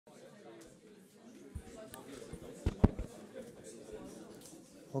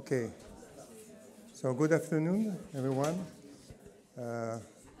Okay, so good afternoon, everyone.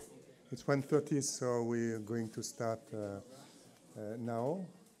 It's 1:30, so we're going to start now.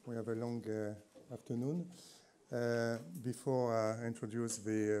 We have a long afternoon. Before I introduce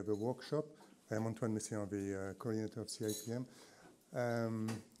the workshop, I'm Antoine Messiaen, the coordinator of C-IPM.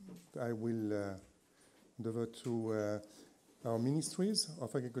 I will divert to our ministries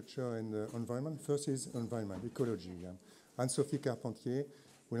of agriculture and environment. First is environment, ecology. Anne-Sophie Carpentier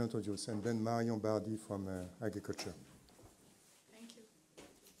will introduce, and then Marion Bardi from agriculture. Thank you.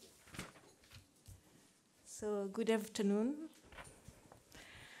 So, good afternoon.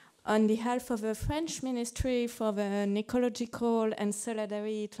 On behalf of the French Ministry for an Ecological and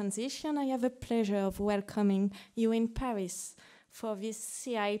Solidarity Transition, I have the pleasure of welcoming you in Paris for this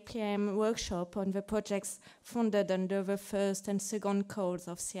C-IPM workshop on the projects funded under the first and second calls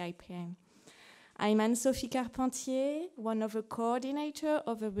of C-IPM. I'm Anne-Sophie Carpentier, one of the coordinators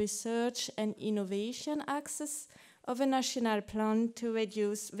of the Research and Innovation Axis of the National Plan to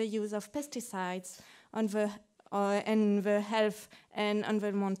reduce the use of pesticides and the health and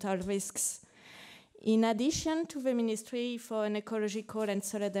environmental risks. In addition to the Ministry for an Ecological and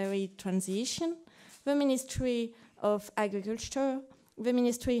Solidarity Transition, the Ministry of Agriculture, the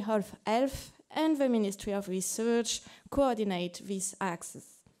Ministry of Health, and the Ministry of Research coordinate this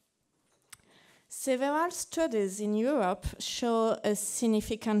axis. Several studies in Europe show a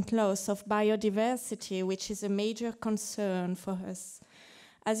significant loss of biodiversity, which is a major concern for us.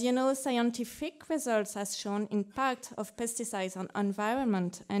 As you know, scientific results have shown impact of pesticides on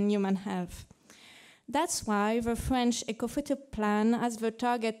environment and human health. That's why the French Ecophyto plan has the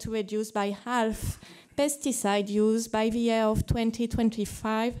target to reduce by half pesticide use by the year of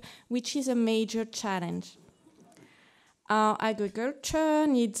 2025, which is a major challenge. Our agriculture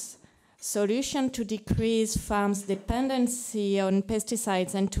needs solution to decrease farms' dependency on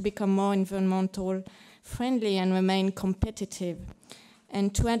pesticides and to become more environmental friendly and remain competitive.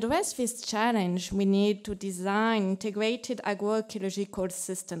 And to address this challenge, we need to design integrated agroecological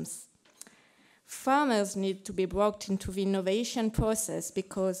systems. Farmers need to be brought into the innovation process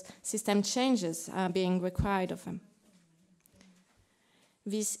because system changes are being required of them.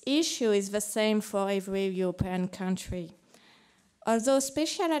 This issue is the same for every European country. Although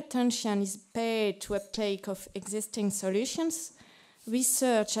special attention is paid to uptake of existing solutions,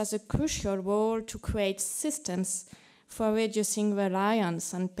 research has a crucial role to create systems for reducing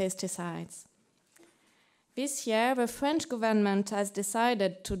reliance on pesticides. This year, the French government has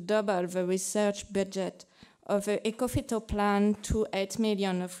decided to double the research budget of the Ecophyto plan to 8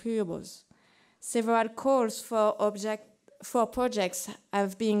 million euros. Several calls for projects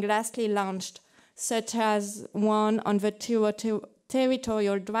have been lastly launched, such as one on the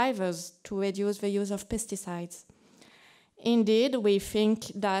territorial drivers to reduce the use of pesticides. Indeed, we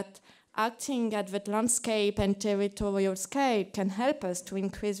think that acting at the landscape and territorial scale can help us to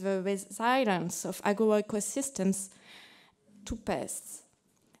increase the resilience of agroecosystems to pests.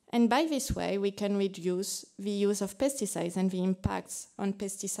 And by this way, we can reduce the use of pesticides and the impacts on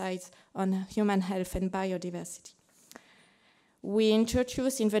pesticides on human health and biodiversity. We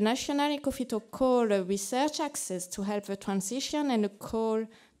introduced in the National Ecophyto call a research access to help the transition, and a call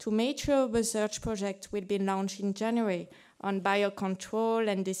to major research project will be launched in January on biocontrol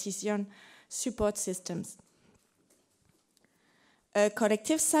and decision support systems. A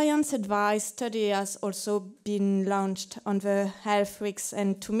collective science advice study has also been launched on the health risks,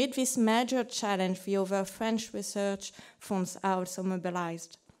 and to meet this major challenge, the other French research funds are also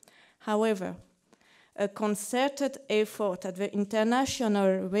mobilized. However, a concerted effort at the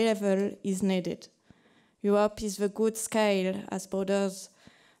international level is needed. Europe is the good scale, as borders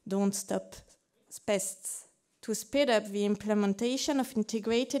don't stop pests. To speed up the implementation of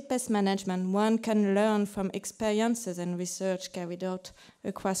integrated pest management, one can learn from experiences and research carried out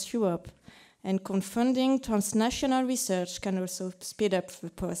across Europe, and confounding transnational research can also speed up the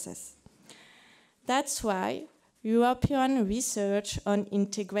process. That's why European research on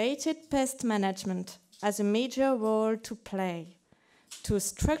integrated pest management has a major role to play, to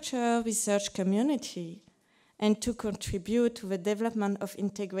structure research community and to contribute to the development of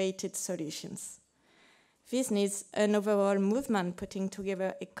integrated solutions. This needs an overall movement putting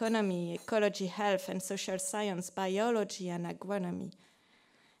together economy, ecology, health, and social science, biology, and agronomy.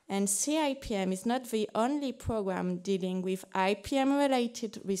 And C-IPM is not the only program dealing with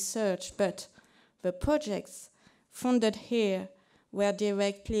IPM-related research, but the projects funded here were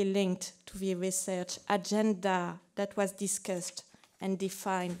directly linked to the research agenda that was discussed and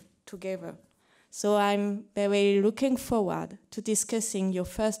defined together. So I'm very looking forward to discussing your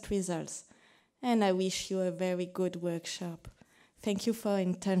first results, and I wish you a very good workshop. Thank you for your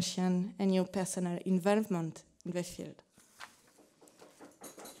intention and your personal involvement in the field.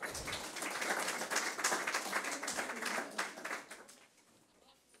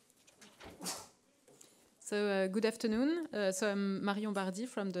 So good afternoon. So I'm Marion Bardy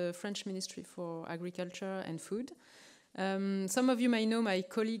from the French Ministry for Agriculture and Food. Some of you may know my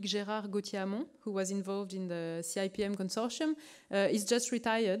colleague Gérard Gauthier-Hamon, who was involved in the C-IPM consortium. He's just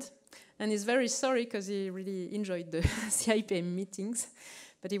retired, and he's very sorry because he really enjoyed the C-IPM meetings,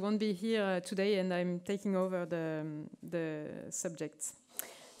 but he won't be here today, and I'm taking over the subject.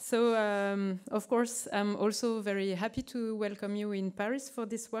 So, of course, I'm also very happy to welcome you in Paris for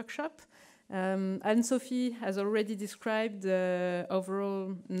this workshop. Anne-Sophie has already described the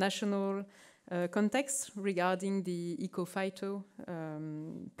overall national context regarding the eco-phyto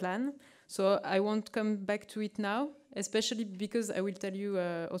plan. So I won't come back to it now, especially because I will tell you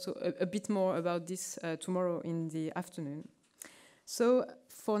also a bit more about this tomorrow in the afternoon. So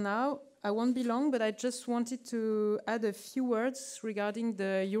for now, I won't be long, but I just wanted to add a few words regarding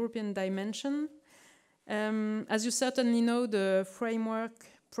the European dimension. As you certainly know, the framework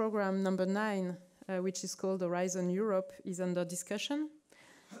program number 9, which is called Horizon Europe, is under discussion.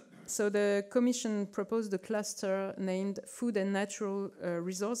 So the Commission proposed a cluster named Food and Natural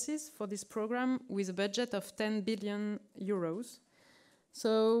Resources for this program with a budget of 10 billion euros.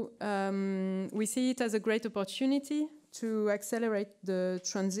 So we see it as a great opportunity to accelerate the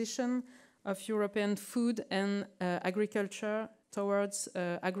transition of European food and agriculture towards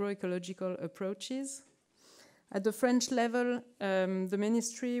agroecological approaches. At the French level, the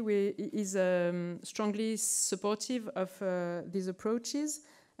ministry is strongly supportive of these approaches,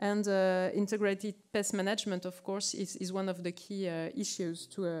 and integrated pest management, of course, is one of the key issues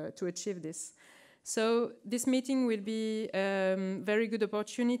to achieve this. So this meeting will be a very good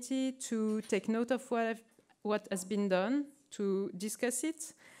opportunity to take note of what has been done, to discuss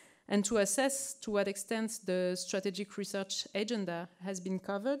it, and to assess to what extent the strategic research agenda has been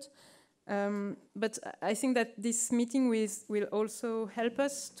covered. But I think that this meeting will also help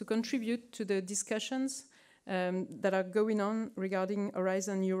us to contribute to the discussions that are going on regarding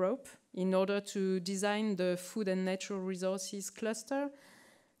Horizon Europe in order to design the food and natural resources cluster,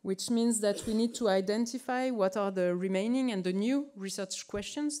 which means that we need to identify what are the remaining and the new research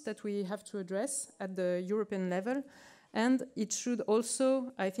questions that we have to address at the European level. And it should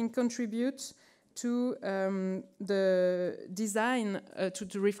also, I think, contribute to the design, to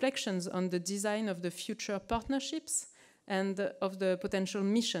the reflections on the design of the future partnerships and of the potential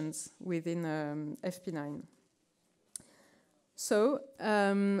missions within FP9. So,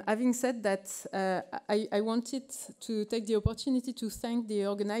 having said that, I wanted to take the opportunity to thank the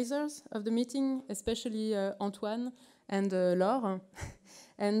organizers of the meeting, especially Antoine and Laure,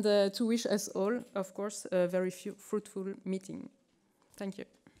 and to wish us all, of course, a very fruitful meeting. Thank you.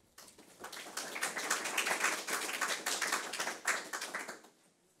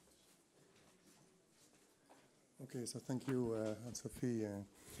 Okay, so thank you, Anne-Sophie and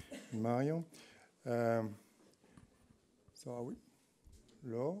Mario. So are we?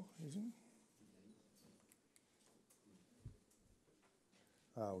 Laure, is it?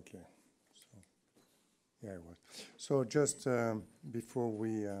 Okay. So, yeah, it was. So just before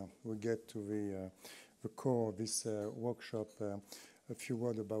we get to the core of this workshop, a few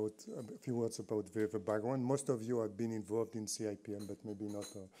words about the background. Most of you have been involved in C-IPM, but maybe not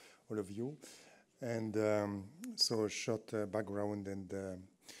all of you. And so a short background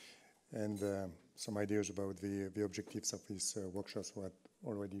and some ideas about the objectives of this workshops were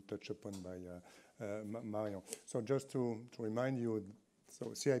already touched upon by Marion. So just to remind you,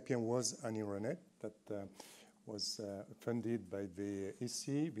 so C-IPM was an Euronet that was funded by the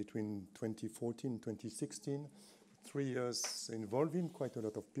EC between 2014 and 2016. 3 years involving quite a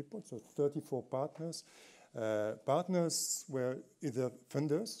lot of people, so 34 partners. Partners were either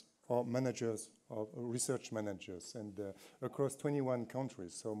funders or managers, or research managers, and across 21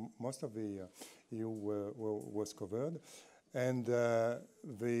 countries. So most of the EU was covered. And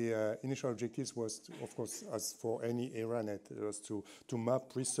the initial objectives was, of course, as for any ERANET, was to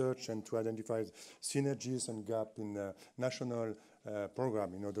map research and to identify synergies and gaps in the national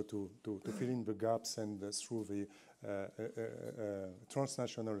program in order to fill in the gaps and through the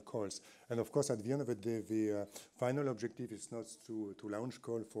transnational calls. And of course, at the end of the day, the final objective is not to launch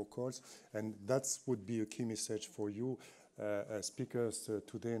call for calls, and that would be a key message for you speakers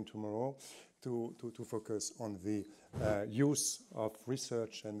today and tomorrow, to focus on the use of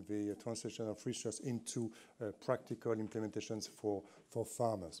research and the translation of research into practical implementations for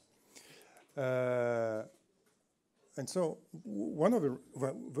farmers. And so one of the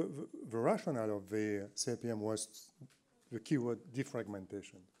rationale of the C-IPM was the keyword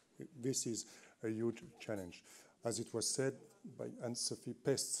defragmentation. This is a huge challenge. As it was said by Anne-Sophie,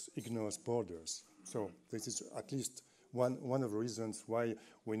 pests ignores borders. So this is at least one of the reasons why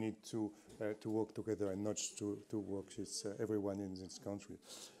we need to work together and not to work with everyone in this country.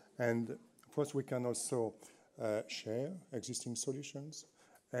 And of course, we can also share existing solutions,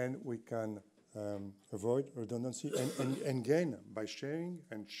 and we can avoid redundancy and gain by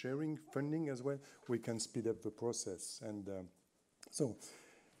sharing funding as well. We can speed up the process, and so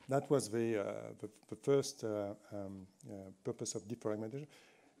that was the first purpose of defragmentation.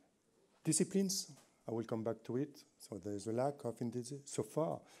 Disciplines, I will come back to it. So there is a lack of indices. So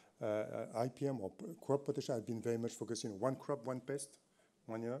far, IPM or crop protection has been very much focusing on one crop, one pest,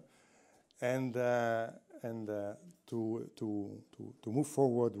 1 year, and to move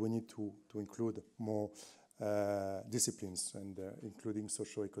forward, we need to include more disciplines, and including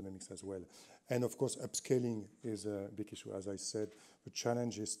socio-economics as well. And of course, upscaling is a big issue. As I said, the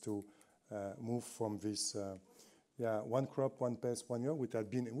challenge is to move from this one crop, one pest, 1 year,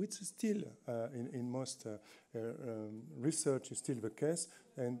 which is still in most research is still the case.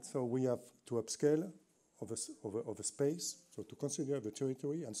 And so we have to upscale of a space, so to consider the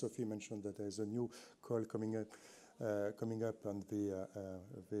territory. And Sophie mentioned that there is a new call coming up on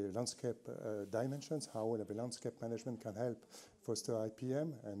the landscape dimensions, how the landscape management can help foster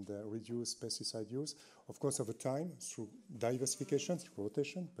IPM and reduce pesticide use. Of course, over time, through diversification, through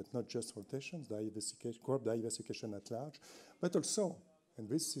rotation, but not just rotations, crop diversification at large, but also, and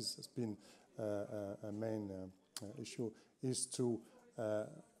this has been a main issue, is to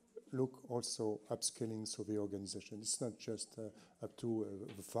look also upscaling through the organization. It's not just up to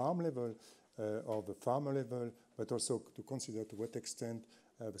the farm level or the farmer level, but also to consider to what extent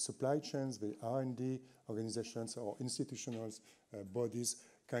the supply chains, the R&D organizations or institutional bodies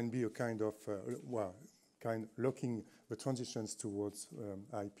can be a kind of, looking the transitions towards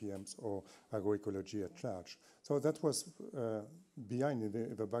IPMs or agroecology at large. So that was behind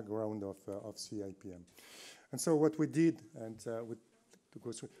the background of C-IPM. And so what we did, and to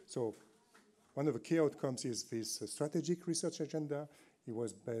go through, so one of the key outcomes is this strategic research agenda. It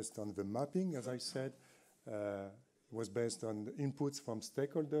was based on the mapping, as I said. It was based on the inputs from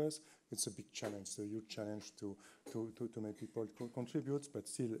stakeholders. It's a big challenge, a huge challenge to make people contribute, but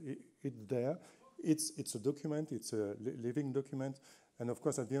still it's there. It's a document, it's a living document. And of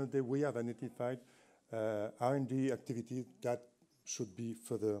course, at the end of the day, we have identified R&D activity that should be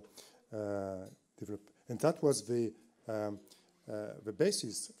further developed. And that was the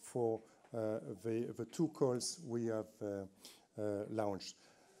basis for the two calls we have launched.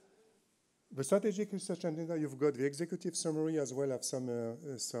 The strategic research agenda, you've got the executive summary as well as some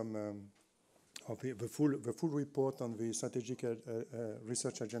of the full report on the strategic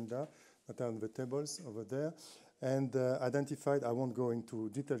research agenda that are on the tables over there, and identified. I won't go into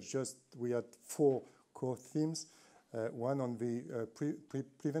details. Just we had 4 core themes. One on the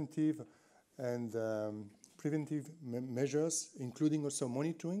preventive and preventive measures, including also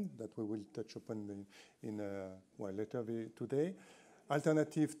monitoring that we will touch upon later today.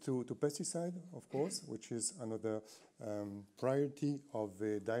 Alternative to pesticide, of course, which is another priority of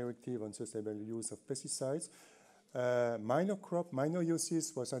the directive on sustainable use of pesticides. Minor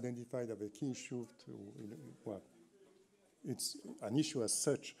uses was identified as a key issue it's an issue as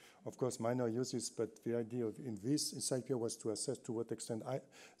such, of course, minor uses, but the idea in IPM was to assess to what extent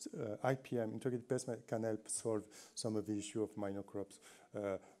IPM, Integrated Pest Management, can help solve some of the issue of minor crops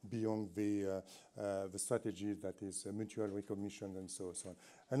beyond the strategy that is mutual recognition and so on.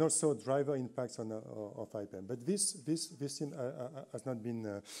 And also driver impacts of IPM. But this has not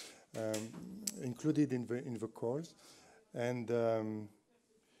been included in the calls. And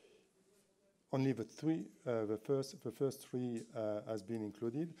only the first three has been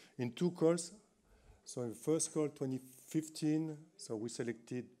included in 2 calls. So in the first call, 2015, so we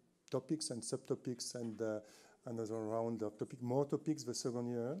selected topics and subtopics and another round of more topics the second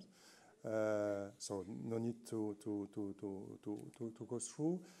year. So no need to go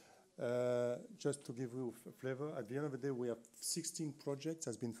through. Just to give you a flavor, at the end of the day, we have 16 projects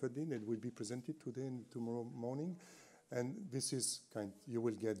has been funded and will be presented today and tomorrow morning. And this is you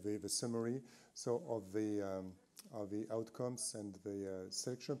will get the summary of the outcomes, and the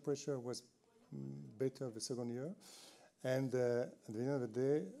selection pressure was better the second year. And at the end of the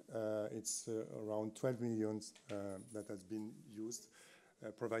day, it's around 12 million that has been used,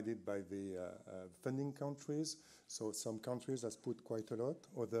 provided by the funding countries. So some countries has put quite a lot,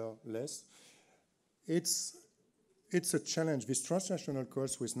 other less. It's a challenge. This transnational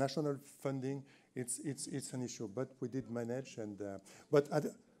course with national funding, it's an issue, but we did manage. And but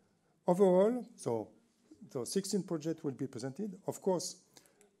overall, so so 16 projects will be presented. Of course,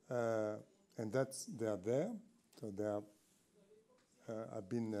 and they are there. So they are, have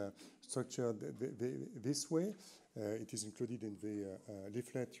been structured this way. It is included in the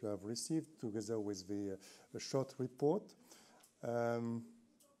leaflet you have received together with the short report.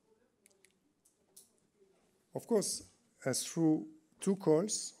 Of course, through 2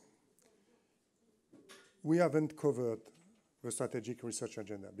 calls, we haven't covered the strategic research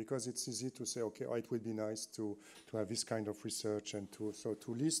agenda because it's easy to say, okay, it would be nice to have this kind of research and to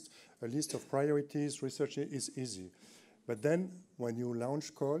list a list of priorities. Research is easy. But then when you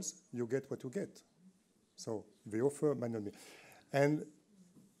launch calls, you get what you get. So the offer might not be. And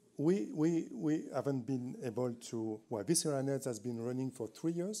we haven't been able to, well, this awareness has been running for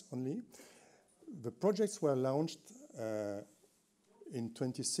 3 years only. The projects were launched in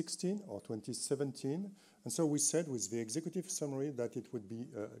 2016 or 2017. And so we said with the executive summary that it would be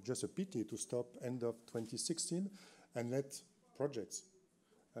just a pity to stop end of 2016 and let projects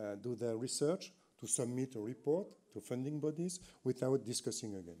do their research, to submit a report to funding bodies without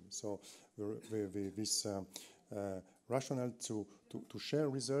discussing again. So this rationale to share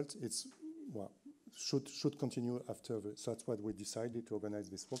results, it's, well, should continue after. So that's why we decided to organize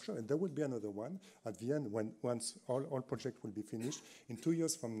this workshop. And there will be another one at the end once all projects will be finished in 2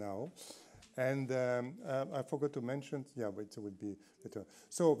 years from now. And I forgot to mention, yeah, but it will be better.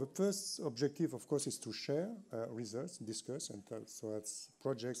 So the first objective, of course, is to share results, discuss, and so that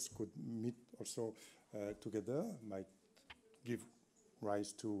projects could meet also together, might give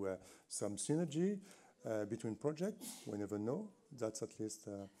rise to some synergy between projects. We never know. That's at least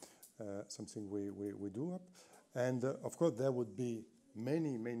something we do up. And of course, there would be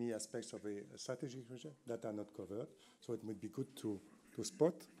many aspects of a strategic research that are not covered. So it would be good to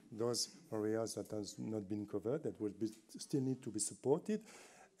spot those areas that has not been covered that will still need to be supported.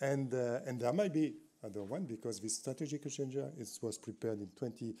 And there might be other one because this strategic agenda was prepared in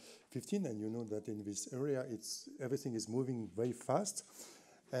 2015, and you know that in this area everything is moving very fast.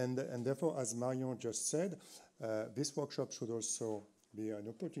 And therefore, as Marion just said, this workshop should also be an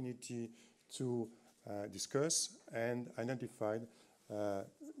opportunity to discuss and identify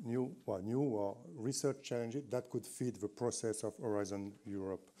new or research challenges that could feed the process of Horizon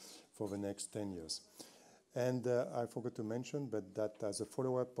Europe for the next 10 years. And I forgot to mention, but that as a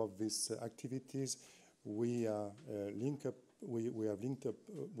follow-up of these activities, we have linked up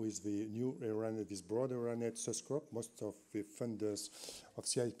with the new ERANET, this broader ERANET SUSCROP. Most of the funders of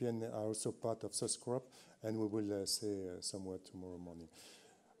C-IPM are also part of SUSCROP, and we will say some word tomorrow morning.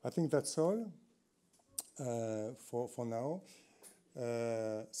 I think that's all for now.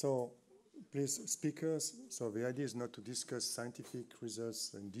 So please, speakers, so the idea is not to discuss scientific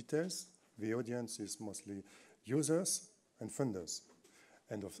results in details. The audience is mostly users and funders,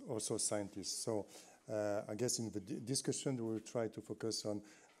 and also scientists. So I guess in the discussion we will try to focus on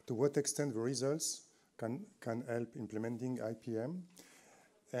to what extent the results can help implementing IPM,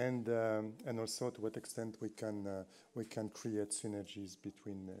 and also to what extent we can create synergies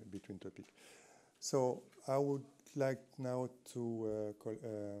between topics. So I would like now to call.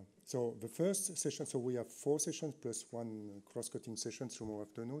 So the first session. So we have 4 sessions plus 1 cross-cutting session tomorrow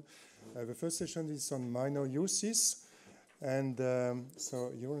afternoon. The first session is on minor uses, and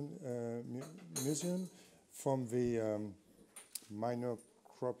so you're Museum from the minor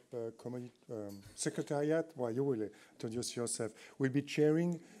crop commodity secretariat. Well, you will introduce yourself. We'll be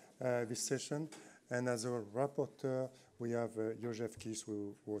chairing this session, and as a rapporteur, we have Jozef Kies,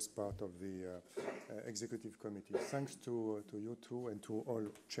 who was part of the executive committee. Thanks to you two and to all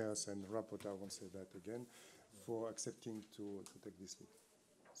chairs and rapporteur, I won't say that again, for accepting to take this lead.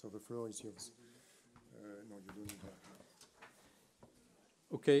 So the floor is yours. No, you don't need that.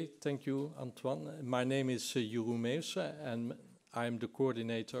 Okay, thank you, Antoine. My name is Jeroen Meeuwse, and I'm the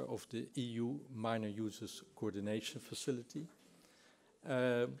coordinator of the EU Minor Users Coordination Facility.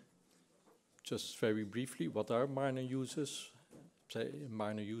 Just very briefly, what are minor users?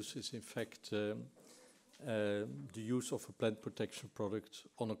 Minor use is in fact the use of a plant protection product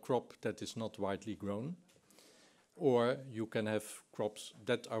on a crop that is not widely grown. Or you can have crops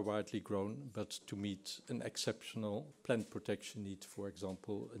that are widely grown, but to meet an exceptional plant protection need, for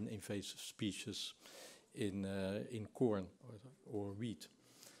example, an invasive species in corn or wheat.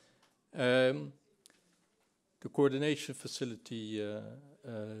 The coordination facility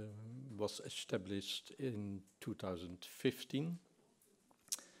was established in 2015.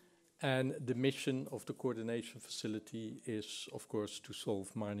 And the mission of the coordination facility is, of course, to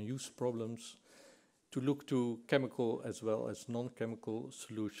solve minor use problems, to look to chemical as well as non-chemical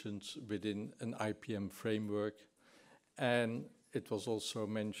solutions within an IPM framework. And it was also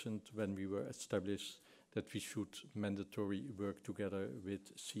mentioned when we were established that we should mandatory work together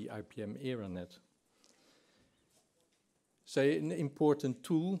with C-IPM ERANET. So an important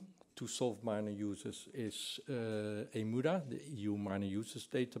tool to solve minor uses is EMUDA, the EU Minor Users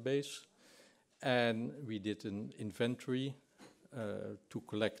Database. And we did an inventory to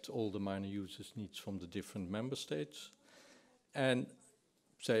collect all the minor users needs from the different member states. And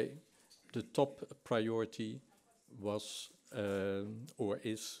say the top priority was or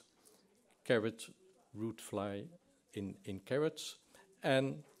is carrot root fly in carrots.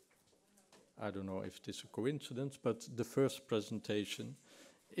 And I don't know if this is a coincidence, but the first presentation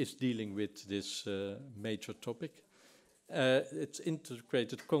is dealing with this major topic. It's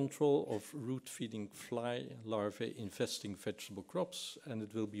integrated control of root-feeding fly larvae infesting vegetable crops, and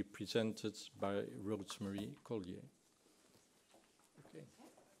it will be presented by Rosemary Collier. Okay.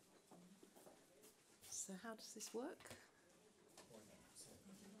 So how does this work?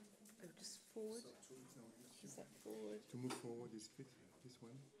 Oh, just forward? Is that forward? To move forward is fit, this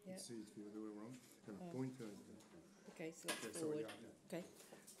one. Yeah. See it the other way around. And a pointer is there. Okay, so that's Okay, forward. sorry, yeah. Okay,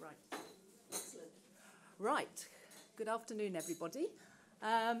 right. Excellent. Right. Good afternoon, everybody.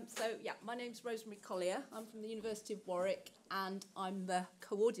 So, yeah, my name's Rosemary Collier. I'm from the University of Warwick, and I'm the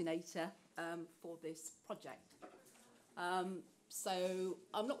coordinator for this project. So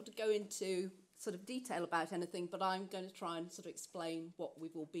I'm not going to go into sort of detail about anything, but I'm going to try and sort of explain what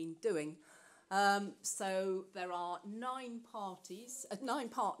we've all been doing. So there are 9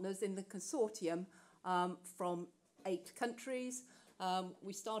 partners in the consortium from 8 countries.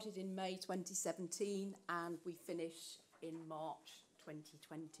 We started in May 2017 and we finish in March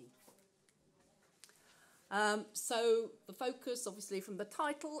 2020. So the focus, obviously, from the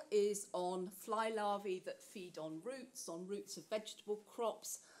title is on fly larvae that feed on roots of vegetable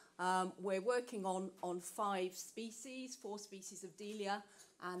crops. We're working on 5 species, 4 species of Delia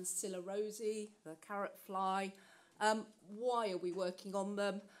and Scilla rosea, the carrot fly. Why are we working on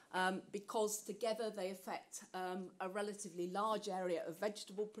them? Because together they affect a relatively large area of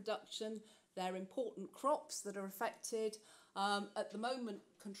vegetable production. They're important crops that are affected. At the moment,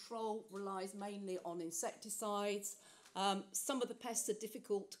 control relies mainly on insecticides. Some of the pests are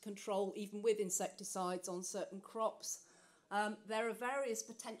difficult to control even with insecticides on certain crops. There are various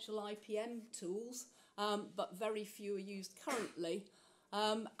potential IPM tools, but very few are used currently.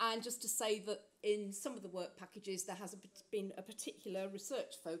 And just to say that in some of the work packages, there has been a particular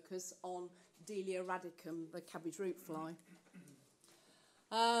research focus on Delia radicum, the cabbage root fly.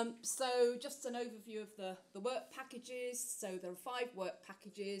 So just an overview of the work packages. So there are 5 work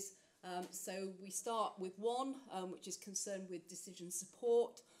packages. So we start with 1, which is concerned with decision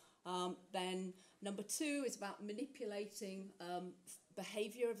support. Then number 2 is about manipulating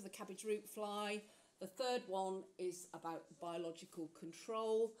behaviour of the cabbage root fly. The 3rd one is about biological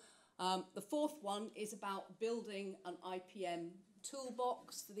control. The 4th one is about building an IPM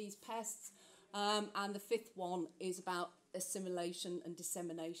toolbox for these pests. And the 5th one is about assimilation and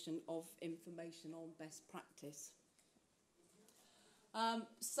dissemination of information on best practice.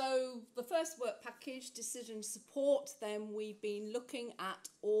 So the first work package, decision support, then we've been looking at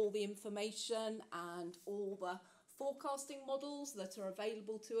all the information and all the forecasting models that are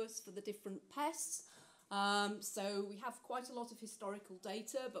available to us for the different pests. So we have quite a lot of historical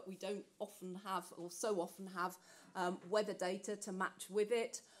data, but we don't often have, or so often have, weather data to match with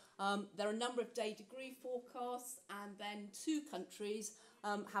it. There are a number of day degree forecasts, and then 2 countries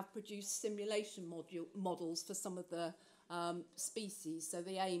have produced simulation models for some of the species. So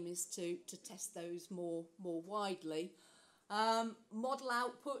the aim is to test those more widely. Model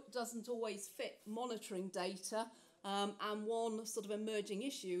output doesn't always fit monitoring data, and one sort of emerging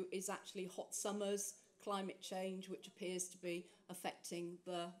issue is actually hot summers, climate change, which appears to be affecting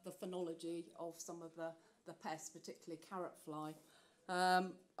the phenology of some of the pests, particularly carrot fly.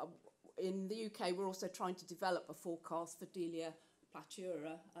 In the UK, we're also trying to develop a forecast for Delia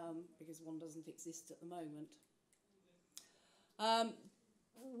platura because one doesn't exist at the moment.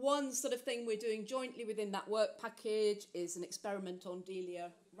 One sort of thing we're doing jointly within that work package is an experiment on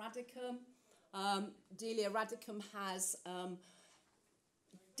Delia radicum. Delia radicum has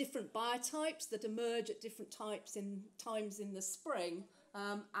different biotypes that emerge at different times in the spring,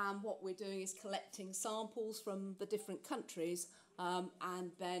 and what we're doing is collecting samples from the different countries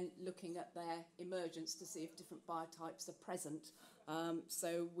and then looking at their emergence to see if different biotypes are present.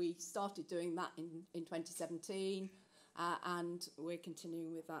 So we started doing that in 2017, and we're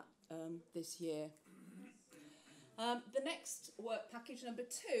continuing with that this year. The next work package, number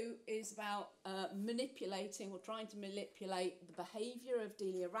 2, is about manipulating or trying to manipulate the behaviour of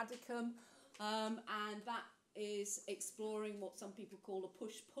Delia radicum, and that is exploring what some people call a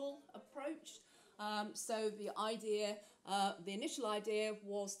push-pull approach. So the initial idea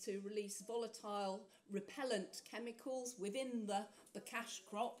was to release volatile repellent chemicals within the cash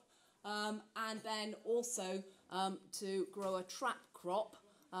crop, and then also to grow a trap crop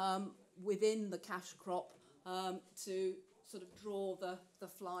within the cash crop to sort of draw the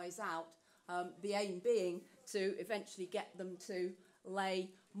flies out. The aim being to eventually get them to lay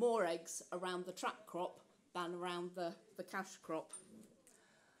more eggs around the trap crop than around the cash crop.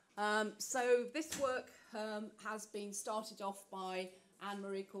 So this work has been started off by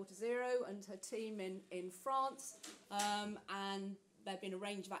Anne-Marie Cortezero and her team in France, and there have been a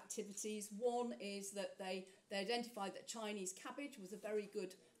range of activities. One is that they identified that Chinese cabbage was a very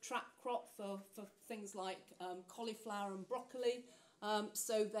good trap crop for things like cauliflower and broccoli.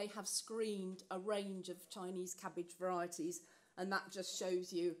 So they have screened a range of Chinese cabbage varieties, and that just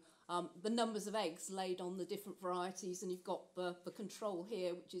shows you the numbers of eggs laid on the different varieties, and you've got the control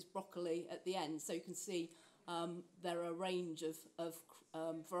here, which is broccoli at the end. So you can see there are a range of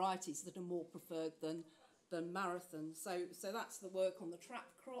varieties that are more preferred than marathon. So that's the work on the trap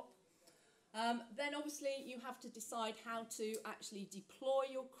crop. Then obviously you have to decide how to actually deploy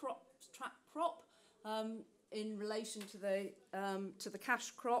your trap crop in relation to the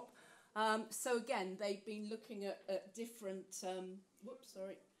cash crop. So again, they've been looking at different.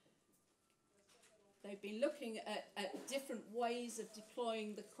 They've been looking at different ways of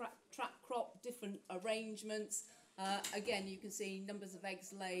deploying the trap crop, different arrangements. Again, you can see numbers of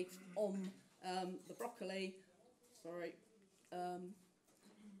eggs laid on the broccoli.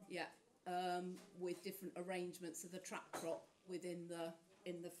 With different arrangements of the trap crop within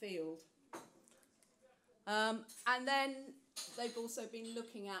the field. And then they've also been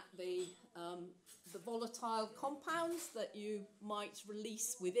looking at the volatile compounds that you might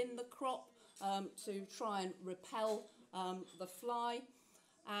release within the crop to try and repel the fly.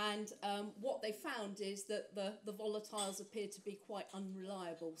 And what they found is that the volatiles appear to be quite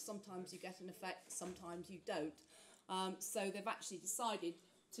unreliable. Sometimes you get an effect, sometimes you don't. So they've actually decided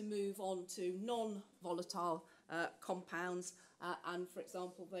to move on to non-volatile compounds. And for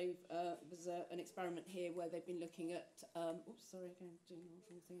example, there's an experiment here where they've been looking at,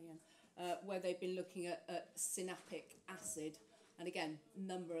 where they've been looking at synapic acid. And again,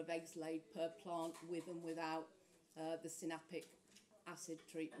 number of eggs laid per plant with and without the synapic acid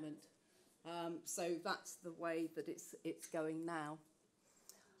treatment. So that's the way that it's going now.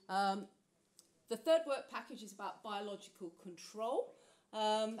 The third work package is about biological control.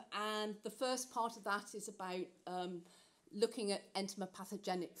 And the first part of that is about looking at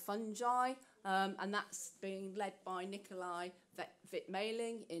entomopathogenic fungi, and that's being led by Nikolai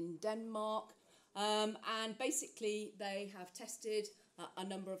Wittmaling in Denmark. And basically they have tested a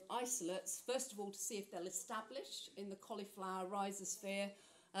number of isolates, first of all to see if they'll establish in the cauliflower rhizosphere,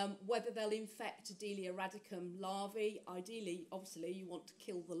 whether they'll infect Adelia radicum larvae. Ideally, obviously, you want to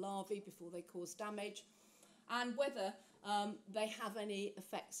kill the larvae before they cause damage, and whether they have any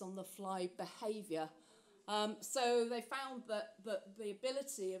effects on the fly behaviour. So they found that the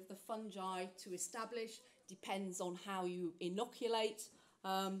ability of the fungi to establish depends on how you inoculate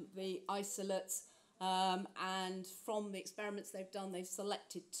the isolates, and from the experiments they've done, they've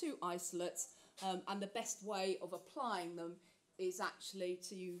selected 2 isolates, and the best way of applying them is actually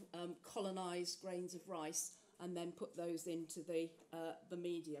to colonise grains of rice and then put those into the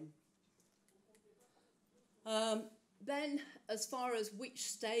medium. Then, as far as which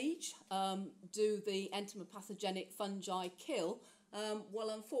stage do the entomopathogenic fungi kill,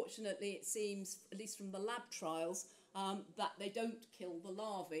 well, unfortunately, it seems, at least from the lab trials, that they don't kill the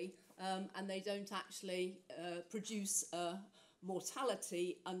larvae, and they don't actually produce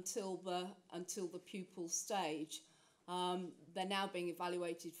mortality until the pupal stage. They're now being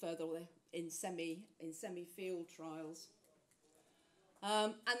evaluated further in semi-field trials,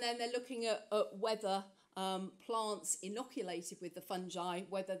 and then they're looking at whether plants inoculated with the fungi,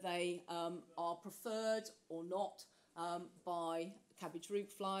 whether they are preferred or not by cabbage root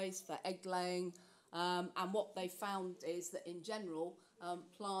flies for egg laying. And what they found is that in general,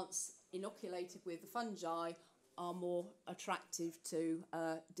 plants inoculated with the fungi are more attractive to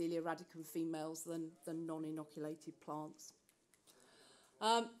Adelia radicum females than non-inoculated plants.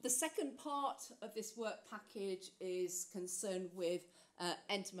 The second part of this work package is concerned with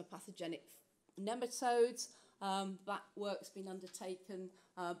entomopathogenic nematodes. That work's been undertaken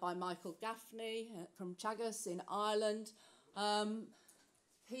by Michael Gaffney from Chagas in Ireland.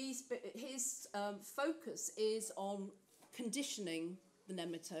 His focus is on conditioning the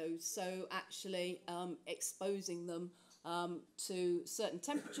nematodes, so actually exposing them to certain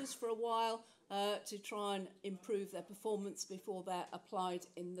temperatures for a while to try and improve their performance before they're applied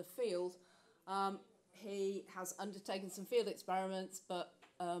in the field. He has undertaken some field experiments, but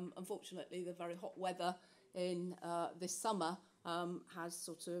unfortunately the very hot weather in this summer has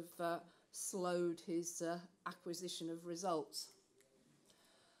sort of slowed his acquisition of results.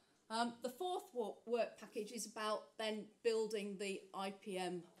 The fourth work package is about then building the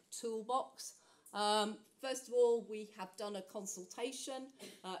IPM toolbox. First of all, we have done a consultation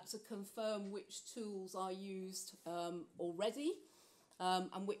to confirm which tools are used already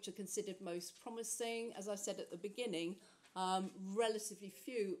and which are considered most promising. As I said at the beginning, relatively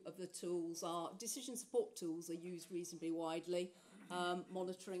few of the tools decision support tools are used reasonably widely,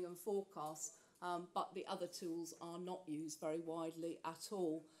 monitoring and forecasts, but the other tools are not used very widely at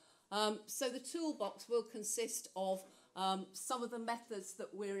all. So the toolbox will consist of some of the methods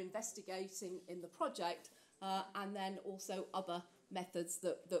that we're investigating in the project and then also other methods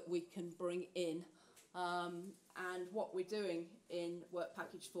that we can bring in. And what we're doing in Work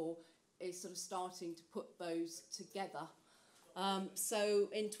Package 4 is sort of starting to put those together. So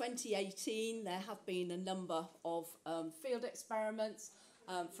in 2018, there have been a number of field experiments.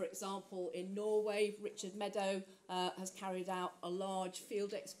 For example, in Norway, Richard Meadow has carried out a large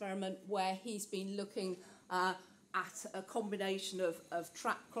field experiment where he's been looking at a combination of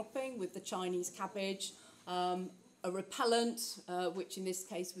trap cropping with the Chinese cabbage, a repellent, which in this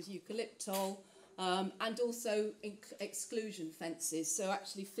case was eucalyptol, and also exclusion fences, so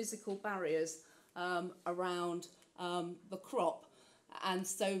actually physical barriers around the crop. And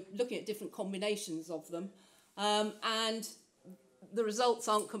so looking at different combinations of them. And the results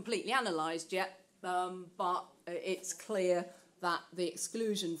aren't completely analysed yet, but it's clear that the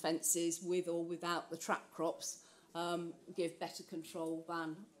exclusion fences with or without the trap crops give better control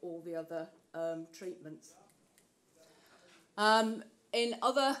than all the other treatments. In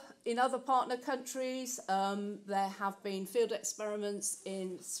other partner countries, there have been field experiments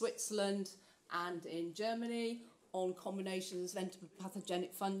in Switzerland and in Germany on combinations of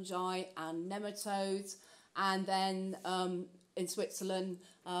entomopathogenic fungi and nematodes, and then in Switzerland,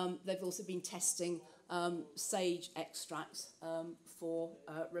 they've also been testing sage extracts for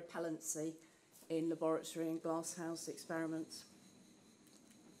repellency in laboratory and glasshouse experiments.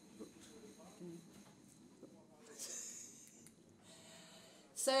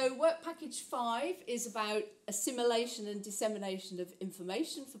 So Work Package 5 is about assimilation and dissemination of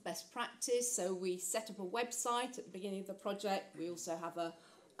information for best practice. So we set up a website at the beginning of the project. We also have a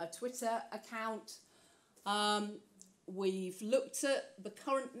Twitter account. We've looked at the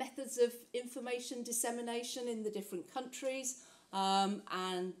current methods of information dissemination in the different countries,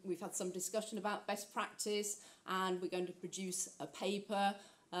 and we've had some discussion about best practice, and we're going to produce a paper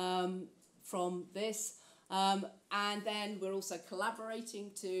from this. And then we're also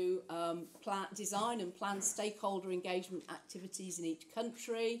collaborating to design and plan stakeholder engagement activities in each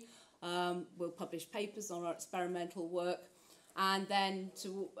country. We'll publish papers on our experimental work. And then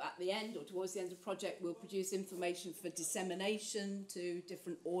at the end or towards the end of the project, we'll produce information for dissemination to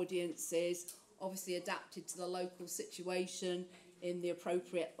different audiences, obviously adapted to the local situation in the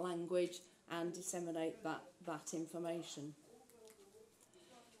appropriate language, and disseminate that information.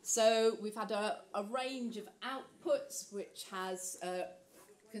 So we've had a range of outputs, which has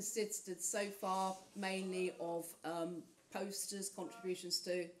consisted so far mainly of posters, contributions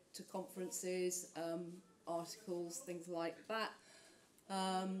to conferences, articles, things like that.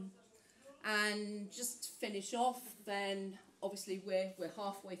 And just to finish off, then obviously we're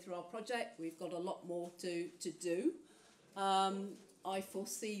halfway through our project. We've got a lot more to do. I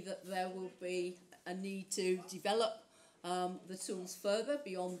foresee that there will be a need to develop the tools further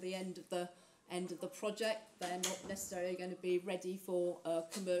beyond the end of the project. They're not necessarily going to be ready for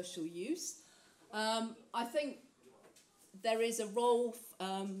commercial use. I think there is a role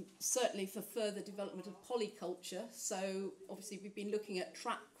certainly for further development of polyculture. So obviously we've been looking at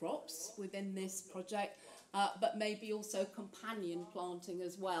trap crops within this project, but maybe also companion planting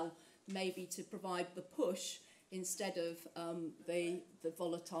as well, maybe to provide the push instead of the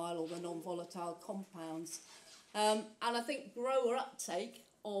volatile or the non-volatile compounds. And I think grower uptake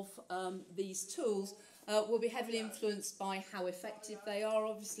of these tools will be heavily influenced by how effective they are,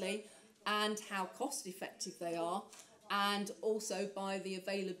 obviously, and how cost effective they are, and also by the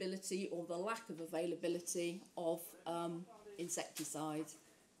availability or the lack of availability of insecticides.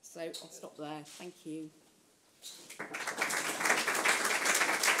 So I'll stop there. Thank you.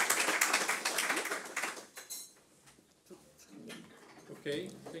 Okay,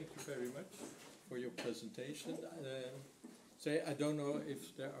 thank you very much for your presentation. I don't know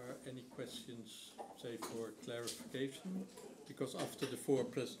if there are any questions, say, for clarification, because after the 4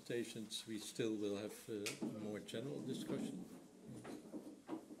 presentations we still will have a more general discussion.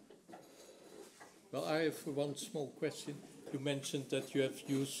 Well, I have one small question. You mentioned that you have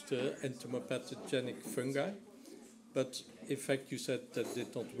used entomopathogenic fungi, but in fact you said that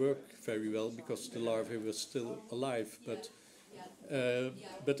did not work very well because the larvae were still alive, but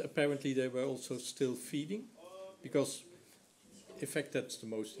apparently they were also still feeding, because in fact that's the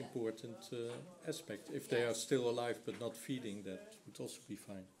most important aspect. If they are still alive but not feeding, that would also be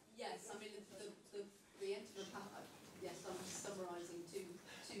fine. Yes, I mean the entomopath. Yes, I'm summarising too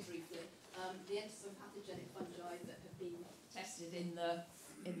briefly. The entomopathogenic fungi that have been tested in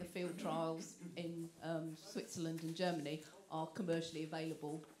the field trials in Switzerland and Germany are commercially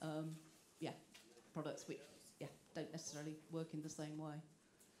available. Products which don't necessarily work in the same way.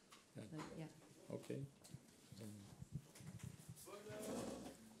 Yeah. So, Okay.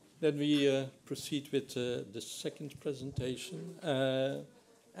 Then we proceed with the second presentation,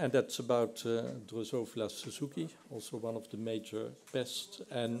 and that's about Drosophila suzuki, also one of the major pests.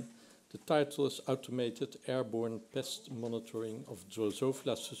 And the title is Automated Airborne Pest Monitoring of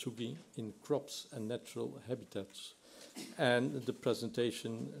Drosophila suzuki in Crops and Natural Habitats. And the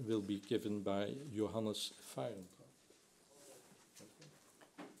presentation will be given by Johannes Fahrentraub.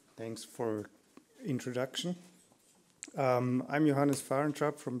 Thanks for introduction. I'm Johannes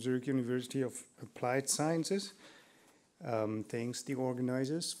Fahrentraub from Zurich University of Applied Sciences. Thanks the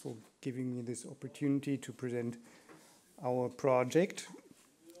organizers for giving me this opportunity to present our project.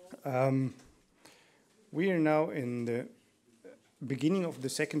 We are now in the beginning of the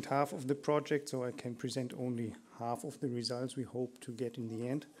second half of the project, so I can present only half of the results we hope to get in the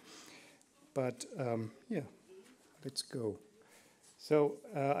end. But let's go. So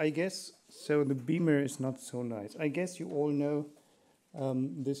I guess, the beamer is not so nice. I guess you all know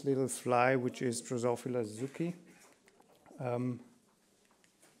this little fly, which is Drosophila suzuki.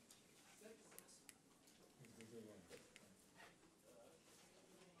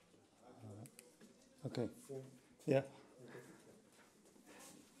 Okay. Yeah.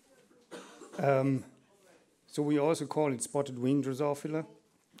 So we also call it spotted wing Drosophila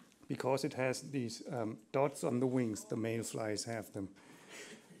because it has these dots on the wings. The male flies have them.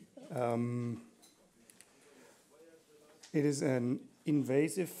 It is an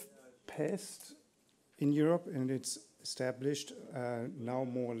invasive pest in Europe, and it's established now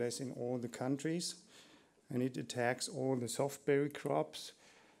more or less in all the countries, and it attacks all the softberry crops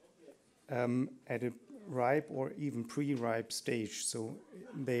at a ripe or even pre-ripe stage. So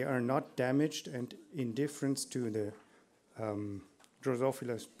they are not damaged, and in difference to the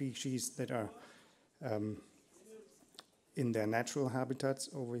Drosophila species that are in their natural habitats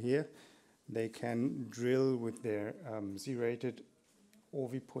over here, they can drill with their serrated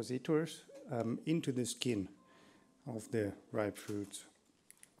ovipositors into the skin of the ripe fruits.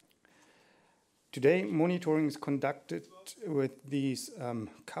 Today, monitoring is conducted with these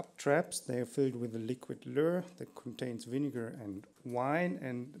cup traps. They are filled with a liquid lure that contains vinegar and wine,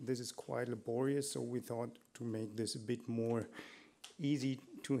 and this is quite laborious, so we thought to make this a bit more easy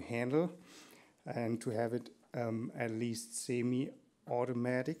to handle and to have it at least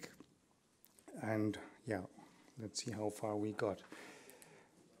semi-automatic. And yeah, let's see how far we got.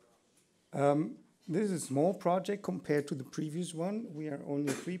 This is a small project compared to the previous one. We are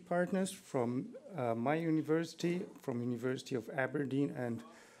only 3 partners from my university, from University of Aberdeen and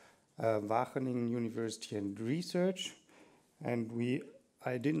Wageningen University and Research. And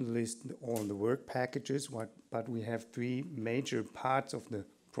I didn't list all the work packages, but we have 3 major parts of the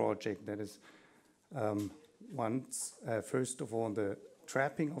project. That is, first of all, the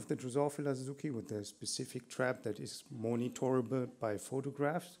trapping of the Drosophila suzuki with a specific trap that is monitorable by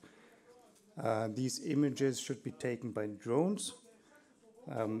photographs. These images should be taken by drones.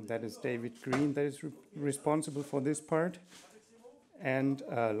 That is David Green that is responsible for this part. And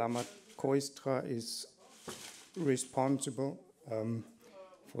Lama Koistra is responsible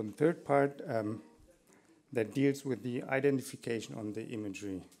for the third part that deals with the identification on the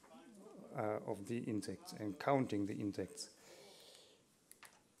imagery of the insects and counting the insects.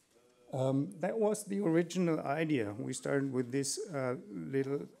 That was the original idea. We started with this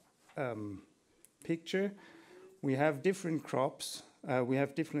little picture. We have different crops, we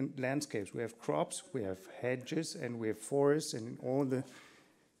have different landscapes. We have crops, we have hedges, and we have forests, and all the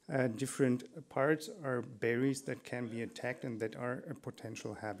different parts are berries that can be attacked and that are a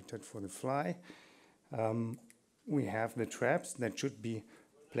potential habitat for the fly. We have the traps that should be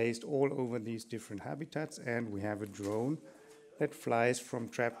placed all over these different habitats, and we have a drone that flies from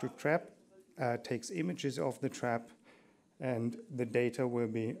trap to trap, takes images of the trap, and the data will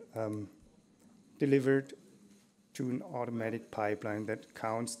be delivered to an automatic pipeline that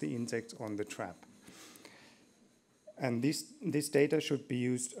counts the insects on the trap. And this data should be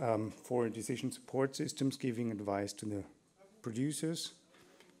used for decision support systems, giving advice to the producers.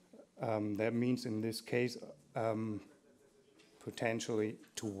 That means in this case, potentially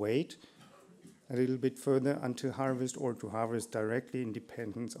to wait a little bit further until harvest, or to harvest directly in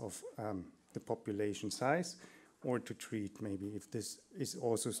dependence of the population size, or to treat maybe, if this is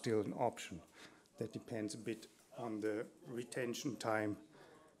also still an option. That depends a bit on the retention time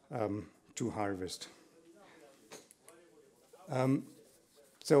to harvest.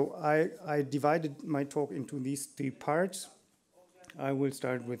 So I divided my talk into these 3 parts. I will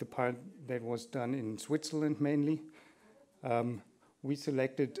start with the part that was done in Switzerland mainly. We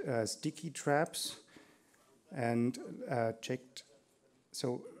selected sticky traps and checked.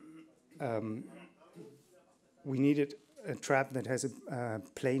 So we needed a trap that has a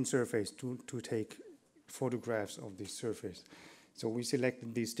plane surface to take photographs of this surface. So we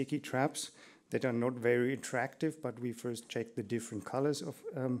selected these sticky traps that are not very attractive, but we first checked the different colors of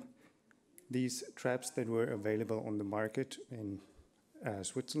these traps that were available on the market in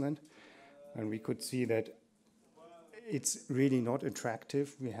Switzerland. And we could see that it's really not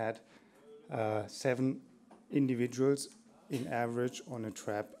attractive. We had 7 individuals in average on a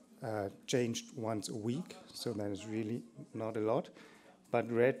trap changed once a week, so that is really not a lot.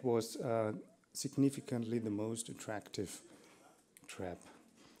 But red was significantly the most attractive trap.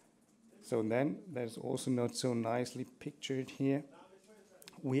 So then, that's also not so nicely pictured here.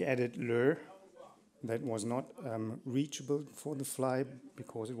 We added lure that was not reachable for the fly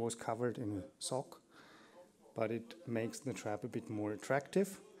because it was covered in a sock, but it makes the trap a bit more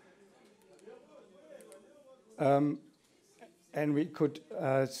attractive. And we could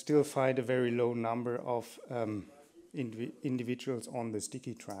still find a very low number of individuals on the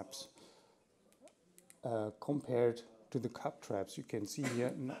sticky traps compared to the cup traps. You can see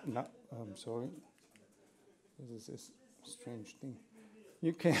here, I'm sorry, this is a strange thing.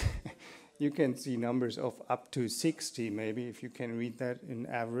 You can see numbers of up to 60, maybe, if you can read that in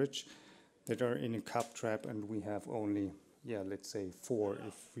average, that are in a cup trap, and we have only, let's say 4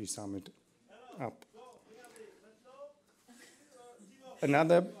 if we sum it up.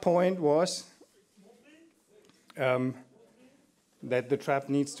 Another point was that the trap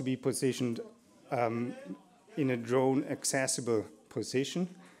needs to be positioned in a drone accessible position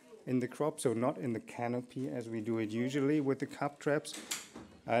in the crop, so not in the canopy as we do it usually with the cup traps.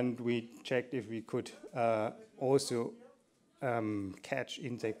 And we checked if we could also catch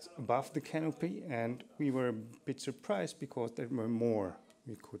insects above the canopy, and we were a bit surprised because there were more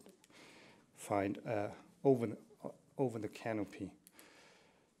we could find over the canopy.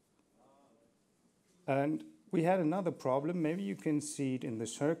 And we had another problem, maybe you can see it in the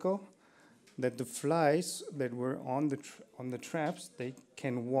circle, that the flies that were on the traps, they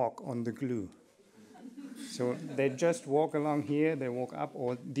can walk on the glue. So they just walk along here, they walk up,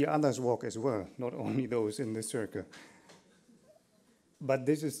 or the others walk as well, not only those in the circle. But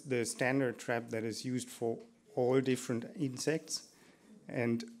this is the standard trap that is used for all different insects,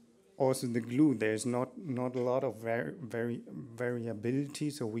 and also the glue, there's not a lot of variability,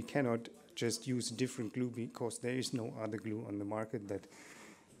 so we cannot just use different glue because there is no other glue on the market that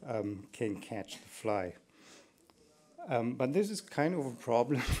can catch the fly. But this is kind of a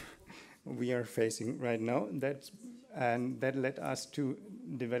problem we are facing right now, and that led us to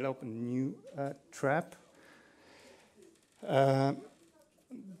develop a new trap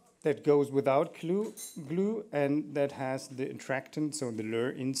that goes without glue and that has the attractant, so the lure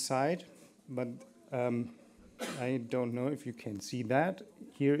inside. But I don't know if you can see that.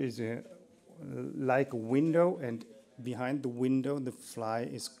 Here is like a window, and behind the window the fly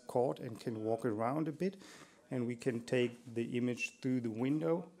is caught and can walk around a bit, and we can take the image through the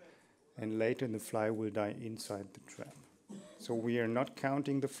window, and later the fly will die inside the trap. So we are not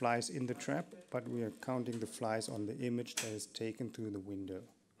counting the flies in the trap, but we are counting the flies on the image that is taken through the window.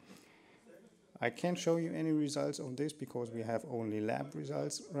 I can't show you any results of this because we have only lab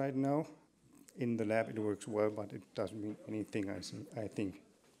results right now. In the lab it works well, but it doesn't mean anything, I think.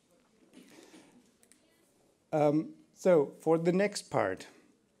 So for the next part,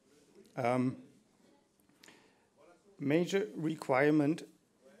 major requirement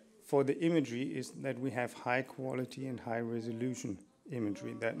for the imagery is that we have high quality and high resolution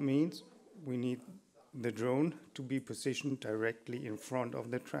imagery. That means we need the drone to be positioned directly in front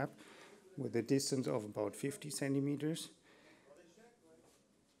of the trap with a distance of about 50 centimeters.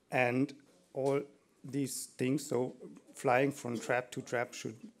 And all these things, so flying from trap to trap,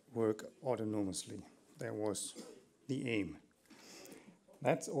 should work autonomously. That was the aim.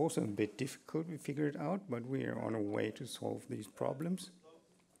 That's also a bit difficult, we figured out, but we are on a way to solve these problems.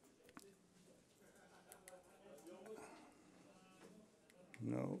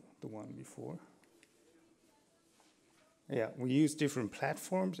 No, the one before. Yeah, we use different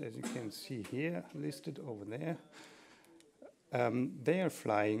platforms, as you can see here, listed over there. They are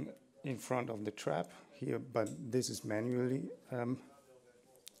flying in front of the trap here, but this is manually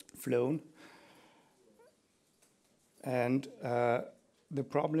flown. And the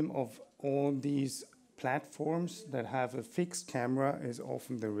problem of all these platforms that have a fixed camera is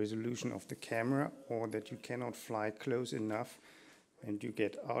often the resolution of the camera, or that you cannot fly close enough and you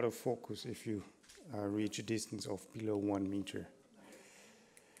get out of focus if you reach a distance of below 1 meter.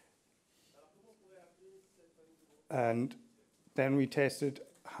 And then we tested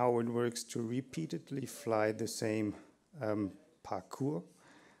how it works to repeatedly fly the same parcours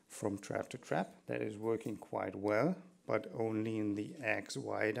from trap to trap. That is working quite well, but only in the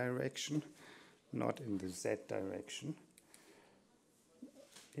XY direction, not in the Z direction.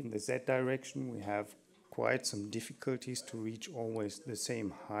 In the Z direction, we have quite some difficulties to reach always the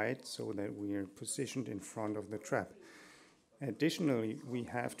same height so that we are positioned in front of the trap. Additionally, we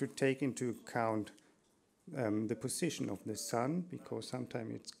have to take into account the position of the sun, because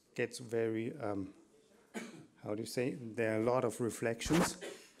sometimes it gets very, how do you say, there are a lot of reflections,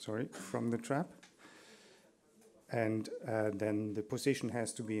 from the trap. And then the position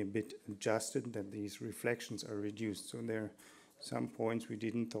has to be a bit adjusted, that these reflections are reduced. So there are some points we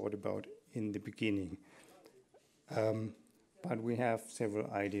didn't thought about in the beginning. But we have several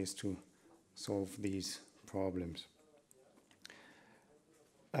ideas to solve these problems.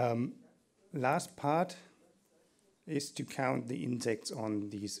 Last part is to count the insects on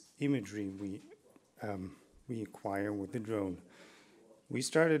these imagery we acquire with the drone. We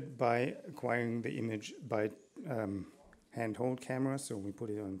started by acquiring the image by handheld camera, so we put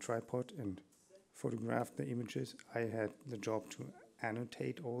it on a tripod and photographed the images. I had the job to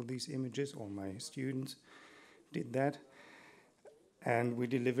annotate all these images, all my students did that. And we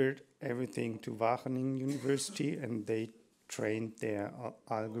delivered everything to Wageningen University, and they trained their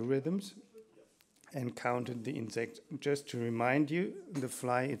algorithms and counted the insects. Just to remind you, the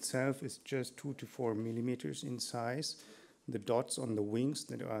fly itself is just 2 to 4 millimeters in size. The dots on the wings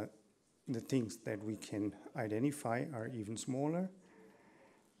that are the things that we can identify are even smaller.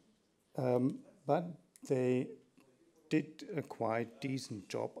 But they did a quite decent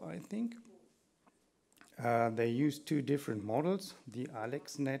job, I think. They used 2 different models, the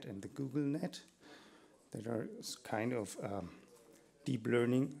AlexNet and the GoogleNet, that are kind of deep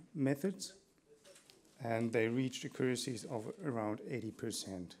learning methods. And they reached accuracies of around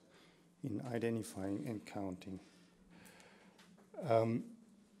 80% in identifying and counting.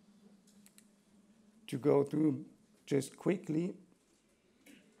 To go through just quickly,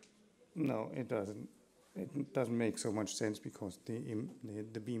 no, it doesn't. It doesn't make so much sense because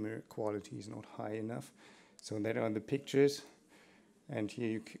the beamer quality is not high enough. So that are the pictures, and here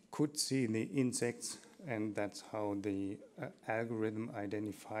you could see the insects, and that's how the algorithm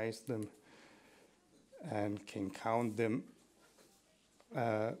identifies them and can count them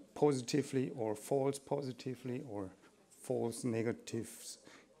positively or false positively, or false negatives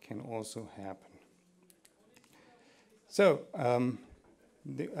can also happen. So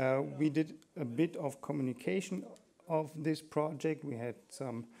we did a bit of communication of this project. We had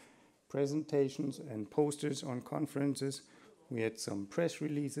some presentations and posters on conferences. We had some press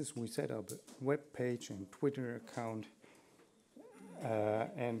releases. We set up a web page and Twitter account.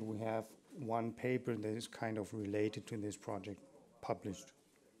 And we have one paper that is kind of related to this project published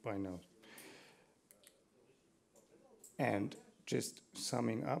by now. And just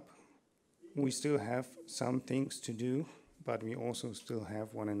summing up, we still have some things to do, but we also still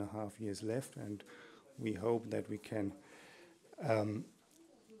have 1.5 years left, and we hope that we can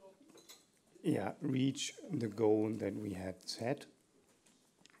reach the goal that we had set.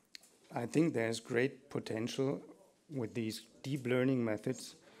 I think there's great potential with these deep learning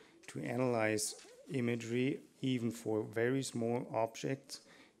methods to analyze imagery even for very small objects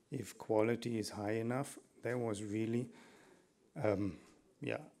if quality is high enough. That was really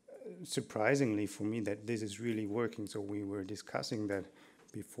surprisingly for me that this is really working. So we were discussing that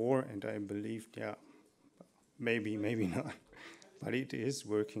before, and I believed, maybe not, but it is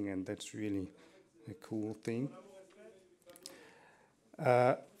working, and that's really a cool thing.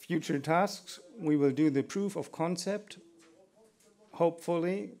 Future tasks, we will do the proof of concept,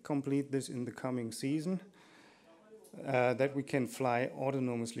 hopefully complete this in the coming season, that we can fly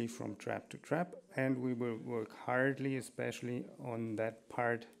autonomously from trap to trap, and we will work hardly, especially on that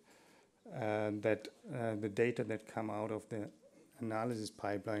part that the data that come out of the analysis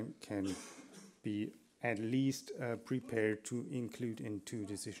pipeline can be at least prepared to include into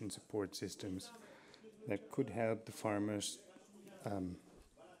decision support systems that could help the farmers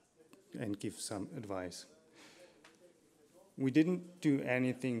and give some advice. We didn't do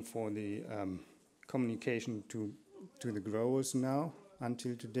anything for the communication to the growers now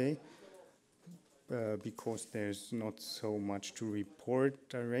until today, because there's not so much to report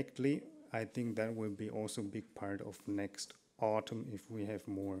directly. I think that will be also a big part of next autumn if we have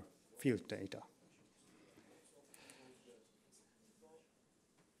more field data.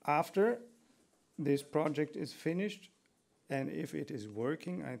 After this project is finished, and if it is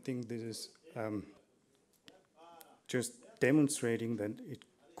working, I think this is just demonstrating that it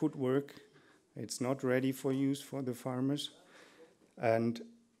could work. It's not ready for use for the farmers, and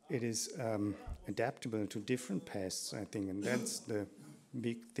it is adaptable to different pests, I think, and that's the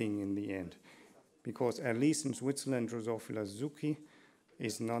big thing in the end. Because at least in Switzerland, Drosophila suzukii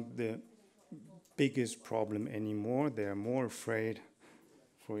is not the biggest problem anymore. They are more afraid,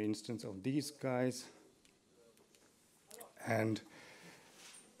 for instance, of these guys, and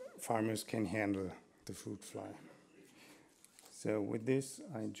farmers can handle the fruit fly. So with this,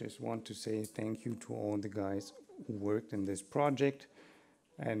 I just want to say thank you to all the guys who worked in this project,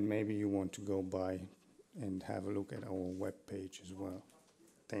 and maybe you want to go by and have a look at our webpage as well.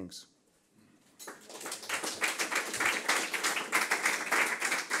 Thanks.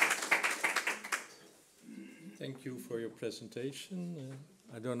 Thank you for your presentation.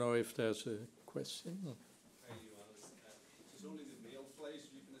 I don't know if there's a question. It's only the male flies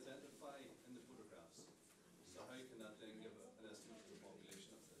you can identify in the photographs. So how can that then give an estimate of the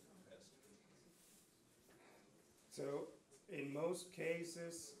population of the pest? So in most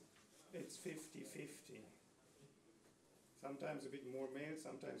cases, it's 50-50. Sometimes a bit more males,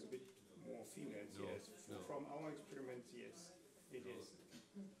 sometimes a bit more females, yes. No. From our experiments, yes, it is.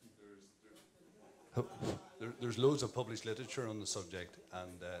 There's loads of published literature on the subject,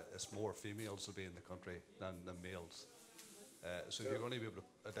 and it's more females will be in the country than males. So if you're going to be able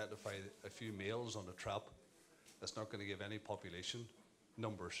to identify a few males on a trap, that's not going to give any population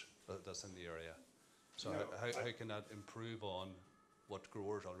numbers that's in the area. So no, how can that improve on what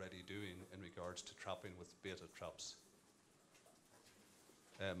growers are already doing in regards to trapping with baited traps?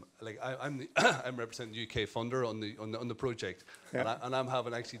 I'm representing the UK funder on the project, yeah. and I'm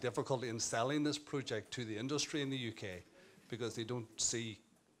having actually difficulty in selling this project to the industry in the UK because they don't see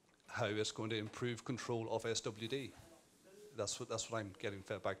how it's going to improve control of SWD. That's what I'm getting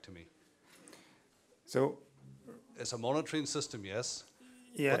fed back to me. So it's a monitoring system, yes.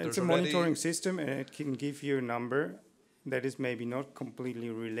 Yeah, it's a monitoring system, and it can give you a number that is maybe not completely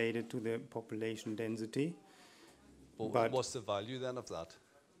related to the population density. But what's the value then of that?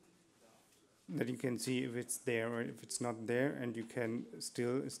 That you can see if it's there or if it's not there, and you can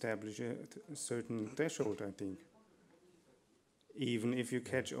still establish a certain threshold, I think. Even if you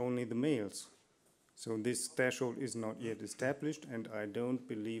catch only the males. So this threshold is not yet established, and I don't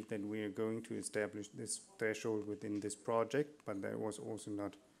believe that we are going to establish this threshold within this project, but that was also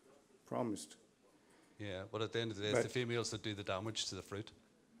not promised. Yeah, but at the end of the day, it's the females that do the damage to the fruit.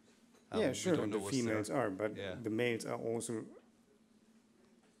 Yeah, sure, the females are, but yeah, the males are also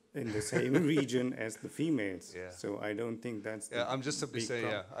in the same region as the females. Yeah. So I don't think that's the I'm just simply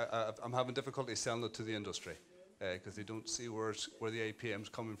saying, I'm having difficulty selling it to the industry because they don't see where the IPM is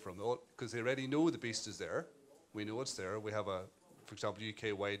coming from. Because they already know the beast is there. We know it's there. We have for example,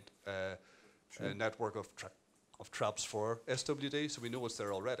 UK-wide network of traps for SWD, so we know it's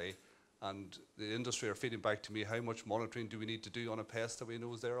there already. And the industry are feeding back to me, how much monitoring do we need to do on a pest that we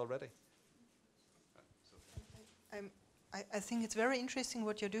know is there already? I think it's very interesting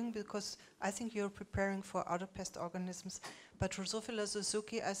what you're doing, because I think you're preparing for other pest organisms. But Drosophila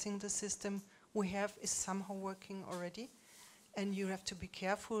suzukii, I think the system we have is somehow working already. And you have to be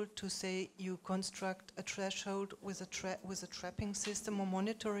careful to say you construct a threshold with a trapping system or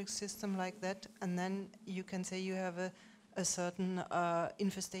monitoring system like that, and then you can say you have a certain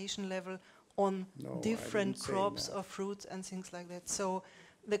infestation level on different crops or fruits and things like that. So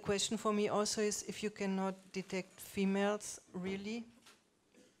the question for me also is, if you cannot detect females really,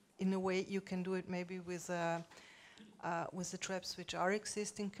 in a way you can do it maybe with the traps which are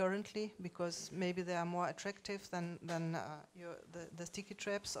existing currently, because maybe they are more attractive than the sticky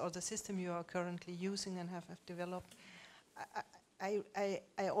traps or the system you are currently using and have developed.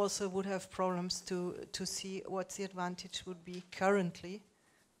 I also would have problems to see what the advantage would be currently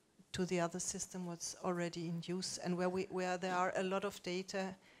to the other system what's already in use, and where there are a lot of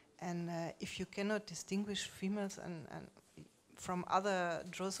data, and if you cannot distinguish females and from other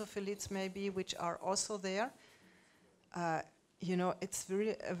drosophilids maybe, which are also there, it's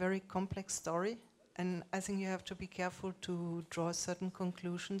a very complex story, and I think you have to be careful to draw certain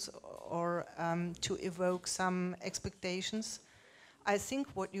conclusions or to evoke some expectations. I think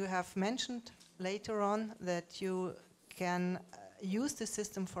what you have mentioned later on, that you can use the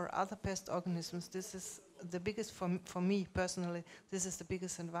system for other pest organisms, this is the biggest, for me personally, this is the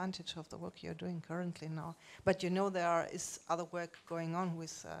biggest advantage of the work you're doing currently now. But you know there is other work going on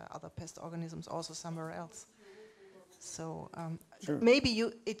with other pest organisms also somewhere else. So Sure. maybe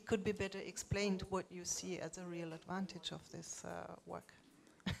it could be better explained what you see as a real advantage of this work.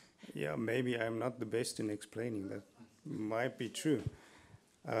 Yeah, maybe I'm not the best in explaining that. Might be true.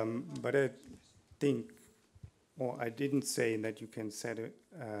 But I think, or I didn't say that you can set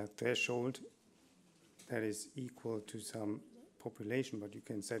a threshold that is equal to some population, but you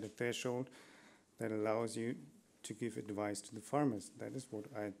can set a threshold that allows you to give advice to the farmers. That is what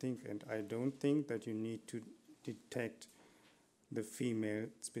I think. And I don't think that you need to detect the female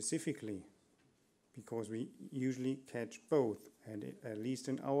specifically, because we usually catch both. And at least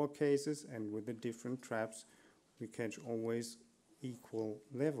in our cases and with the different traps, we catch always equal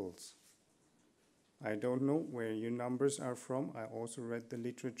levels. I don't know where your numbers are from. I also read the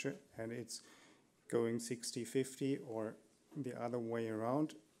literature, and it's going 60-50 or the other way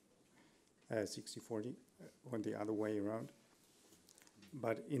around, 60-40 or the other way around.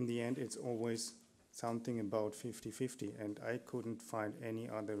 But in the end, it's always something about 50-50, and I couldn't find any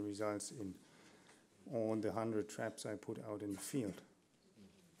other results in all the 100 traps I put out in the field.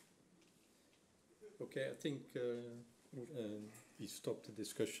 Okay, I think we stop the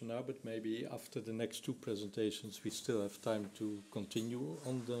discussion now, but maybe after the next two presentations we still have time to continue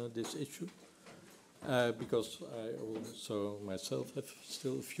on this issue. Because I also myself have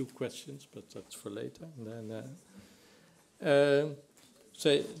still a few questions, but that's for later. And then,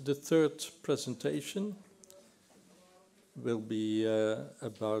 say the third presentation will be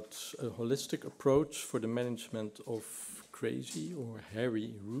about a holistic approach for the management of crazy or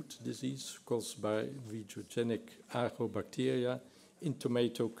hairy root disease caused by rhizogynic agrobacteria in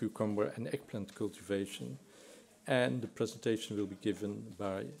tomato, cucumber, and eggplant cultivation. And the presentation will be given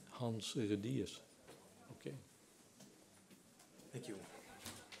by Hans Rediers. Okay. Thank you.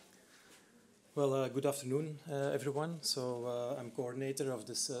 Well, good afternoon, everyone. So I'm coordinator of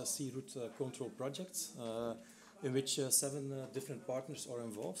this sea root control project, in which 7 different partners are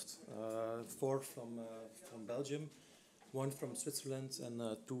involved. 4 from Belgium, 1 from Switzerland,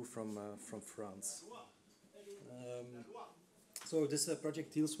 and 2 from France. So this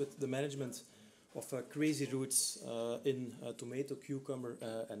project deals with the management of crazy roots in tomato, cucumber,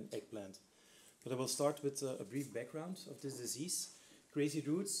 and eggplant. But I will start with a brief background of this disease. Crazy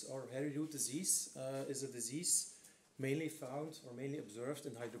roots or hairy root disease is a disease mainly found or mainly observed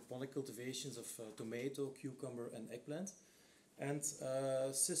in hydroponic cultivations of tomato, cucumber, and eggplant. And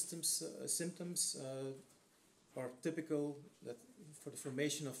symptoms are typical that for the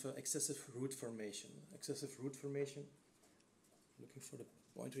formation of excessive root formation. Excessive root formation, looking for the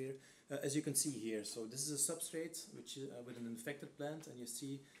pointer here, as you can see here. So this is a substrate which with an infected plant, and you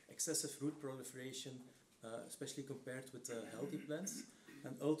see excessive root proliferation, especially compared with healthy plants.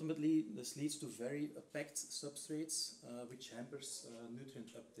 And ultimately, this leads to very packed substrates, which hampers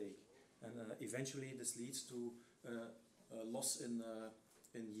nutrient uptake. And eventually, this leads to a loss in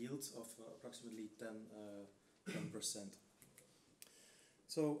yield of approximately 10%.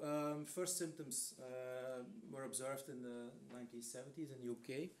 So first symptoms were observed in the 1970s in the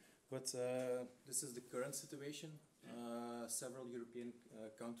UK, but this is the current situation. Several European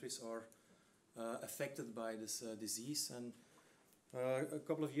countries are affected by this disease, and a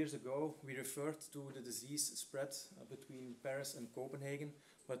couple of years ago we referred to the disease spread between Paris and Copenhagen,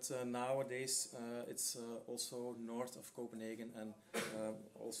 but nowadays it's also north of Copenhagen and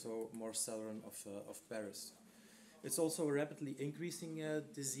also more southern of Paris. It's also a rapidly increasing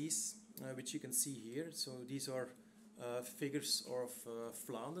disease, which you can see here. So these are figures of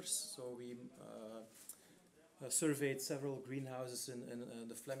Flanders. So we surveyed several greenhouses in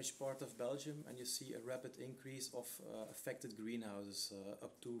the Flemish part of Belgium, and you see a rapid increase of affected greenhouses,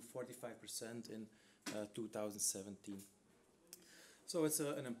 up to 45% in 2017. So it's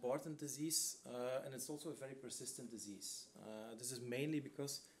an important disease, and it's also a very persistent disease. This is mainly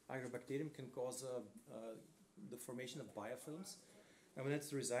because Agrobacterium can cause the formation of biofilms, and when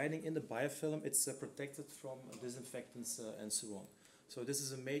it's residing in the biofilm, it's protected from disinfectants and so on. So this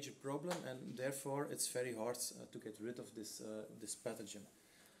is a major problem, and therefore it's very hard to get rid of this pathogen.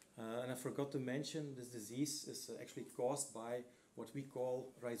 And I forgot to mention, this disease is actually caused by what we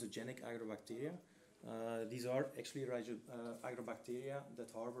call rhizogenic agrobacteria. These are actually agrobacteria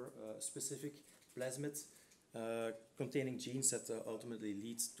that harbor specific plasmids containing genes that ultimately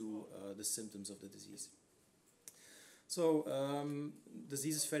leads to the symptoms of the disease. So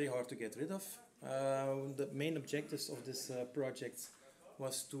disease is very hard to get rid of. The main objectives of this project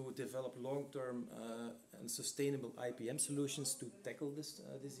was to develop long-term and sustainable IPM solutions to tackle this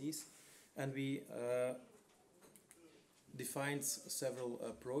disease. And we defined several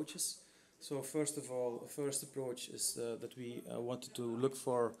approaches. So first of all, first approach is that we wanted to look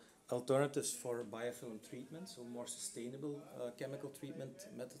for alternatives for biofilm treatment, so more sustainable chemical treatment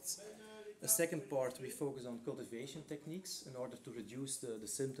methods. The second part, we focus on cultivation techniques in order to reduce the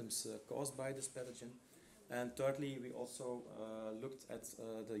symptoms caused by this pathogen. And thirdly, we also looked at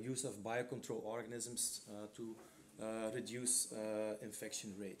the use of biocontrol organisms to reduce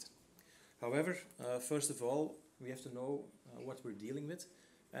infection rate. However, first of all, we have to know what we're dealing with.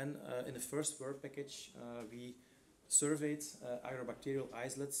 And in the first work package, we surveyed agrobacterial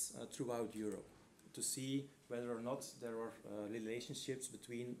isolates throughout Europe to see whether or not there are relationships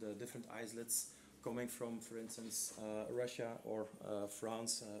between the different isolates coming from, for instance, Russia or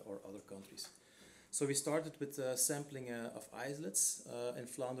France or other countries. So we started with sampling of isolates in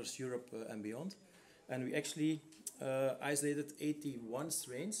Flanders, Europe and beyond. And we actually isolated 81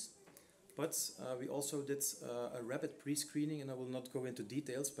 strains. But we also did a rapid pre-screening, and I will not go into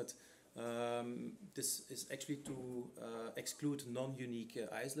details, but this is actually to exclude non-unique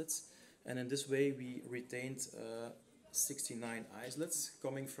isolates. And in this way, we retained 69 isolates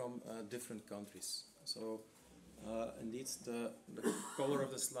coming from different countries. So indeed, the color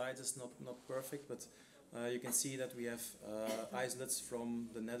of the slide is not perfect, but you can see that we have isolates from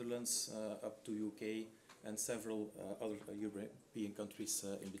the Netherlands up to UK and several other European countries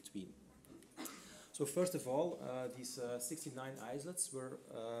in between. So first of all, these 69 isolates were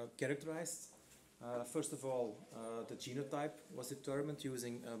characterized. First of all, the genotype was determined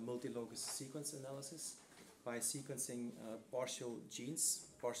using multilocus sequence analysis by sequencing partial genes,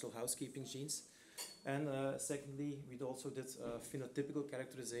 partial housekeeping genes. And secondly, we also did phenotypical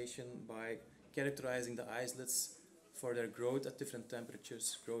characterization by characterizing the isolates for their growth at different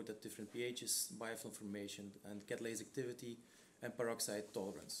temperatures, growth at different pHs, biofilm formation, and catalase activity, and peroxide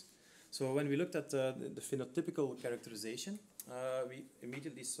tolerance. So when we looked at the phenotypical characterization, we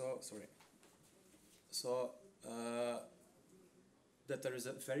immediately saw that there is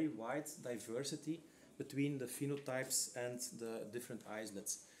a very wide diversity between the phenotypes and the different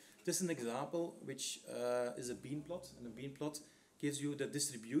isolates. This is an example which is a bean plot, and a bean plot gives you the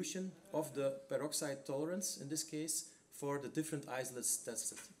distribution of the peroxide tolerance, in this case, for the different isolates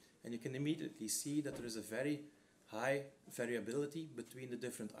tested. And you can immediately see that there is a very high variability between the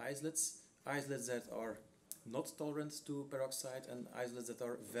different isolates that are not tolerant to peroxide and isolates that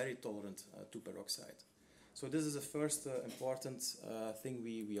are very tolerant to peroxide. So this is the first important thing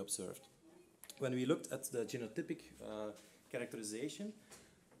we observed. When we looked at the genotypic characterization,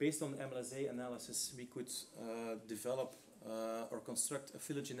 based on MLSA analysis, we could develop or construct a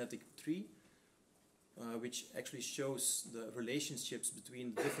phylogenetic tree which actually shows the relationships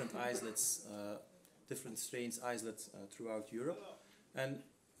between different isolates, different strains isolates throughout Europe. And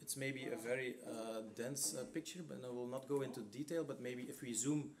it's maybe a very dense picture, but I will not go into detail, but maybe if we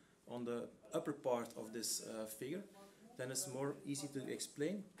zoom on the upper part of this figure, then it's more easy to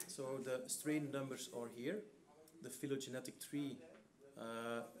explain. So the strain numbers are here. The phylogenetic tree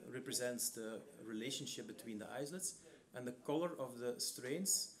represents the relationship between the isolates, and the color of the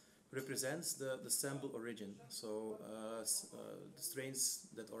strains represents the sample origin. So the strains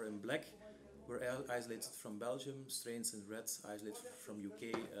that are in black were isolated from Belgium, strains in red isolated from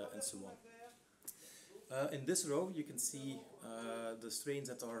UK, and so on. In this row, you can see the strains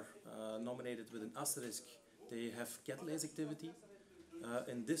that are nominated with an asterisk. They have catalase activity.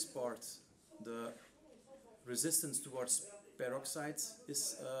 In this part, the resistance towards peroxide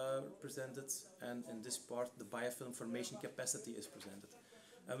is presented, and in this part, the biofilm formation capacity is presented.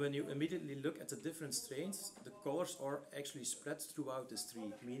 And when you immediately look at the different strains, the colors are actually spread throughout this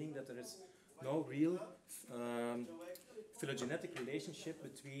tree, meaning that there is no real phylogenetic relationship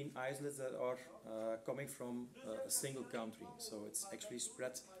between isolates that are coming from a single country. So it's actually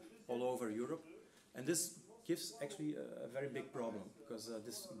spread all over Europe. And this gives actually a very big problem, because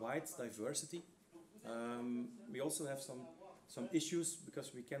this wide diversity, we also have some issues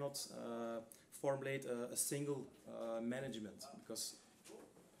because we cannot formulate a single management, because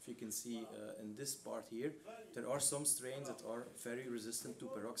if you can see in this part here, there are some strains that are very resistant to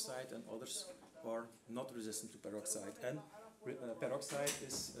peroxide and others are not resistant to peroxide. And peroxide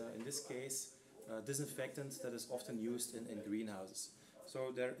is, in this case, a disinfectant that is often used in greenhouses.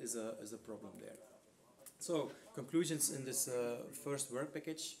 So there is a problem there. So conclusions in this first work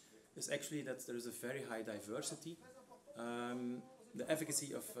package is actually that there is a very high diversity. The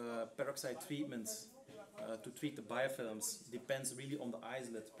efficacy of peroxide treatment to treat the biofilms depends really on the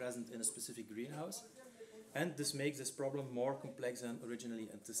isolate present in a specific greenhouse. And this makes this problem more complex than originally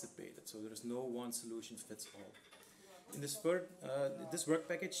anticipated. So there is no one solution fits all. In this work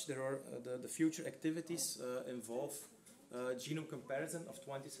package, there are the future activities involve genome comparison of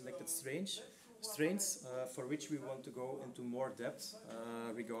 20 selected strains for which we want to go into more depth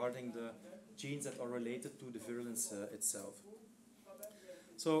regarding the genes that are related to the virulence itself.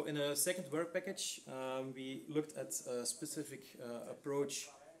 So in a second work package, we looked at a specific approach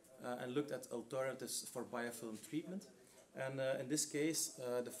and looked at alternatives for biofilm treatment. And in this case,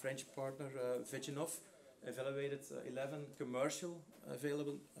 the French partner Viginov evaluated 11 commercial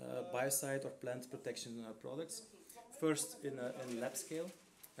available biocide or plant protection products. First in lab scale,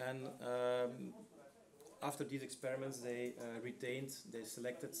 and after these experiments they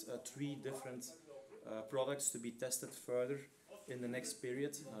selected 3 different products to be tested further in the next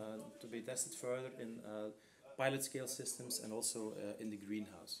period, to be tested further in pilot scale systems and also in the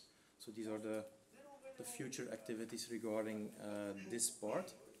greenhouse. So these are the future activities regarding this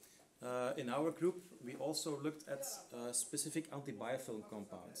part. In our group, we also looked at specific anti-biofilm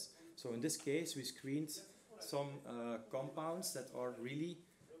compounds. So in this case, we screened some compounds that are really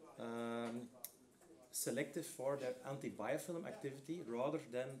selective for their anti-biofilm activity rather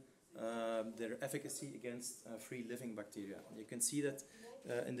than their efficacy against free living bacteria. You can see that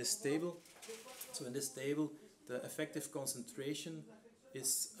in this table. So in this table, the effective concentration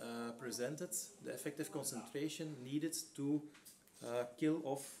is presented. The effective concentration needed to kill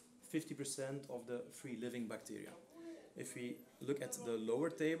off 50% of the free living bacteria. If we look at the lower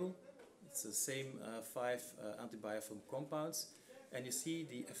table, it's the same 5 anti-biofilm compounds, and you see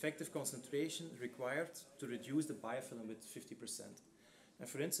the effective concentration required to reduce the biofilm with 50%. And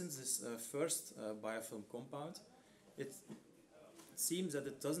for instance, this first biofilm compound, it seems that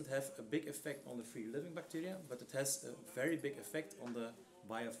it doesn't have a big effect on the free living bacteria, but it has a very big effect on the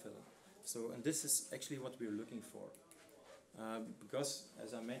biofilm. So, and this is actually what we're looking for. Because,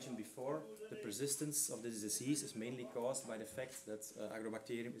 as I mentioned before, the persistence of this disease is mainly caused by the fact that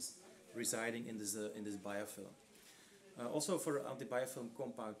Agrobacterium is residing in this biofilm. Also for antibiofilm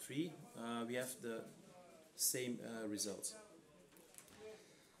compound 3, we have the same results.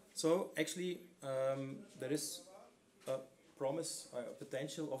 So actually, there is a promise, a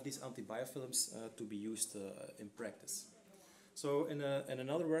potential of these antibiofilms to be used in practice. So in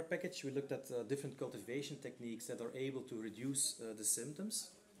another work package, we looked at different cultivation techniques that are able to reduce the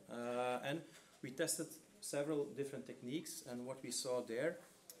symptoms. And we tested several different techniques, and what we saw there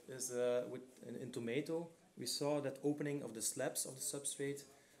is in tomato, we saw that opening of the slabs of the substrate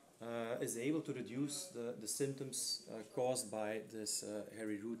is able to reduce the symptoms caused by this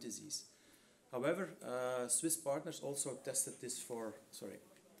hairy root disease. However, Swiss partners also tested this for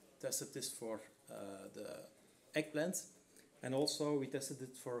the eggplant, and also we tested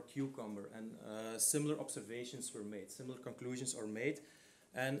it for cucumber, and similar observations were made, similar conclusions are made,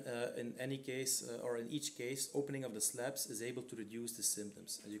 and in any case, or in each case, opening of the slabs is able to reduce the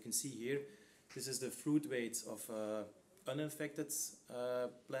symptoms. As you can see here, this is the fruit weight of uninfected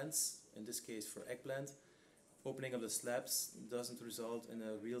plants, in this case for eggplant. Opening of the slabs doesn't result in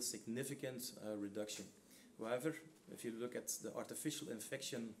a real significant reduction. However, if you look at the artificial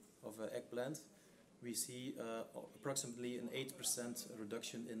infection of eggplant, we see approximately an 8%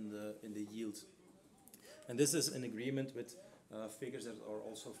 reduction in the yield. And this is in agreement with figures that are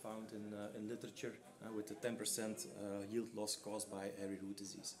also found in literature with the 10% yield loss caused by hairy root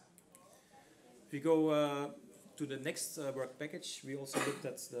disease. If we go to the next work package, we also looked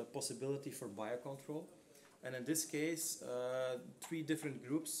at the possibility for biocontrol. And in this case, 3 different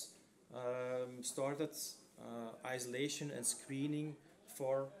groups started isolation and screening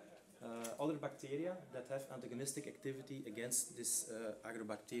for other bacteria that have antagonistic activity against this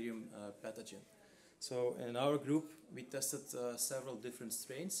Agrobacterium pathogen. So in our group, we tested several different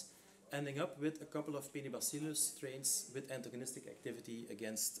strains, ending up with a couple of Penibacillus strains with antagonistic activity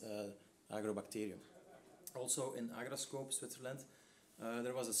against Agrobacterium. Also in Agrascope, Switzerland,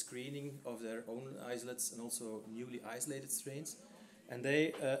 there was a screening of their own isolates and also newly isolated strains. And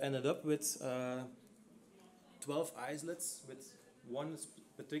they ended up with 12 isolates, with one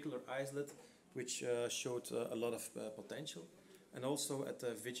particular isolate which showed a lot of potential. And also at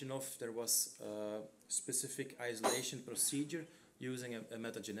Viginov, there was a specific isolation procedure using a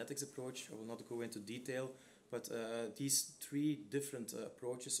metagenetics approach. I will not go into detail, but these 3 different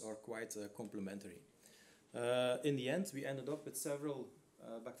approaches are quite complementary. In the end, we ended up with several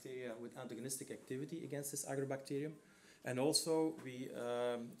bacteria with antagonistic activity against this Agrobacterium. And also, we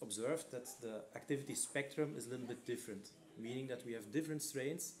observed that the activity spectrum is a little bit different, meaning that we have different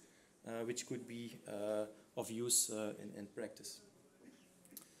strains which could be of use in practice.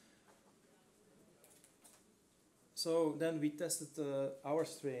 So then we tested our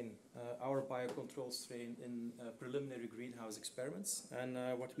strain, our biocontrol strain in preliminary greenhouse experiments. And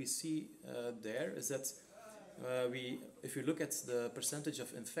what we see there is that if you look at the percentage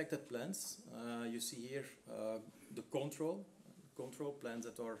of infected plants, you see here the control plants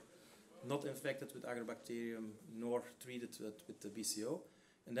that are not infected with agrobacterium nor treated with the BCO.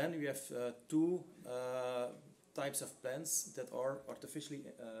 And then we have two types of plants that are artificially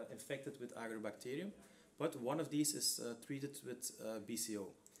infected with agrobacterium, but one of these is treated with BCO.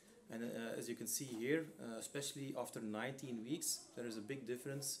 And as you can see here, especially after 19 weeks, there is a big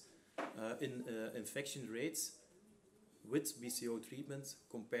difference in infection rates with BCO treatment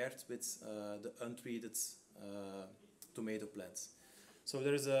compared with the untreated tomato plants. So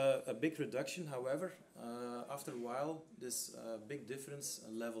there is a big reduction. However, after a while, this big difference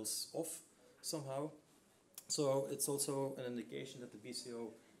levels off somehow. So it's also an indication that the BCO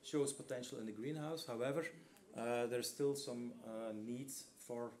shows potential in the greenhouse. However, there's still some need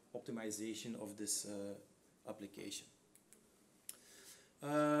for optimization of this application.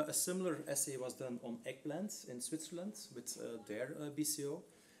 A similar assay was done on eggplants in Switzerland with their BCO.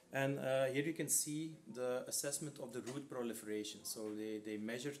 And here you can see the assessment of the root proliferation. So they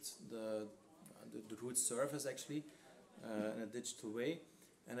measured the root surface actually in a digital way.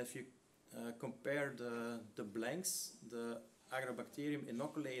 And if you compare the blanks, the agrobacterium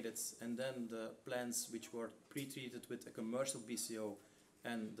inoculated, and then the plants which were pre-treated with a commercial BCO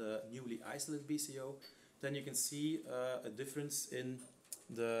and the newly isolated BCO, then you can see a difference in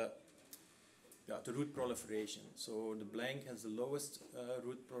the root proliferation. So the blank has the lowest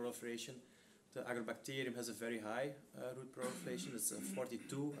root proliferation. The agrobacterium has a very high root proliferation. It's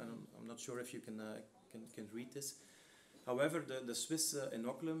 42, and I'm not sure if you can read this. However, the Swiss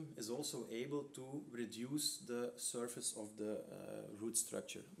inoculum is also able to reduce the surface of the root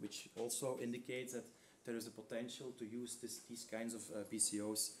structure, which also indicates that there is a potential to use these kinds of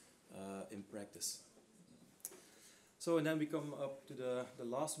BCOs in practice. So, and then we come up to the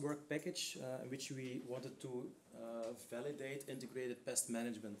last work package in which we wanted to validate integrated pest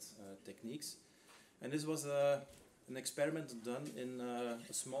management techniques. And this was an experiment done in a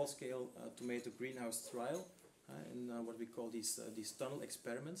small-scale tomato greenhouse trial in what we call these tunnel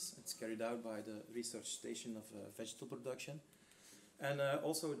experiments. It's carried out by the research station of vegetable production. And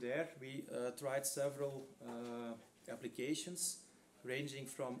also there we tried several applications ranging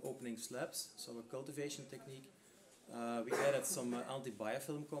from opening slabs, so a cultivation technique. We added some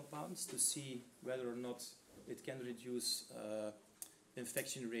anti-biofilm compounds to see whether or not it can reduce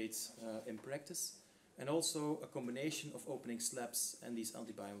infection rates in practice, and also a combination of opening slabs and these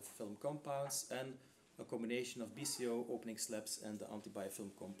anti-biofilm compounds, and a combination of BCO, opening slabs, and the anti-biofilm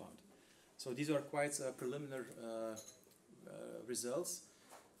compound. So these are quite preliminary results,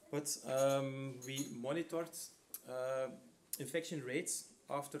 but we monitored infection rates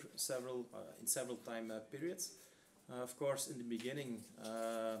after in several time periods. Of course, in the beginning,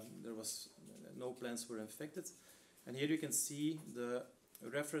 there was no plants were infected, and here you can see the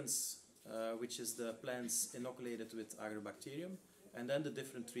reference, which is the plants inoculated with agrobacterium, and then the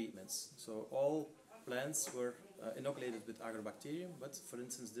different treatments. So all plants were inoculated with agrobacterium, but for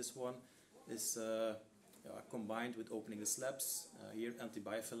instance, this one is combined with opening the slabs. Here,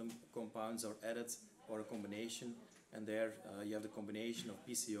 anti-biofilm compounds are added, or a combination, and there you have the combination of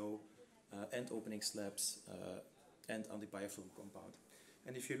BCO and opening slabs and anti-biofilm compound.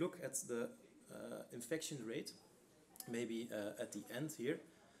 And if you look at the infection rate, maybe at the end here,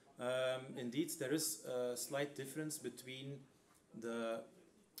 indeed there is a slight difference between the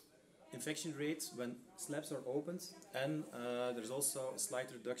infection rate when slabs are opened, and there's also a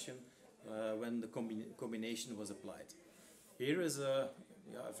slight reduction when the combination was applied. Here is a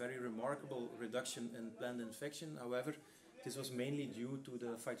very remarkable reduction in plant infection. However, this was mainly due to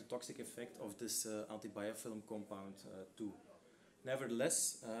the phytotoxic effect of this anti-biofilm compound too.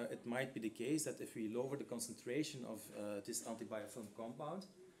 Nevertheless, it might be the case that if we lower the concentration of this anti-biofilm compound,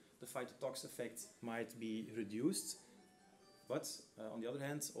 the phytotoxic effect might be reduced. But on the other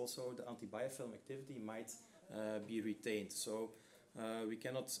hand, also the anti-biofilm activity might be retained. So we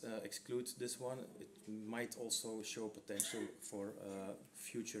cannot exclude this one. It might also show potential for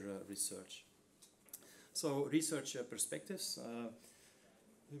future research. So research perspectives.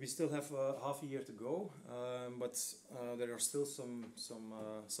 We still have half a year to go, but there are still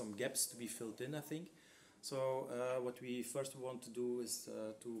some gaps to be filled in, I think. So what we first want to do is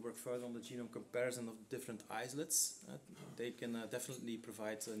to work further on the genome comparison of different isolates. They can definitely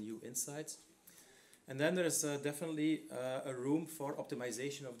provide new insights. And then there's definitely a room for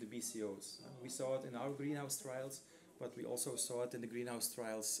optimization of the BCOs. We saw it in our greenhouse trials, but we also saw it in the greenhouse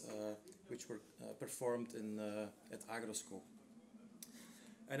trials which were performed at Agroscope.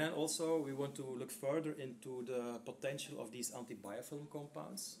 And then also we want to look further into the potential of these anti-biofilm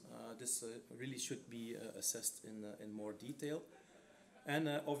compounds. This really should be assessed in more detail. And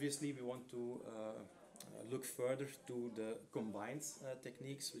obviously we want to look further to the combined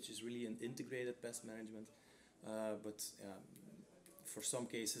techniques, which is really an integrated pest management. But for some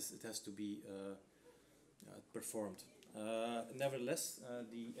cases it has to be performed. Nevertheless,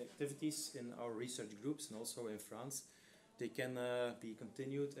 the activities in our research groups and also in France, they can be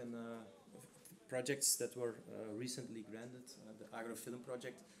continued in projects that were recently granted, the agrofilm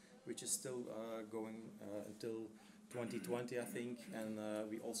project, which is still going until 2020, I think, and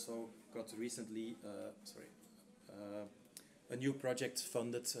we also got recently, a new project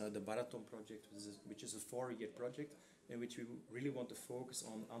funded, the Baraton project, which is a 4-year project in which we really want to focus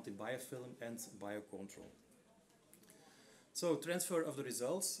on anti-biofilm and biocontrol. So, transfer of the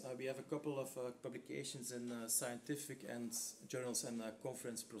results. We have a couple of publications in scientific and journals and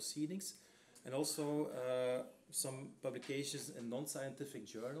conference proceedings, and also some publications in non-scientific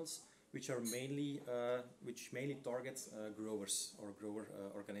journals, which are mainly target growers or grower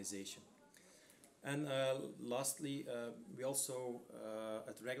organization. And lastly, we also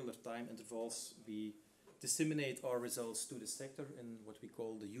at regular time intervals we disseminate our results to the sector in what we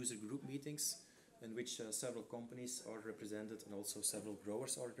call the user group meetings, in which several companies are represented and also several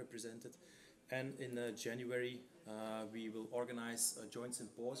growers are represented. And in January we will organize a joint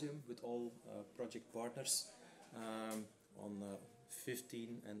symposium with all project partners on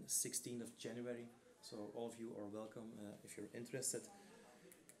 15 and 16 of January. So all of you are welcome if you're interested.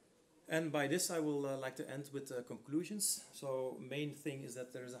 And by this I will like to end with conclusions. So main thing is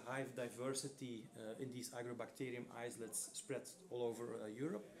that there is a high diversity in these agrobacterium isolates spread all over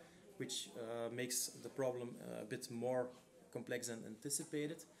Europe, which makes the problem a bit more complex than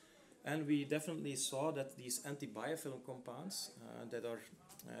anticipated. And we definitely saw that these anti-biofilm compounds that are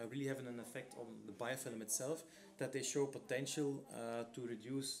really having an effect on the biofilm itself, that they show potential to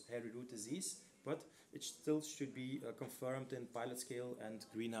reduce hairy root disease, but it still should be confirmed in pilot scale and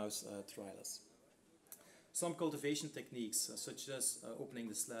greenhouse trials. Some cultivation techniques, such as opening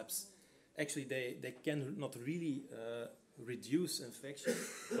the slabs, actually they can not really reduce infection,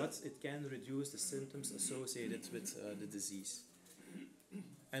 but it can reduce the symptoms associated with the disease.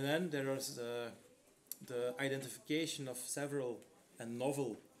 And then there is the identification of several and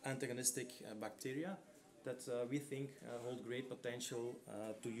novel antagonistic bacteria that we think hold great potential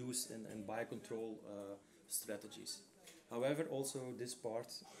to use in biocontrol strategies. However, also this part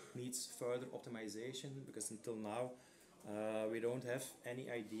needs further optimization, because until now we don't have any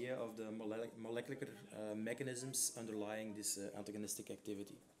idea of the molecular mechanisms underlying this antagonistic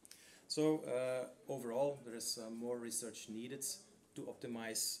activity. So overall there is more research needed to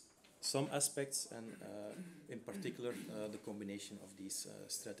optimize some aspects, and in particular the combination of these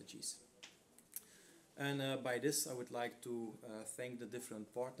strategies. And by this I would like to thank the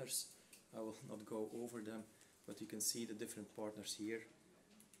different partners. I will not go over them, but you can see the different partners here,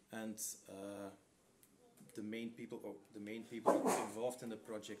 and the main people involved in the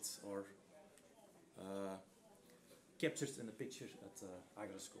projects are captured in the picture at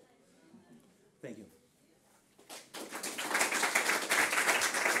Agroscope. Thank you.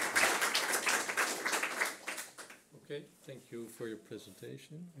 Okay, thank you for your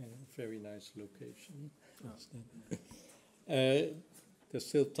presentation. Very nice location. There's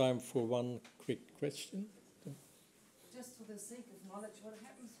still time for one quick question. Just for the sake of knowledge, what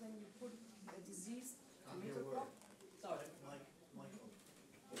happens when you put a diseased tomato crop? Sorry.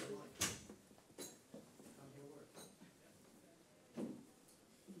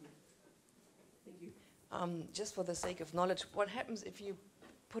 Thank you. Just for the sake of knowledge, what happens if you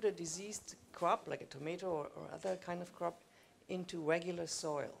put a diseased crop, like a tomato or other kind of crop, into regular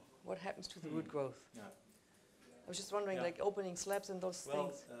soil? What happens to the root growth? Yeah. I was just wondering, like opening slabs and those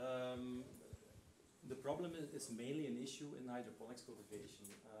things. The problem is mainly an issue in hydroponics cultivation.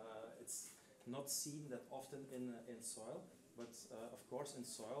 It's not seen that often in soil, but of course in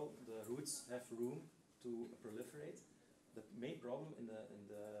soil the roots have room to proliferate. The main problem in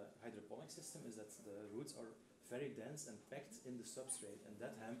the hydroponic system is that the roots are very dense and packed in the substrate, and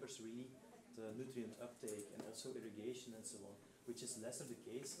that hampers really the nutrient uptake and also irrigation and so on, which is lesser the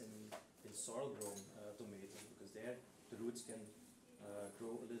case in soil-grown tomatoes, because there the roots can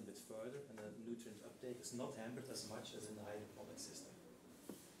grow a little bit further and the nutrient uptake is not hampered as much as in the hydroponic system.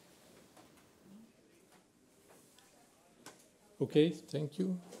 Okay, thank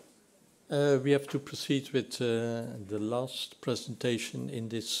you. We have to proceed with the last presentation in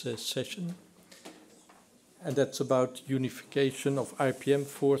this session. And that's about unification of IPM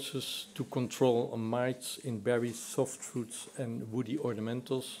forces to control mites in berries, soft fruits, and woody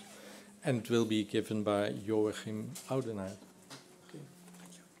ornamentals, and will be given by Joachim Oudenaard.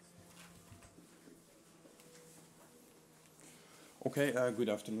 Okay, good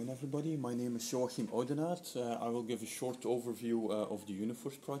afternoon, everybody. My name is Joachim Oudenaard. I will give a short overview of the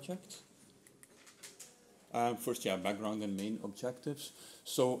Uniforce project. First, background and main objectives.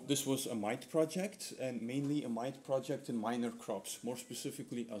 So this was a mite project, and mainly a mite project in minor crops, more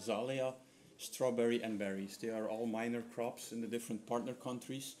specifically azalea, strawberry, and berries. They are all minor crops in the different partner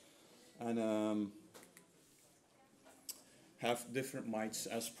countries, and have different mites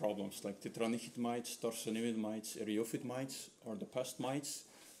as problems, like tetranychid mites, tarsanimid mites, eriophid mites, or the pest mites,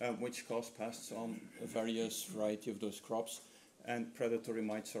 which cause pests on a various variety of those crops. And predatory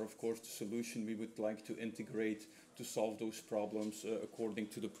mites are, of course, the solution we would like to integrate to solve those problems according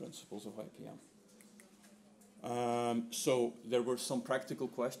to the principles of IPM. So there were some practical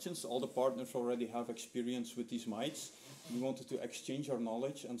questions. All the partners already have experience with these mites. We wanted to exchange our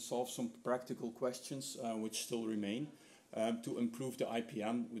knowledge and solve some practical questions which still remain to improve the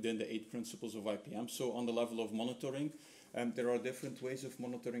IPM within the 8 principles of IPM. So on the level of monitoring, there are different ways of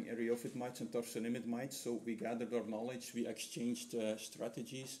monitoring eriophid mites and tarsanimid mites. So we gathered our knowledge, we exchanged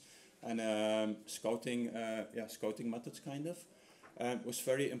strategies and scouting methods, kind of. It was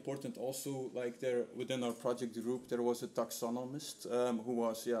very important also, like there within our project group, there was a taxonomist who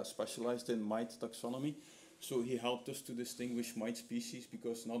was specialized in mite taxonomy. So he helped us to distinguish mite species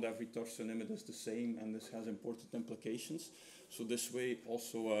because not every tarsanimid is the same, and this has important implications. So this way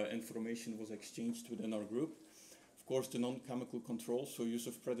also information was exchanged within our group. Of course, the non-chemical control, so use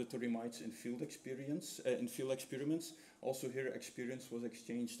of predatory mites in field experiments. Also here experience was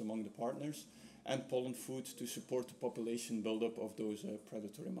exchanged among the partners, and pollen food to support the population buildup of those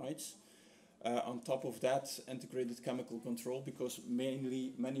predatory mites. On top of that, integrated chemical control, because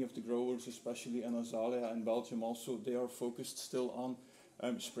many of the growers, especially in azalea in Belgium also, they are focused still on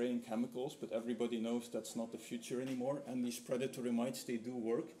spraying chemicals, but everybody knows that's not the future anymore, and these predatory mites, they do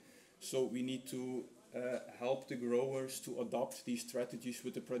work. So we need to help the growers to adopt these strategies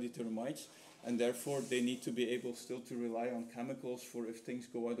with the predatory mites, and therefore they need to be able still to rely on chemicals for if things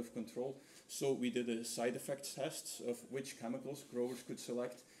go out of control. So we did a side effects test of which chemicals growers could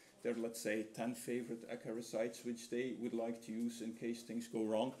select their, let's say, 10 favorite acaricides which they would like to use in case things go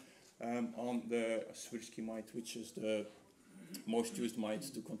wrong on the Swirsky mite, which is the most used mite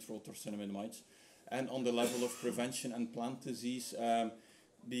to control tarsanimid mites. And on the level of prevention and plant disease,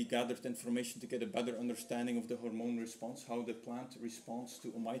 we gathered information to get a better understanding of the hormone response, how the plant responds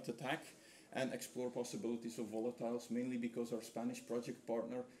to a mite attack, and explore possibilities of volatiles, mainly because our Spanish project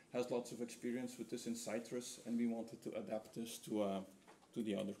partner has lots of experience with this in citrus, and we wanted to adapt this to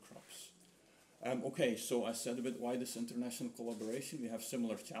the other crops. Okay, so I said a bit why this international collaboration. We have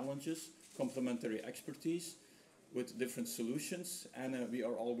similar challenges, complementary expertise with different solutions, and we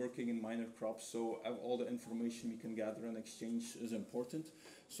are all working in minor crops, so all the information we can gather and exchange is important.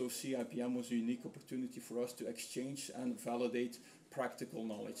 So C-IPM was a unique opportunity for us to exchange and validate practical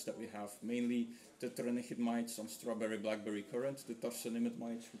knowledge that we have, mainly the tetranychid mites on strawberry, blackberry, currant, the tarsanimid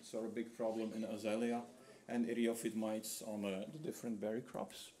mites, which are a big problem in azalea, and eriophid mites on the different berry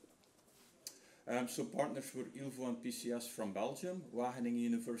crops. So partners were ILVO and PCS from Belgium, Wageningen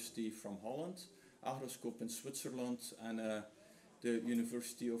University from Holland, Agroscope in Switzerland, and the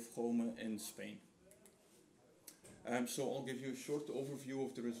University of Rome in Spain. So I'll give you a short overview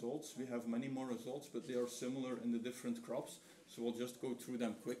of the results. We have many more results, but they are similar in the different crops, so we'll just go through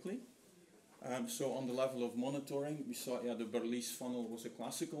them quickly. So on the level of monitoring, we saw the Berlese funnel was a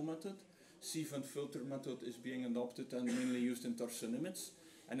classical method. Sieve and filter method is being adopted and mainly used in tarsanimids,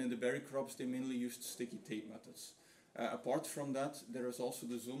 and in the berry crops they mainly used sticky tape methods. Apart from that, there is also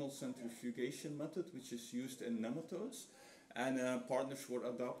the zonal centrifugation method, which is used in nematodes, and partners were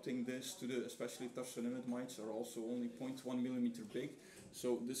adopting this to the, especially tarsanimid mites are also only 0.1 millimeter big,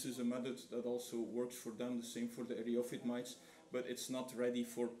 so this is a method that also works for them, the same for the eriophid mites, but it's not ready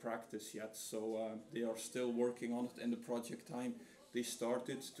for practice yet, so they are still working on it in the project time. They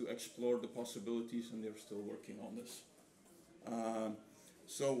started to explore the possibilities and they're still working on this.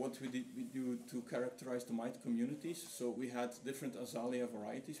 So what we do to characterize the mite communities, so we had different azalea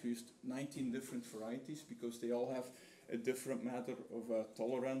varieties. We used 19 different varieties because they all have a different matter of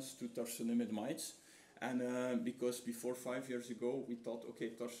tolerance to tarsanimid mites. And because before 5 years ago we thought,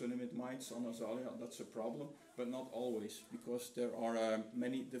 okay, tarsanimid mites on azalea, that's a problem, but not always, because there are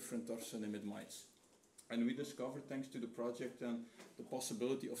many different tarsanimid mites. And we discovered, thanks to the project, the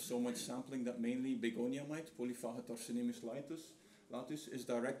possibility of so much sampling that mainly begonia mite, Polyphaga tarsinemus latus, is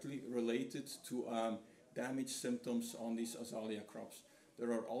directly related to damage symptoms on these azalea crops.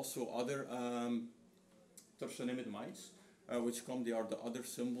 There are also other tarsinimid mites, they are the other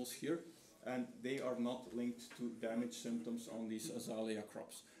symbols here, and they are not linked to damage symptoms on these azalea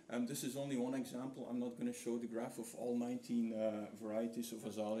crops. This is only one example. I'm not going to show the graph of all 19 varieties of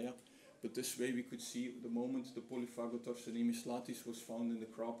azalea, but this way we could see the moment the Polyphaga tarsinemus latus was found in the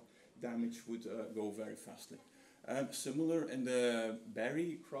crop, damage would go very fastly. Similar in the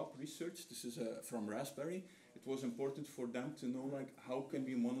berry crop research, this is from raspberry, it was important for them to know how can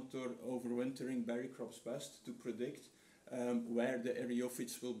we monitor overwintering berry crops best to predict where the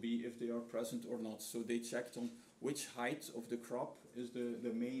eriophytes will be, if they are present or not. So they checked on which height of the crop is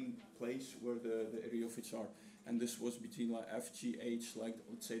the main place where the eriophytes are. And this was between F, G, H,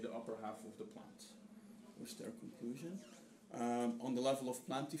 let's say the upper half of the plant. Was their conclusion. On the level of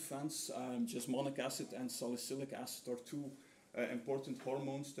plant defense, jasmonic acid and salicylic acid are two important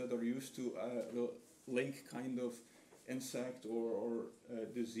hormones that are used to link kind of insect or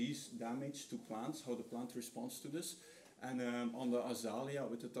disease damage to plants, how the plant responds to this. And on the azalea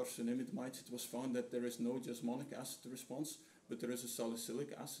with the tarsinimid mites, it was found that there is no jasmonic acid response, but there is a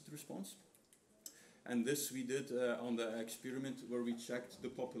salicylic acid response. And this we did on the experiment where we checked the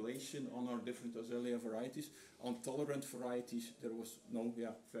population on our different azalea varieties. On tolerant varieties, there was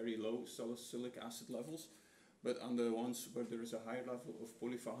very low salicylic acid levels. But on the ones where there is a higher level of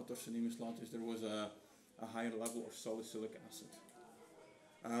Polyphaga tarsinemus latus, there was a higher level of salicylic acid.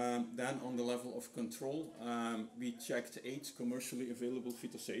 Then on the level of control, we checked 8 commercially available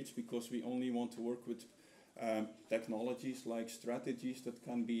phytosaids because we only want to work with technologies like strategies that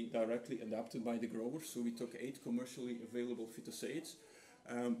can be directly adapted by the growers. So we took 8 commercially available phytosaids.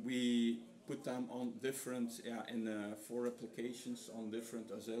 We put them on different, in 4 applications on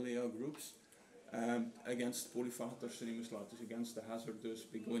different azalea groups against Polyphaga tarsinemus latus, against the hazardous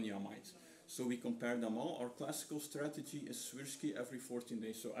begonia mite. So we compared them all. Our classical strategy is Swirsky every 14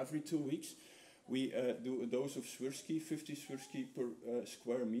 days. So every 2 weeks we do a dose of Swirsky, 50 Swirsky per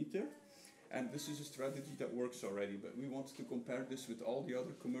square meter. And this is a strategy that works already, but we wanted to compare this with all the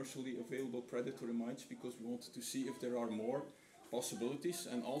other commercially available predatory mites because we wanted to see if there are more possibilities.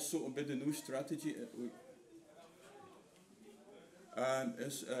 And also a bit a new strategy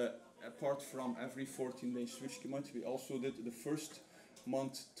is apart from every 14 days Swirsky mite, we also did the first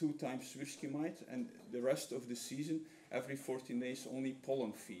month 2 times Swirsky mite, and the rest of the season every 14 days only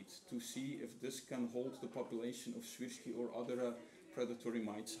pollen feed to see if this can hold the population of Swirsky or other predatory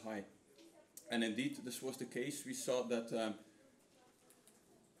mites high. And indeed, this was the case. We saw that,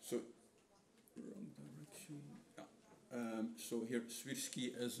 so here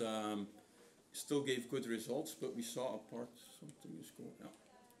Swirsky is, still gave good results, but we saw something is going on.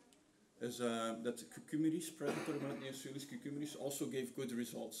 That cucumeris, predatory Neosulis cucumeris, also gave good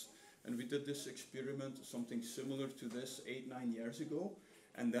results. And we did this experiment, something similar to this 8-9 years ago.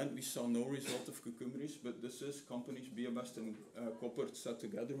 And then we saw no result of cucumeris, but this is companies, Biobest and Koppert sat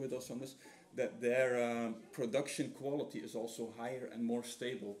together with us on this, that their production quality is also higher and more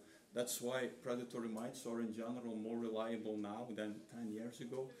stable. That's why predatory mites are in general more reliable now than 10 years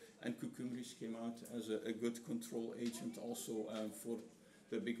ago. And cucumeris came out as a good control agent also for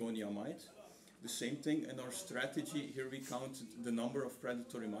the begonia mite. The same thing in our strategy, here we counted the number of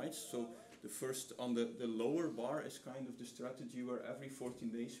predatory mites. So the first on the lower bar is kind of the strategy where every 14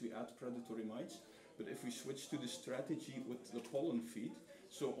 days we add predatory mites. But if we switch to the strategy with the pollen feed,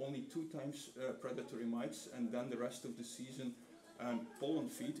 so only 2 times predatory mites and then the rest of the season pollen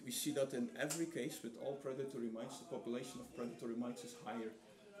feed, we see that in every case with all predatory mites, the population of predatory mites is higher.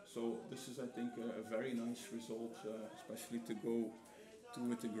 So this is, I think, a very nice result, especially to go to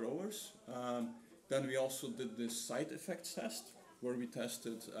with the growers. Then we also did the side effects test, where we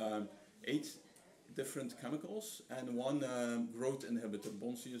tested 8 different chemicals and 1 growth inhibitor.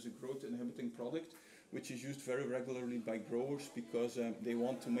 Bonsi is a growth inhibiting product, which is used very regularly by growers because they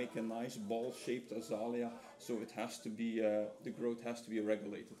want to make a nice ball-shaped azalea, so it has to be, the growth has to be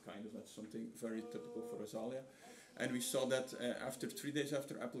regulated, kind of. That's something very typical for azalea. And we saw that after 3 days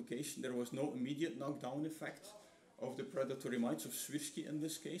after application, there was no immediate knockdown effect of the predatory mites, of Swirsky in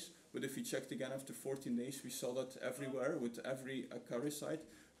this case. But if we checked again after 14 days, we saw that everywhere, with every acaricide,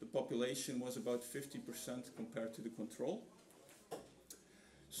 the population was about 50% compared to the control.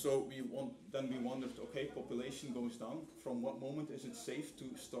 So then we wondered, okay, population goes down. From what moment is it safe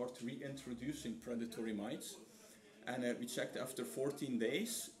to start reintroducing predatory mites? And we checked after 14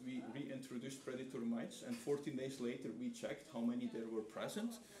 days, we reintroduced predatory mites, and 14 days later we checked how many there were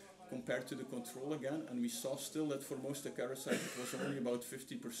present. compared to the control again, and we saw still that for most acaricides it was only about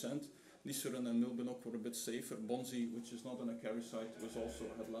 50%. Nicerin and Milbenok were a bit safer. Bonzi, which is not an acaricide, was also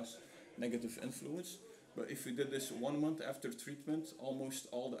had less negative influence. But if we did this 1 month after treatment, almost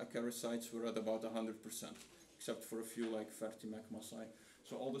all the acaricides were at about 100%, except for a few like Fertimac, Masai.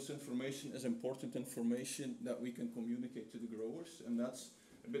 So all this information is important information that we can communicate to the growers, and that's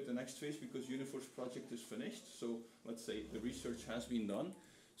a bit the next phase, because Unifor's project is finished. So let's say the research has been done.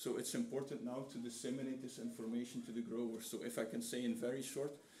 So it's important now to disseminate this information to the growers. So if I can say in very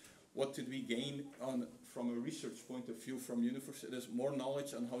short, what did we gain from a research point of view from Unifor? It is more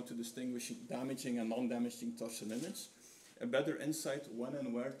knowledge on how to distinguish damaging and non-damaging tarsinimids, a better insight when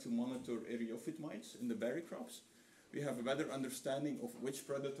and where to monitor eriophyte mites in the berry crops. We have a better understanding of which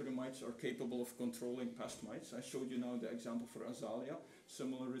predatory mites are capable of controlling pest mites. I showed you now the example for azalea.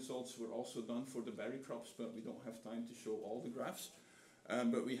 Similar results were also done for the berry crops, but we don't have time to show all the graphs.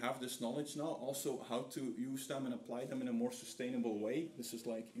 But we have this knowledge now, also how to use them and apply them in a more sustainable way. This is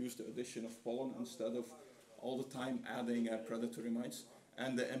like use the addition of pollen instead of all the time adding predatory mites.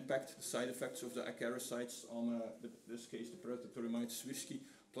 And the impact, the side effects of the acaricides on, this case, the predatory mite Swirsky,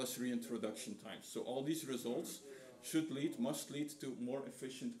 plus reintroduction times. So all these results must lead to more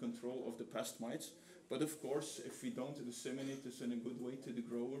efficient control of the pest mites. But of course, if we don't disseminate this in a good way to the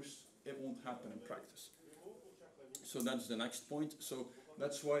growers, it won't happen in practice. So that's the next point. So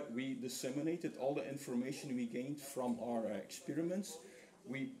that's why we disseminated all the information we gained from our experiments.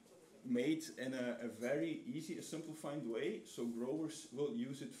 We made in a very easy, a simplified way, so growers will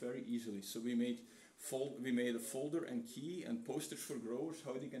use it very easily. So we made a folder and key and posters for growers,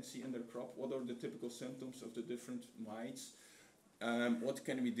 how they can see in their crop what are the typical symptoms of the different mites. What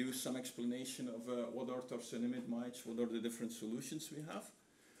can we do? Some explanation of what are tarsinimid mites, what are the different solutions we have.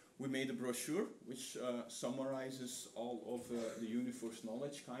 We made a brochure which summarizes all of the Unifor's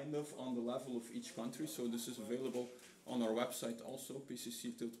knowledge kind of on the level of each country. So this is available on our website also,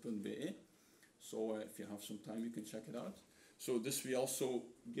 pcctilt.be. So if you have some time you can check it out. So this we also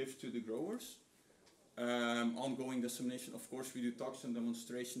give to the growers. Ongoing dissemination, of course we do talks and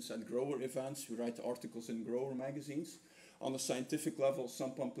demonstrations at grower events. We write articles in grower magazines. On the scientific level,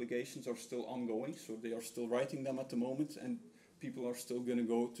 some publications are still ongoing, so they are still writing them at the moment, and people are still going to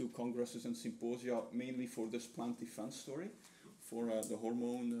go to congresses and symposia, mainly for this plant defense story, for the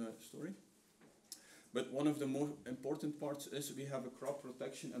hormone story. But one of the most important parts is we have a crop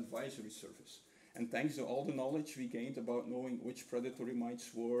protection advisory service. And thanks to all the knowledge we gained about knowing which predatory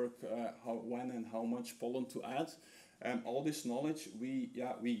mites work, when and how much pollen to add, all this knowledge we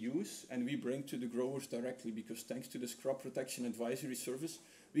use and we bring to the growers directly, because thanks to this crop protection advisory service,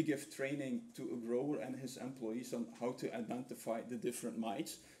 we give training to a grower and his employees on how to identify the different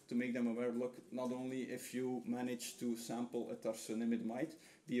mites, to make them aware, look, not only if you manage to sample a tarsinimid mite,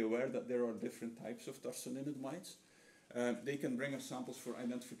 be aware that there are different types of tarsinimid mites. They can bring us samples for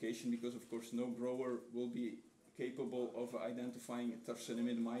identification, because of course no grower will be capable of identifying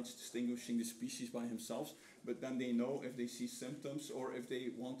tarsinimid mites, distinguishing the species by himself, but then they know if they see symptoms, or if they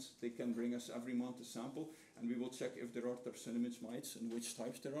want, they can bring us every month a sample, and we will check if there are tarsinimid mites and which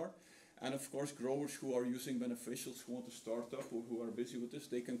types there are. And of course, growers who are using beneficials, who want to start up or who are busy with this,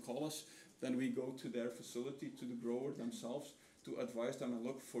 they can call us. Then we go to their facility, to the grower themselves, to advise them and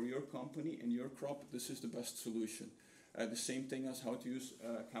look for your company and your crop, this is the best solution. The same thing as how to use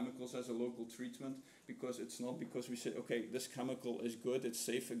chemicals as a local treatment, because it's not because we say, okay, this chemical is good, it's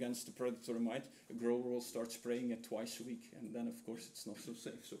safe against the predatory mite, a grower will start spraying it twice a week, and then of course it's not so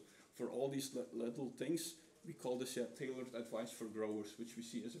safe. So for all these little things, we call this tailored advice for growers, which we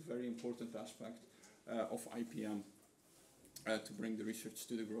see as a very important aspect of IPM to bring the research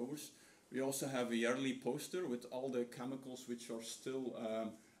to the growers. We also have a yearly poster with all the chemicals which are still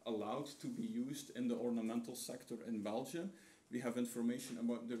allowed to be used in the ornamental sector in Belgium. We have information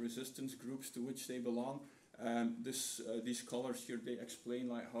about the resistance groups to which they belong. These colors here, they explain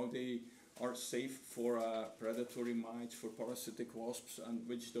like how they are safe for predatory mites, for parasitic wasps, and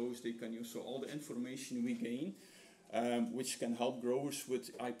which dose they can use. So all the information we gain, which can help growers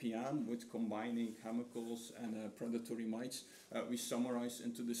with IPM, with combining chemicals and predatory mites, we summarize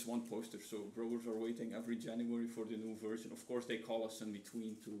into this one poster. So growers are waiting every January for the new version. Of course, they call us in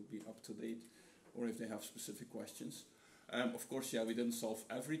between to be up to date, or if they have specific questions. Of course, we didn't solve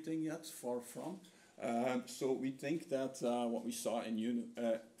everything yet, far from. So we think that what we saw in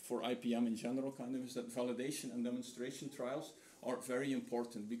for IPM in general kind of is that validation and demonstration trials are very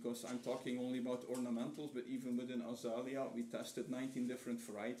important, because I'm talking only about ornamentals, but even within azalea we tested 19 different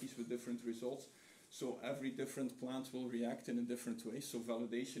varieties with different results. So every different plant will react in a different way. So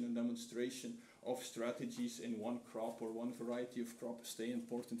validation and demonstration of strategies in one crop or one variety of crop stay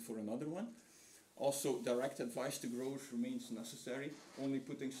important for another one. Also, direct advice to growers remains necessary. Only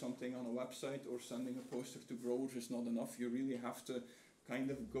putting something on a website or sending a poster to growers is not enough. You really have to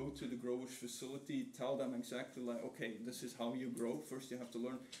kind of go to the grower's facility, tell them exactly like, okay, this is how you grow. First you have to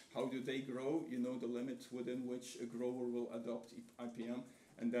learn how do they grow, you know the limits within which a grower will adopt IPM,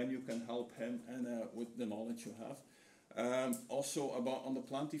 and then you can help him and with the knowledge you have. Also about on the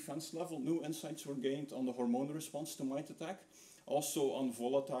plant defense level, new insights were gained on the hormone response to mite attack. Also on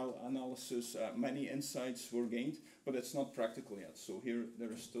volatile analysis, many insights were gained, but it's not practical yet. So here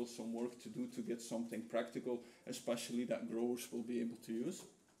there is still some work to do to get something practical, especially that growers will be able to use.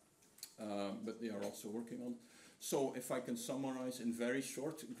 But they are also working on. So if I can summarize in very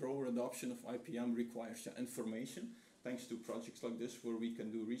short, grower adoption of IPM requires information. Thanks to projects like this where we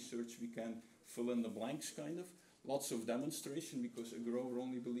can do research, we can fill in the blanks kind of. Lots of demonstration because a grower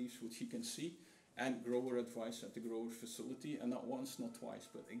only believes what he can see. And grower advice at the grower facility, and not once, not twice,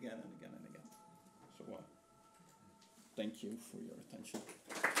 but again and again and again. So thank you for your attention.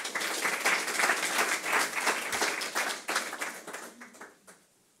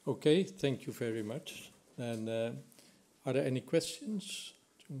 Okay, thank you very much. And are there any questions?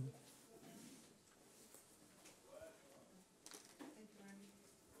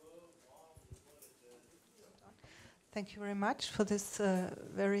 Thank you very much for this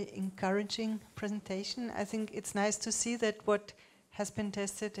very encouraging presentation. I think it's nice to see that what has been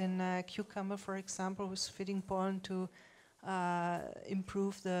tested in cucumber, for example, with feeding pollen to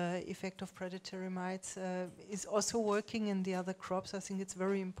improve the effect of predatory mites is also working in the other crops. I think it's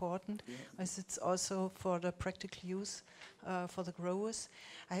very important, as it's also for the practical use for the growers.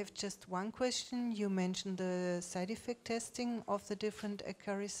 I have just one question. You mentioned the side effect testing of the different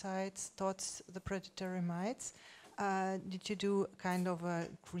acaricides towards the predatory mites. Did you do kind of a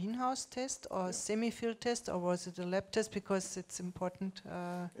greenhouse test or semi-field test, or was it a lab test? Because it's important.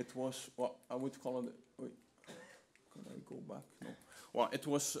 It was what I would call it. Wait, can I go back? No. Well, it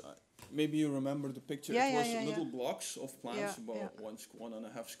was. Maybe you remember the picture. It was little blocks of plants, about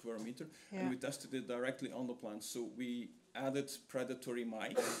 1.5 square meter, and we tested it directly on the plants. So we added predatory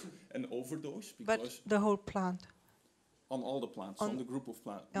mites and overdose because. But the whole plant. On all the plants, on the group of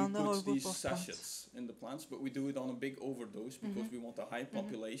plants. We put these sachets in the plants, but we do it on a big overdose because we want a high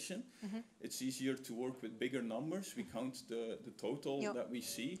population. It's easier to work with bigger numbers. We count the total that we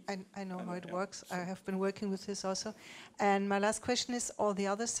see. I know how it works. So I have been working with this also. And my last question is, all the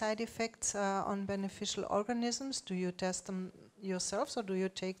other side effects on beneficial organisms, do you test them yourselves, or do you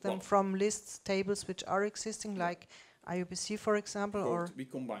take them from lists, tables which are existing, like IUPC, for example, or we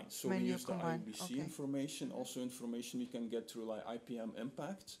combine. So we use the IUPC information, also information we can get through like IPM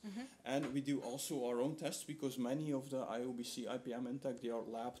impact, and we do also our own tests because many of the IUPC IPM impact, they are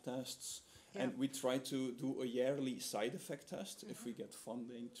lab tests, and we try to do a yearly side effect test if we get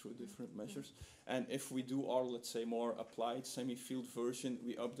funding through different measures, and if we do our, let's say, more applied semi-field version,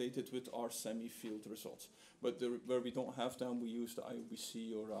 we update it with our semi-field results. But where we don't have them, we use the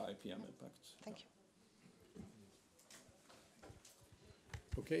IUPC or IPM impact. Thank you.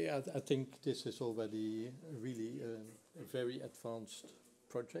 Okay, I think this is already really a very advanced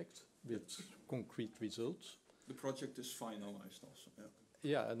project with concrete results. The project is finalized also,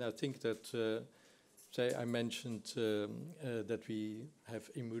 Yeah, and I think that, say I mentioned that we have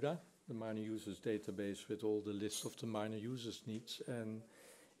IMUDA, the minor users database with all the list of the minor users needs, and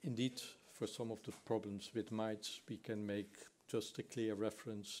indeed for some of the problems with mites we can make just a clear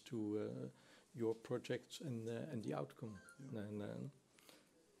reference to your projects and the outcome. And,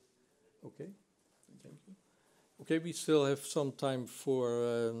 okay, thank you. Okay, we still have some time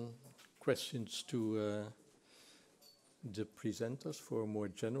for questions to the presenters for a more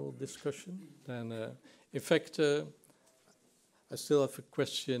general discussion. And in fact, I still have a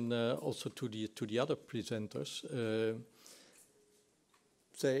question also to the other presenters.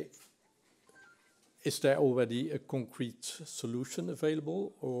 Say, is there already a concrete solution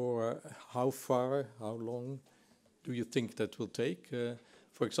available, or how long do you think that will take?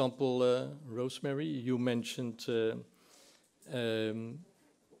 For example, Rosemary, you mentioned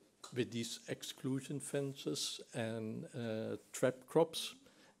with these exclusion fences and trap crops,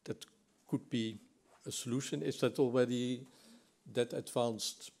 that could be a solution. Is that already that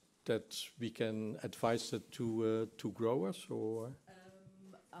advanced that we can advise that to growers, or?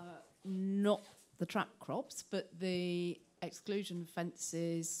 Not the trap crops, but the exclusion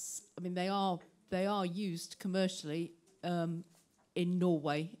fences. I mean, they are used commercially in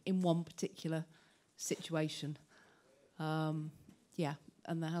Norway in one particular situation. Yeah,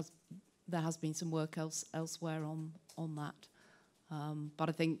 and there has been some work elsewhere on that. But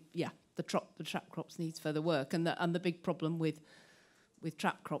I think, yeah, the trap crops needs further work, and the big problem with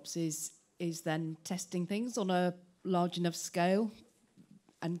trap crops is then testing things on a large enough scale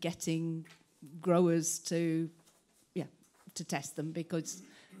and getting growers to test them, because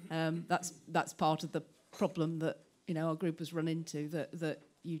that's part of the problem that our group has run into, that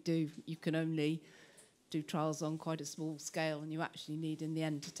you can only do trials on quite a small scale, and you actually need in the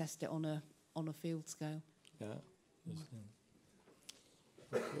end to test it on a field scale. Yeah.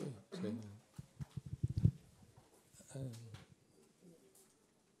 Okay. So,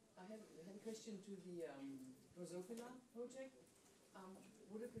 I have a question to the Drosophila project.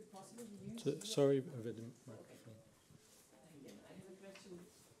 Would it be possible to use... Sorry, with the microphone. I have a question.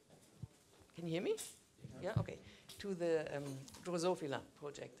 Can you hear me? Yeah, okay. To the Drosophila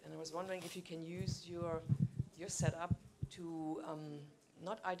project, and I was wondering if you can use your setup to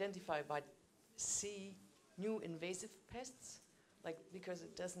not identify but see new invasive pests, like, because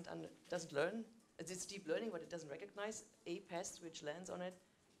it doesn't learn. It's deep learning, but it doesn't recognize a pest which lands on it,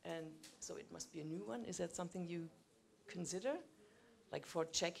 and so it must be a new one. Is that something you consider, like for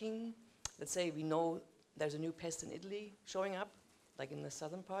checking? Let's say we know there's a new pest in Italy showing up, like in the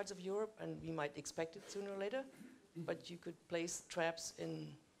southern parts of Europe, and we might expect it sooner or later, but you could place traps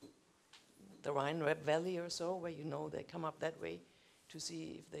in the Rhine Valley or so, where you know they come up that way, to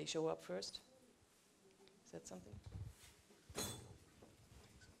see if they show up first. Is that something?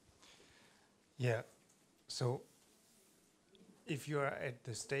 Yeah, so if you are at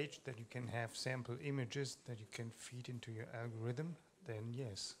the stage that you can have sample images that you can feed into your algorithm, then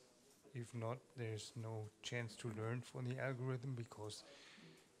yes. If not, there's no chance to learn for the algorithm, because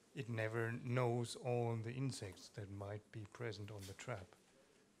it never knows all the insects that might be present on the trap.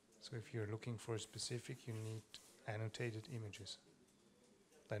 So if you're looking for a specific, you need annotated images.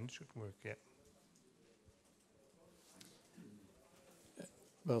 Then it should work, yeah.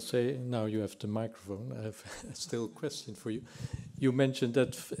 Well, say now you have the microphone. I have still a question for you. You mentioned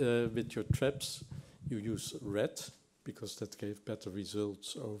that with your traps you use red because that gave better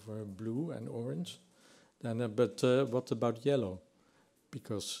results over blue and orange. But what about yellow?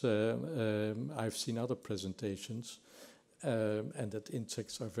 Because I've seen other presentations and that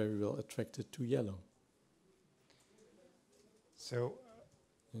insects are very well attracted to yellow. So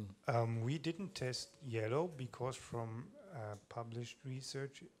we didn't test yellow because from published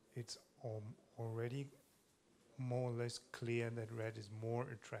research it's already more or less clear that red is more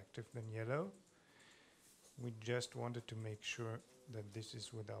attractive than yellow. We just wanted to make sure that this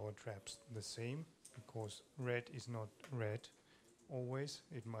is with our traps the same, because red is not red always.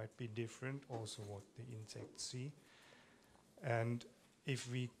 It might be different also what the insects see. And if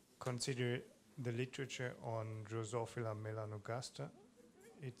we consider the literature on Drosophila melanogaster,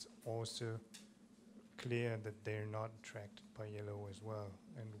 it's also clear that they're not attracted by yellow as well.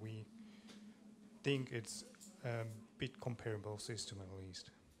 And we think it's a bit comparable system at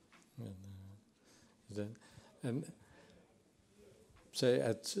least. And say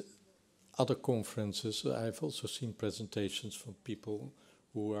at other conferences, I've also seen presentations from people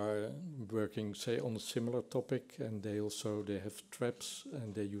who are working, say, on a similar topic, and they have traps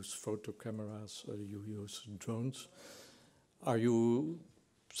and they use photo cameras or you use drones. Are you,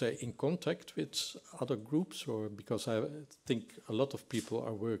 say, in contact with other groups, or because I think a lot of people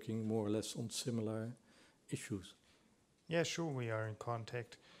are working more or less on similar issues? Yeah, sure, we are in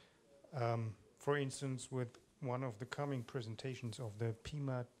contact. For instance, with one of the coming presentations of the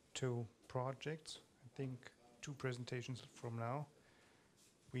PIMA2 projects, I think 2 presentations from now,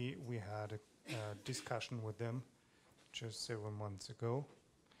 we had a discussion with them just several months ago.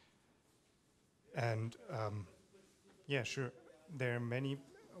 And yeah, sure, there are many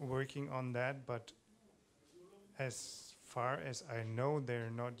working on that, but as far as I know,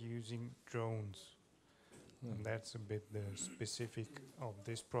 they're not using drones. And that's a bit the specific of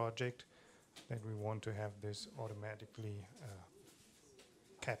this project, that we want to have this automatically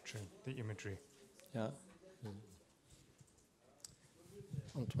capture the imagery. Yeah.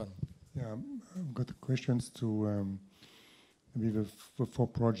 Antoine. Yeah, I've got questions to maybe for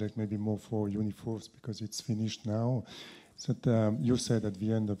project, maybe more for Uniforce, because it's finished now. So you said at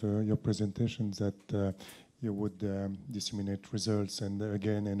the end of your presentation that you would disseminate results and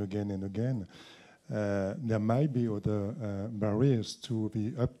again and again and again. There might be other barriers to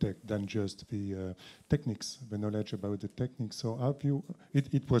the uptake than just the techniques, the knowledge about the techniques. So have you,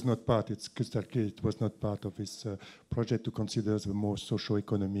 it was not part, it's crystal clear, it was not part of this project to consider the more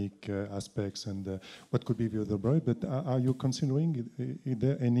socio-economic aspects and what could be the other barrier, but are you considering, is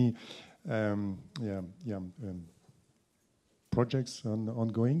there any projects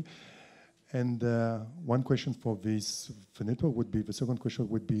ongoing? And one question for this the network would be, the second question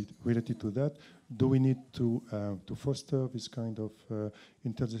would be related to that. Do we need to foster this kind of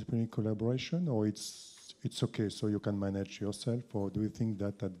interdisciplinary collaboration, or it's okay, so you can manage yourself, or do you think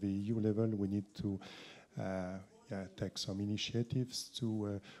that at the EU level we need to take some initiatives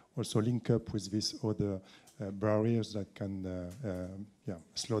to also link up with these other barriers that can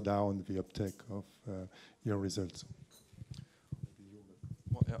slow down the uptake of your results?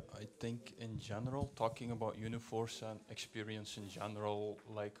 Well, yeah, I think in general, talking about Uniforce and experience in general,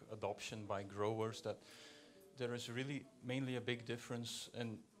 like adoption by growers, that there is really mainly a big difference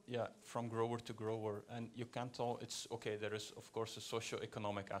in, from grower to grower. And you can't all, it's okay, there is of course a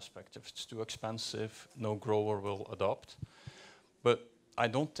socio-economic aspect. If it's too expensive, no grower will adopt. But I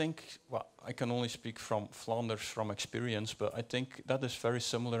don't think, well, I can only speak from Flanders from experience, but I think that is very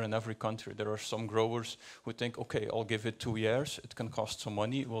similar in every country. There are some growers who think, okay, I'll give it 2 years, it can cost some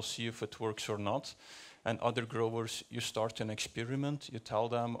money, we'll see if it works or not. And other growers, you start an experiment, you tell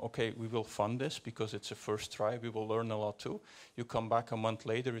them, okay, we will fund this because it's a first try, we will learn a lot too. You come back a month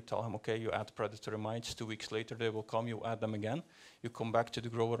later, you tell them, okay, you add predatory mites, 2 weeks later they will come, you add them again. You come back to the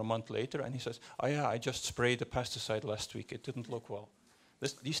grower a month later and he says, oh yeah, I just sprayed a pesticide last week, it didn't look well.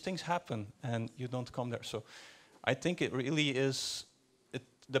 These things happen and you don't come there. So I think it really is, it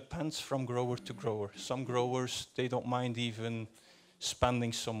depends from grower to grower. Some growers, they don't mind even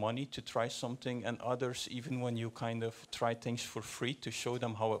spending some money to try something, and others, even when you kind of try things for free to show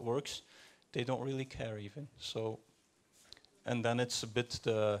them how it works, they don't really care even. So, and then it's a bit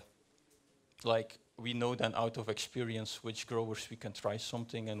like we know then out of experience which growers we can try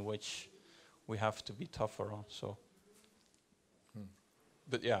something and which we have to be tougher on. So.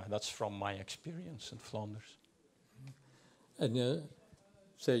 But yeah, that's from my experience in Flanders. And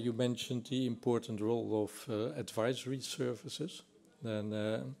say you mentioned the important role of advisory services, and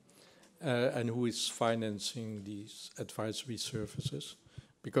who is financing these advisory services?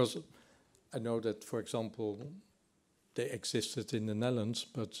 Because I know that, for example, they existed in the Netherlands,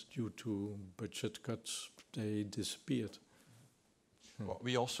 but due to budget cuts, they disappeared. Well,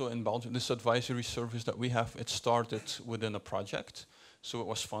 we also in Belgium, this advisory service that we have, it started within a project. So it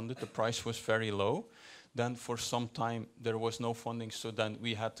was funded, the price was very low. Then for some time there was no funding, so then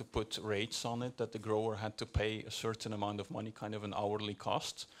we had to put rates on it that the grower had to pay a certain amount of money, kind of an hourly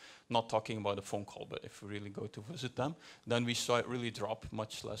cost. Not talking about a phone call, but if we really go to visit them, then we saw it really drop,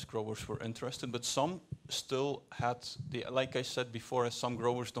 much less growers were interested. But some still had, like I said before, as some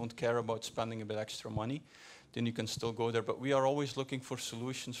growers don't care about spending a bit extra money, then you can still go there. But we are always looking for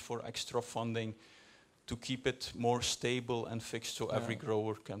solutions for extra funding to keep it more stable and fixed so every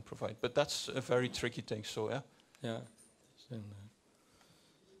grower can provide. But that's a very tricky thing, so yeah. Yeah.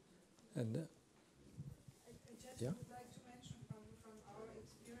 And I would like to mention from our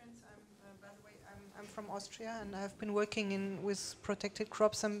experience, by the way, I'm from Austria and I've been working with protected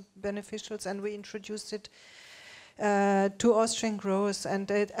crops and beneficials, and we introduced it to Austrian growers,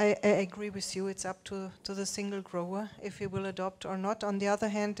 and I agree with you, it's up to the single grower if he will adopt or not. On the other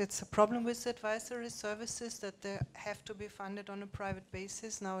hand, it's a problem with advisory services that they have to be funded on a private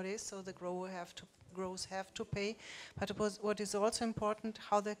basis nowadays, so the growers have to pay. But what is also important,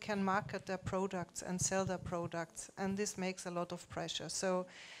 how they can market their products and sell their products, and this makes a lot of pressure. So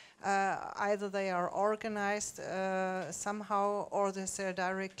either they are organized somehow or they sell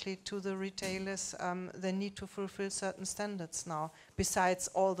directly to the retailers. They need to fulfill certain standards now, besides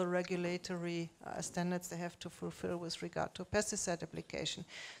all the regulatory standards they have to fulfill with regard to pesticide application.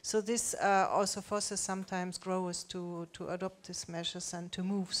 So this also forces sometimes growers to adopt these measures and to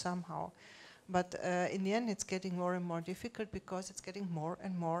move somehow. But in the end, it's getting more and more difficult because it's getting more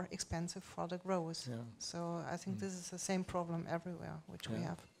and more expensive for the growers. Yeah. So I think this is the same problem everywhere, which we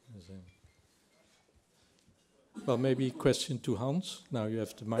have. Well, maybe a question to Hans. Now you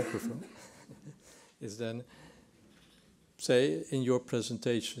have the microphone. Is then, say, in your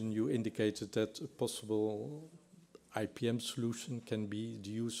presentation, you indicated that a possible IPM solution can be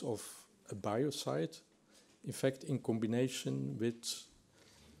the use of a biocide, in fact, in combination with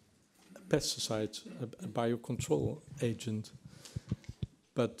a pesticide, a biocontrol agent.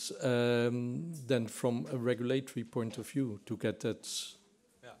 But then from a regulatory point of view, to get that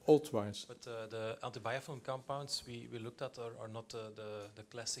altwise. But the antibiofilm compounds we looked at are not the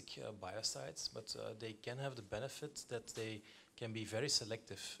classic biocides, but they can have the benefit that they can be very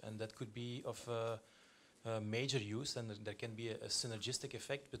selective, and that could be of major use, and there can be a synergistic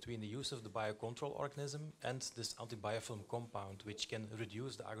effect between the use of the biocontrol organism and this antibiofilm compound, which can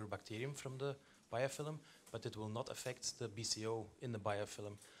reduce the agrobacterium from the biofilm, but it will not affect the BCO in the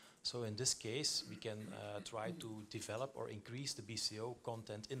biofilm. So in this case, we can try to develop or increase the BCO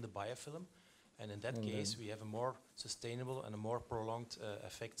content in the biofilm, And in that case, we have a more sustainable and a more prolonged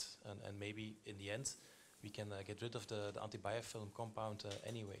effect. And maybe in the end, we can get rid of the antibiofilm compound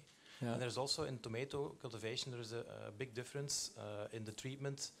anyway. Yeah. And there's also in tomato cultivation, there is a big difference in the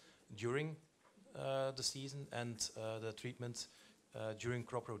treatment during the season and the treatment during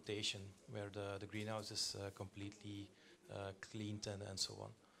crop rotation, where the greenhouse is completely cleaned and so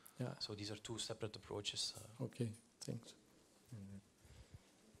on. Yeah. So these are two separate approaches. Okay, thanks.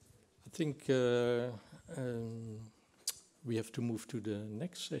 I think we have to move to the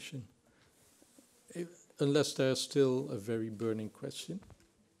next session. Unless there's still a very burning question.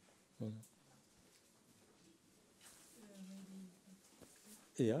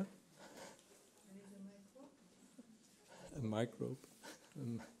 Yeah? A microbe.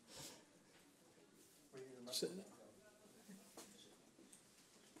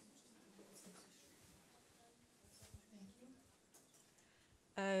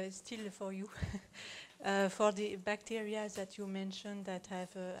 Still for you. For the bacteria that you mentioned that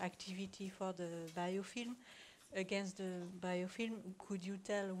have activity for the biofilm, against the biofilm, could you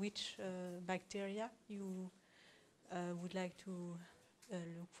tell which bacteria you would like to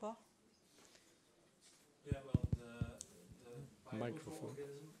look for? Yeah, well, the microphone.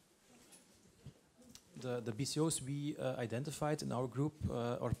 The BCOs we identified in our group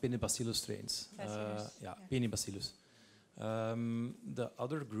are Penibacillus strains. Yeah, Penibacillus. The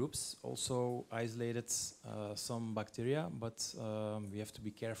other groups also isolated some bacteria, but we have to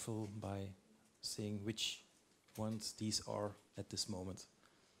be careful by saying which ones these are at this moment.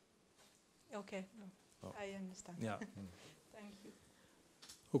 Okay, I understand. Yeah. Thank you.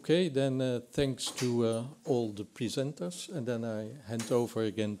 Okay, then thanks to all the presenters, and then I hand over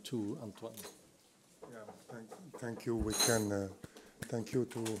again to Antoine. Yeah, thank you. We can thank you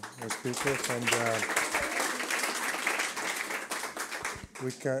to our speakers, and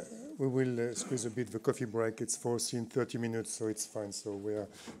we will squeeze a bit the coffee break. It's foreseen 30 minutes, so it's fine. So we are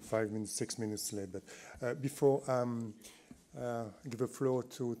 5 minutes, 6 minutes late. But before give the floor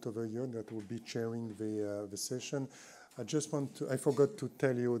to Toveryo that will be chairing the session, I just want to, I forgot to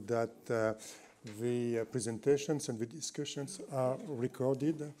tell you that the presentations and the discussions are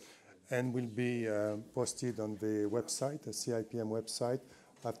recorded and will be posted on the website, the C-IPM website,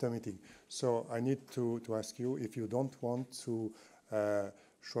 after meeting. So I need to ask you, if you don't want to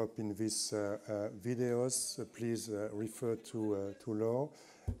show up in these videos, please refer to law.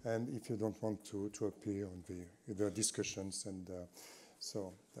 And if you don't want to appear on the discussions, and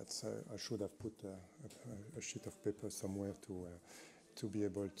so that's I should have put a sheet of paper somewhere to be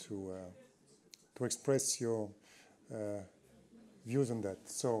able to express your views on that.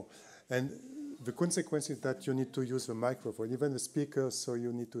 So, and the consequence is that you need to use the microphone, even the speakers, so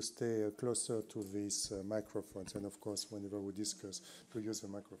you need to stay closer to these microphones, and of course, whenever we discuss, to use the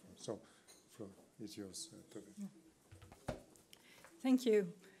microphone. So, floor is yours, Toby. Thank you.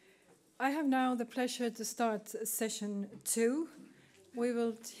 I have now the pleasure to start session 2. We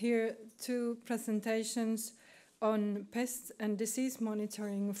will hear 2 presentations on pest and disease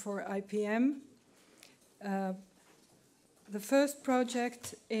monitoring for IPM. The first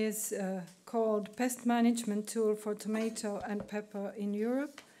project is called Pest Management Tool for Tomato and Pepper in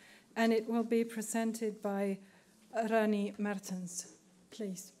Europe, and it will be presented by Rani Mertens.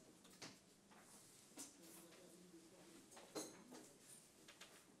 Please.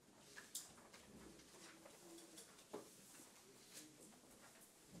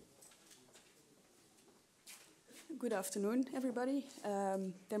 Good afternoon, everybody.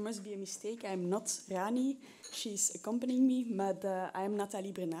 There must be a mistake. I'm not Rani. She's accompanying me, but I am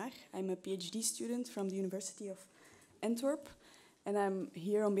Nathalie Brenard. I'm a PhD student from the University of Antwerp, and I'm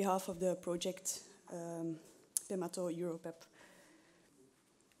here on behalf of the project Pemato Europep.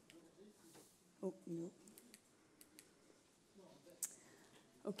 Oh, no.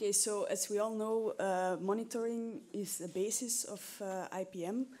 Okay, so as we all know, monitoring is the basis of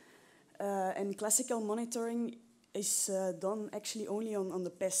IPM, and classical monitoring is done actually only on the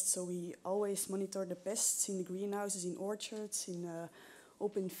pests. So we always monitor the pests in the greenhouses, in orchards, in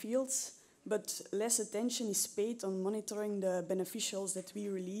open fields, but less attention is paid on monitoring the beneficials that we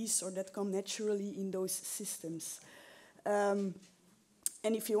release or that come naturally in those systems. And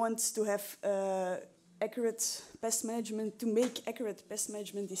if you want to have accurate pest management, to make accurate pest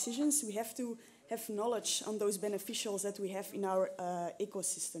management decisions, we have to have knowledge on those beneficials that we have in our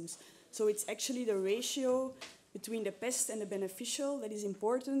ecosystems. So it's actually the ratio between the pest and the beneficial that is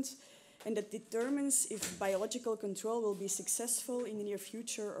important, and that determines if biological control will be successful in the near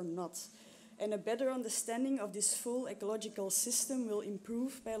future or not. And a better understanding of this full ecological system will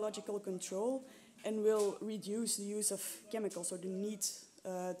improve biological control and will reduce the use of chemicals or the need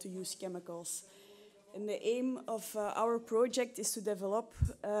to use chemicals. And the aim of our project is to develop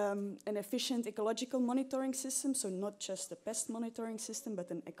an efficient ecological monitoring system, so not just a pest monitoring system,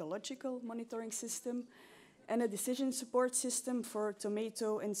 but an ecological monitoring system, and a decision support system for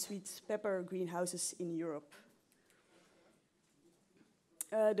tomato and sweet pepper greenhouses in Europe.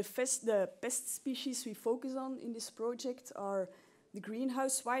 The pest species we focus on in this project are the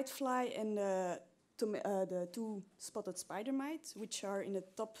greenhouse whitefly and the two-spotted spider mite, which are in the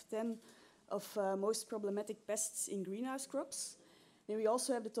top 10 of most problematic pests in greenhouse crops. Then we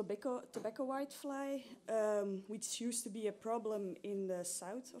also have the tobacco whitefly, which used to be a problem in the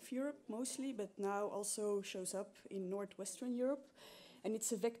south of Europe mostly, but now also shows up in northwestern Europe. And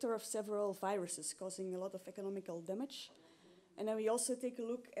it's a vector of several viruses, causing a lot of economical damage. And then we also take a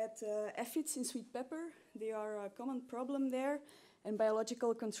look at aphids in sweet pepper. They are a common problem there, and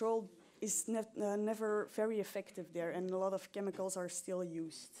biological control is never very effective there, and a lot of chemicals are still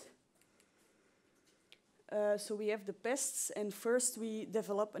used. So we have the pests, and first we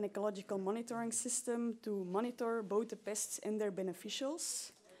develop an ecological monitoring system to monitor both the pests and their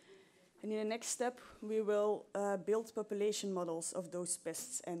beneficials. And in the next step, we will build population models of those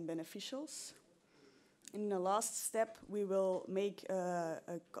pests and beneficials. In the last step, we will make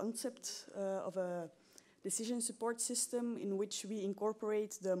a concept of a decision support system in which we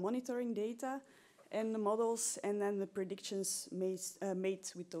incorporate the monitoring data and the models and then the predictions made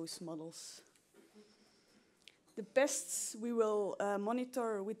with those models. The pests we will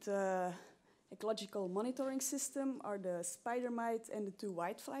monitor with the ecological monitoring system are the spider mite and the two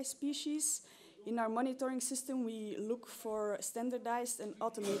whitefly species. In our monitoring system, we look for standardized and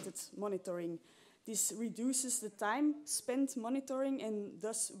automated monitoring. This reduces the time spent monitoring and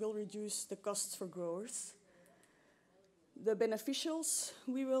thus will reduce the costs for growers. The beneficials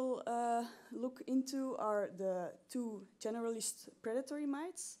we will look into are the two generalist predatory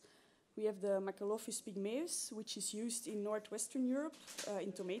mites. We have the Macrolophus pygmaeus, which is used in northwestern Europe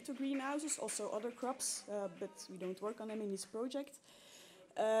in tomato greenhouses, also other crops, but we don't work on them in this project.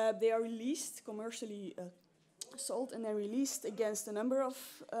 They are released, commercially sold, and then released against a number of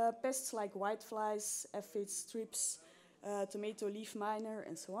pests like whiteflies, aphids, thrips, tomato leaf miner,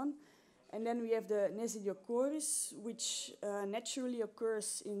 and so on. And then we have the Nesidiocoris, which naturally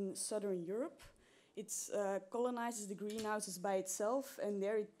occurs in southern Europe. It colonizes the greenhouses by itself, and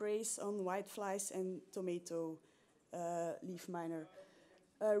there it preys on whiteflies and tomato leaf miner.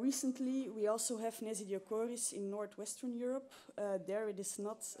 Recently, we also have Nesidiocoris in northwestern Europe. There it is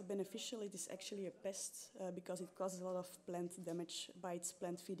not beneficial, it is actually a pest because it causes a lot of plant damage by its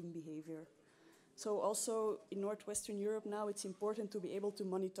plant feeding behavior. So also in northwestern Europe now it's important to be able to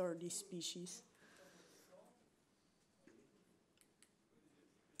monitor these species.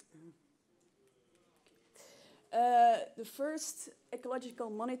 The first ecological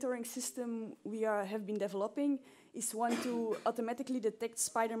monitoring system we have been developing is one to automatically detect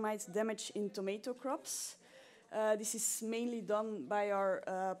spider mite damage in tomato crops. This is mainly done by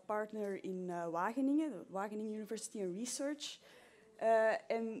our partner in Wageningen, Wageningen University and Research.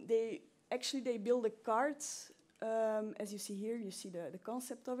 And they build a cart, as you see here, you see the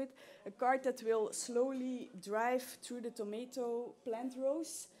concept of it, a cart that will slowly drive through the tomato plant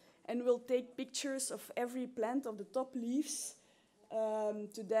rows and will take pictures of every plant of the top leaves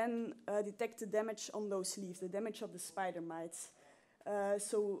to then detect the damage on those leaves, the damage of the spider mites.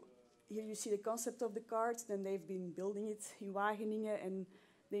 So here you see the concept of the cart, then they've been building it in Wageningen and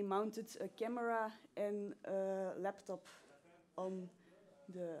they mounted a camera and a laptop on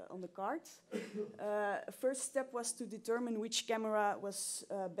the cart. First step was to determine which camera was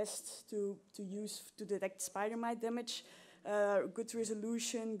best to use to detect spider mite damage. Good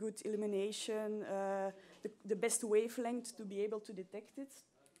resolution, good illumination, the best wavelength to be able to detect it.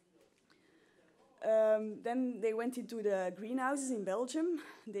 Then they went into the greenhouses in Belgium.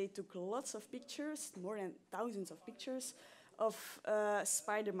 They took lots of pictures, more than thousands of pictures, of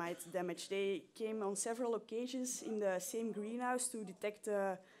spider mite damage. They came on several occasions in the same greenhouse to detect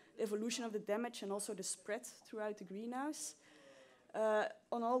the evolution of the damage and also the spread throughout the greenhouse.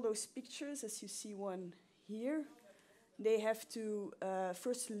 On all those pictures, as you see one here, they have to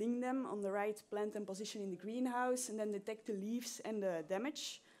first link them on the right plant and position in the greenhouse and then detect the leaves and the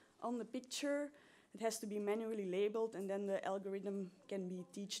damage on the picture. It has to be manually labeled and then the algorithm can be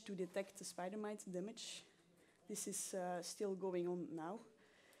taught to detect the spider mite damage. This is still going on now.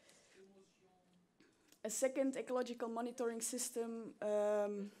 A second ecological monitoring system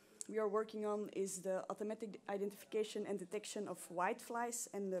we are working on is the automatic identification and detection of whiteflies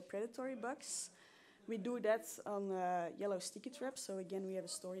and the predatory bugs. We do that on yellow sticky traps. So again, we have a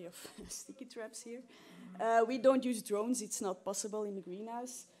story of sticky traps here. We don't use drones, it's not possible in the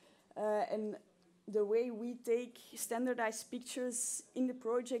greenhouse. And the way we take standardized pictures in the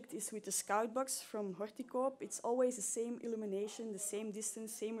project is with the scout box from Horticoop. It's always the same illumination, the same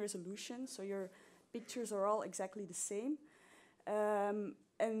distance, same resolution, so your pictures are all exactly the same.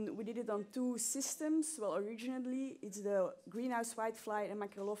 And we did it on 2 systems. Well, originally it's the greenhouse whitefly and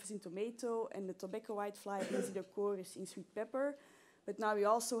Macrolophus in tomato, and the tobacco whitefly and Nesidiocoris in sweet pepper. But now we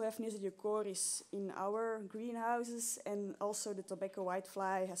also have Nesidiocoris in our greenhouses, and also the tobacco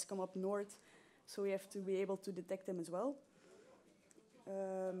whitefly has come up north, so we have to be able to detect them as well.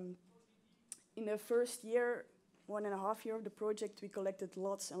 In the first year, 1.5 years of the project, we collected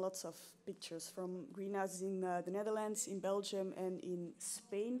lots and lots of pictures from greenhouses in the Netherlands, in Belgium, and in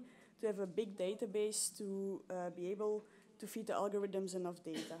Spain, to have a big database to be able to feed the algorithms enough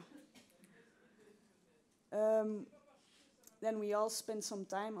data. Then we all spent some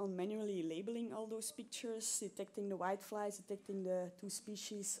time on manually labeling all those pictures, detecting the whiteflies, detecting the 2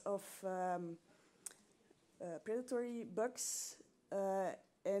 species of predatory bugs,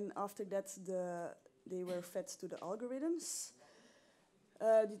 and after that they were fed to the algorithms.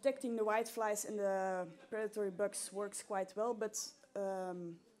 Detecting the whiteflies and the predatory bugs works quite well, but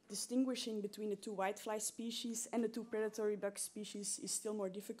distinguishing between the 2 whitefly species and the 2 predatory bug species is still more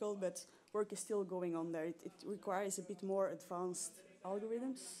difficult, but work is still going on there. It requires a bit more advanced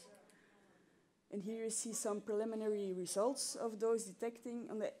algorithms. And here you see some preliminary results of those detecting.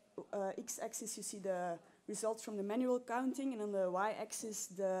 On the x-axis you see the results from the manual counting, and on the y-axis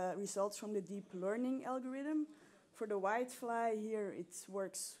the results from the deep learning algorithm. For the whitefly here it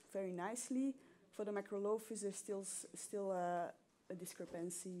works very nicely. For the Macrolophus there's still a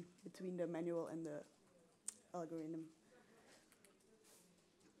discrepancy between the manual and the algorithm.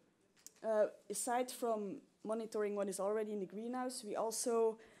 Aside from monitoring what is already in the greenhouse, we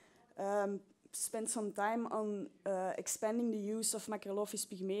also spent some time on expanding the use of Macrolophus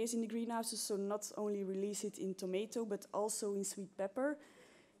pygmaeus in the greenhouses, so not only release it in tomato, but also in sweet pepper.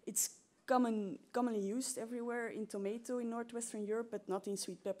 It's commonly used everywhere in tomato in Northwestern Europe, but not in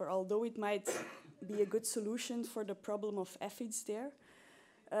sweet pepper, although it might be a good solution for the problem of aphids there.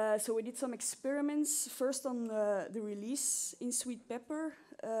 So we did some experiments, first on the release in sweet pepper.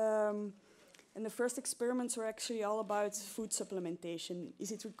 And the first experiments were actually all about food supplementation.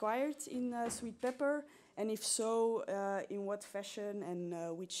 Is it required in sweet pepper? And if so, in what fashion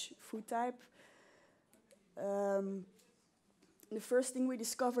and which food type? The first thing we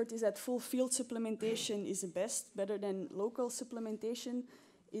discovered is that full field supplementation is the best, better than local supplementation.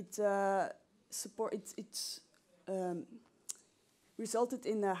 It resulted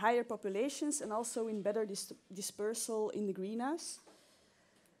in higher populations and also in better dispersal in the greenhouse.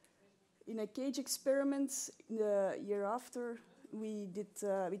 In a cage experiment the year after, we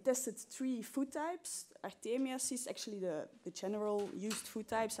tested 3 food types. Artemias, actually the general used food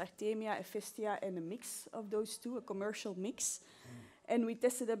types, Artemia, Ephestia, and a mix of those 2, a commercial mix. And we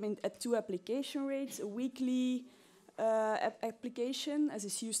tested them at 2 application rates, a weekly application, as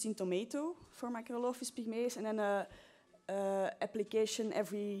is used in tomato for Macrolophus pygmaeus, and then a application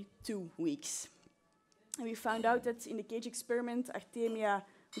every 2 weeks. And we found out that in the cage experiment, Artemia,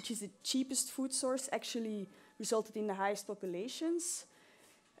 which is the cheapest food source, actually resulted in the highest populations.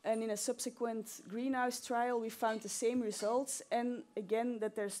 And in a subsequent greenhouse trial, we found the same results, and again,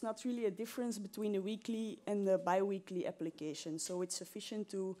 that there's not really a difference between the weekly and the bi-weekly application. So it's sufficient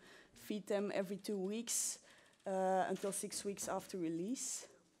to feed them every 2 weeks until 6 weeks after release.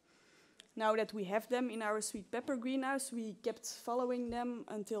 Now that we have them in our sweet pepper greenhouse, we kept following them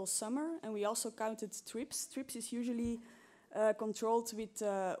until summer, and we also counted trips. Trips is usually controlled with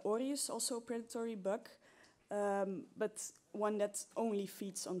Aureus, also a predatory bug, but one that only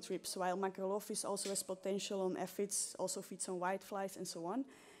feeds on trips, while Macrolophus also has potential on aphids, also feeds on whiteflies, and so on.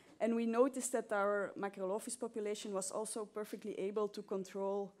 And we noticed that our Macrolophus population was also perfectly able to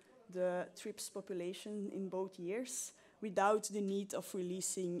control the trips population in both years without the need of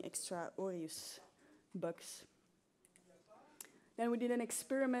releasing extra Aureus bugs. Then we did an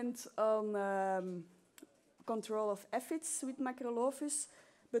experiment on control of aphids with Macrolophus,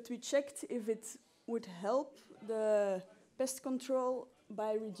 but we checked if it would help the pest control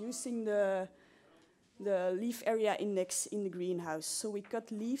by reducing the leaf area index in the greenhouse. So we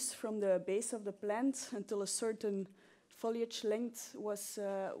cut leaves from the base of the plant until a certain foliage length was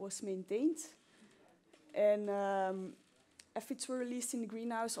maintained. And aphids were released in the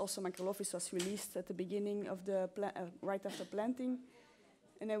greenhouse. Also Macrolophus was released at the beginning of the right after planting.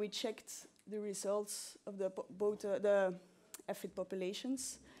 And then we checked the results of both the aphid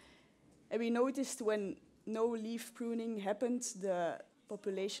populations. And we noticed when no leaf pruning happened, the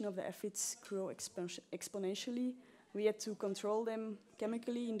population of the aphids grow exponentially. We had to control them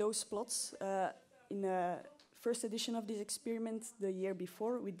chemically in those plots. In the first edition of this experiment, the year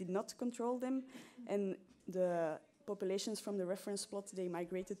before, we did not control them, and the populations from the reference plot, they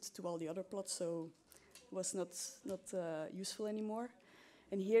migrated to all the other plots, so it was not useful anymore.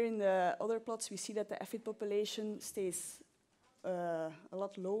 And here in the other plots, we see that the aphid population stays a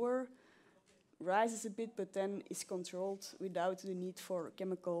lot lower, rises a bit, but then is controlled without the need for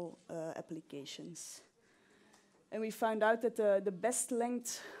chemical applications. And we found out that the best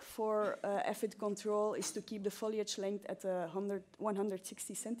length for aphid control is to keep the foliage length at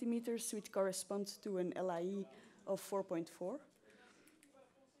 160 centimeters, which corresponds to an LIE of 4.4.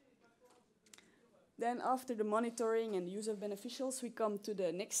 Then after the monitoring and use of beneficials, we come to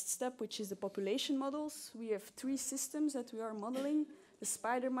the next step, which is the population models. We have 3 systems that we are modeling. The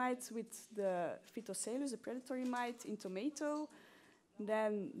spider mite with the Phytocelus, the predatory mite in tomato.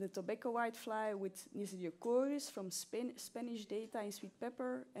 Then the tobacco whitefly with Nisidiocoris from Spanish data in sweet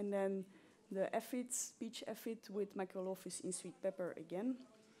pepper. And then the aphids, peach aphid with Macrolophus in sweet pepper again.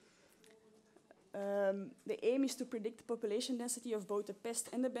 The aim is to predict the population density of both the pest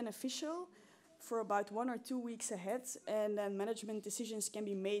and the beneficial for about 1 or 2 weeks ahead, and then management decisions can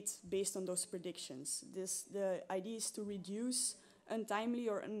be made based on those predictions. The idea is to reduce untimely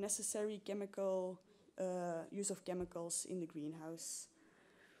or unnecessary chemical use of chemicals in the greenhouse.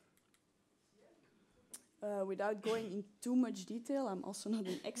 Without going in too much detail, I'm also not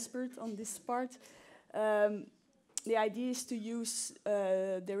an expert on this part. The idea is to use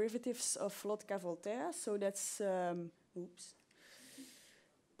derivatives of Lotka Volterra, so that's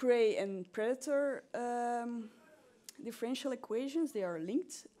prey and predator differential equations. They are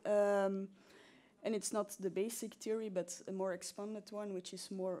linked, and it's not the basic theory, but a more expanded one, which is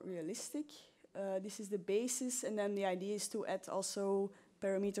more realistic. This is the basis, and then the idea is to add also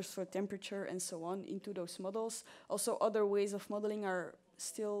parameters for temperature and so on into those models. Also, other ways of modeling are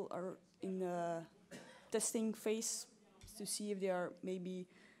still in the testing phase to see if they are maybe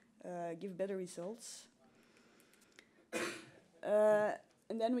give better results.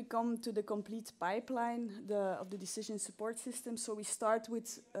 And then we come to the complete pipeline of the decision support system. So we start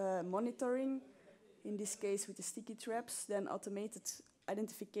with monitoring, in this case with the sticky traps, then automated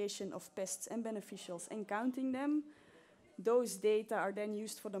identification of pests and beneficials and counting them. Those data are then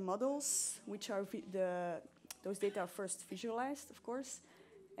used for the models, which are those data are first visualized, of course,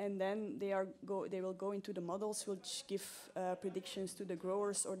 and then they will go into the models, which give predictions to the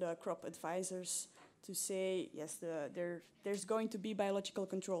growers or the crop advisors to say, yes, there's going to be biological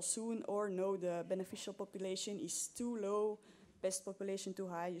control soon, or no, the beneficial population is too low, pest population too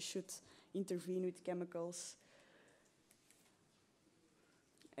high, you should intervene with chemicals.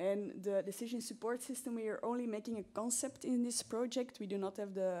 And the decision support system, we are only making a concept in this project. We do not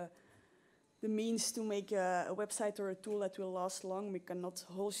have the means to make a website or a tool that will last long. We cannot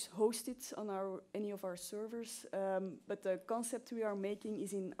host it on any of our servers. But the concept we are making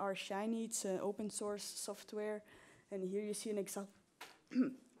is in R-Shiny. It's an open source software. And here you see an example.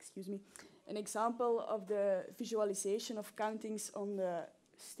 Excuse me. An example of the visualization of countings on the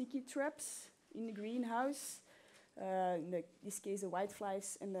sticky traps in the greenhouse. In this case, the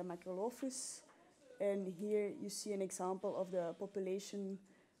whiteflies and the Macrolophus. And here you see an example of the population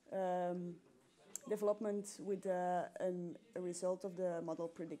development with a result of the model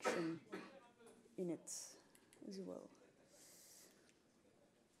prediction in it as well.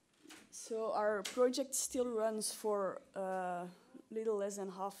 So our project still runs for little less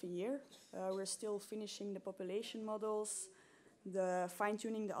than half a year. We're still finishing the population models, the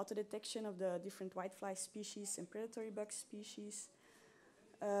fine-tuning the auto-detection of the different whitefly species and predatory bug species,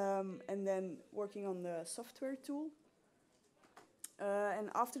 and then working on the software tool. And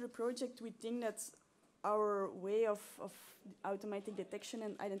after the project, we think that our way of automatic detection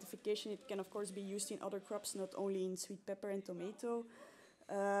and identification, it can of course be used in other crops, not only in sweet pepper and tomato.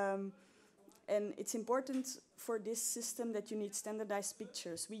 And it's important for this system that you need standardized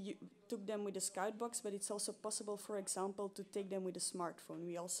pictures. We took them with a Scout box, but it's also possible, for example, to take them with a smartphone.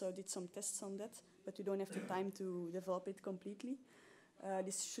 We also did some tests on that, but we don't have the time to develop it completely.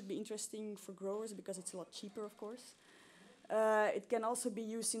 This should be interesting for growers because it's a lot cheaper, of course. It can also be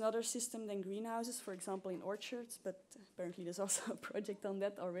used in other systems than greenhouses, for example, in orchards, but apparently there's also a project on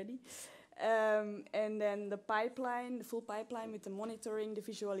that already. And then the pipeline, the full pipeline with the monitoring, the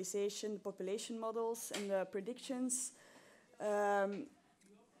visualization, the population models, and the predictions.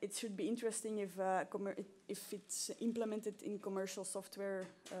 It should be interesting if it's implemented in commercial software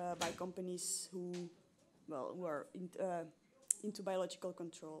by companies who are into biological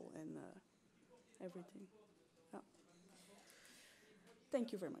control and everything.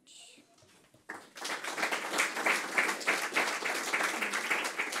 Thank you very much.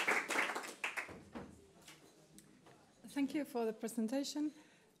 Thank you for the presentation.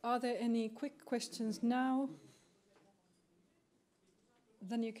 Are there any quick questions now?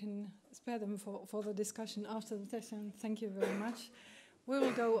 Then you can spare them for the discussion after the session. Thank you very much. We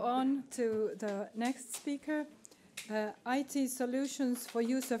will go on to the next speaker. IT solutions for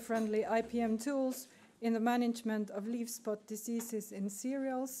user-friendly IPM tools in the management of leaf spot diseases in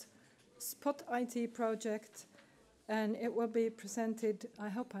cereals, Spot IT project, and it will be presented, I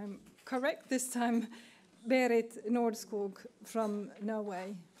hope I'm correct this time, Berit Nordskog from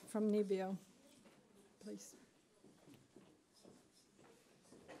Norway, from Nibio. Please.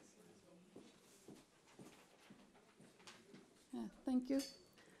 Yeah, thank you.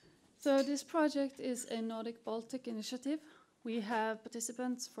 So this project is a Nordic-Baltic initiative. We have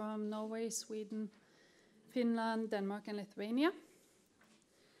participants from Norway, Sweden, Finland, Denmark, and Lithuania.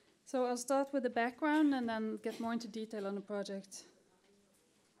 So I'll start with the background and then get more into detail on the project.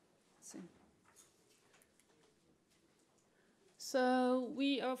 Let's see. So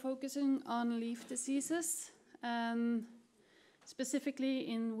we are focusing on leaf diseases, and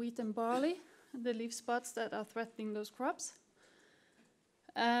specifically in wheat and barley, the leaf spots that are threatening those crops.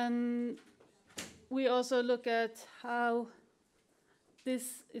 And we also look at how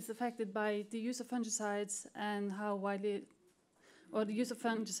this is affected by the use of fungicides and how widely, or the use of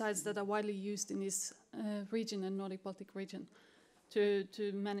fungicides that are widely used in this region, the Nordic Baltic region, to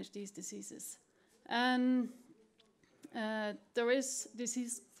manage these diseases. And there is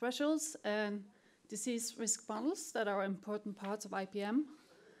disease thresholds and disease risk models that are important parts of IPM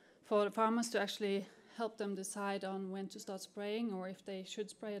for the farmers to actually help them decide on when to start spraying or if they should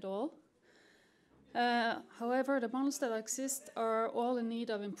spray at all. However, the models that exist are all in need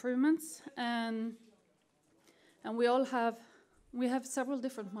of improvements, and we have several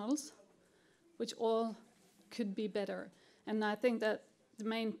different models, which all could be better. And I think that the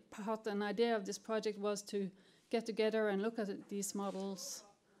main part and idea of this project was to get together and look at these models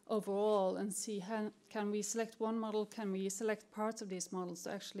overall and see can we select one model, can we select parts of these models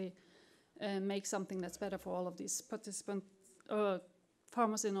to actually make something that's better for all of these participants,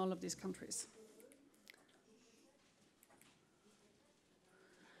 farmers in all of these countries.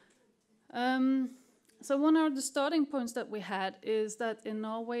 So one of the starting points that we had is that in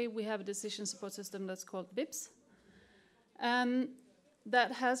Norway we have a decision support system that's called BIPS, and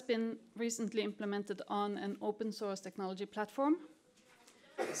that has been recently implemented on an open source technology platform.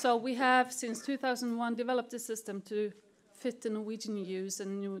 So we have since 2001 developed this system to fit the Norwegian use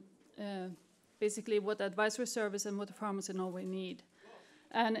and basically what the advisory service and what the farmers in Norway need.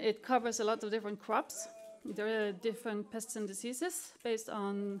 And it covers a lot of different crops. There are different pests and diseases based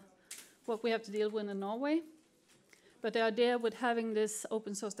on what we have to deal with in Norway. But the idea with having this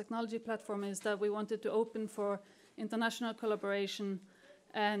open source technology platform is that we wanted to open for international collaboration,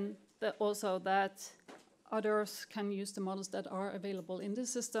 and that also that others can use the models that are available in the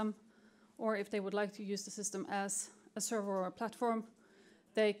system, or if they would like to use the system as a server or a platform,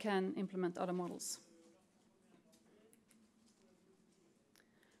 they can implement other models.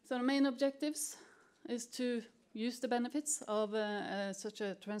 So the main objectives is to use the benefits of such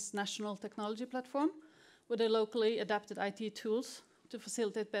a transnational technology platform with the locally adapted IT tools to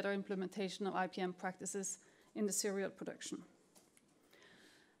facilitate better implementation of IPM practices in the cereal production.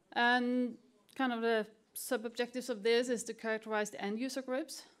 And kind of the sub-objectives of this is to characterize the end user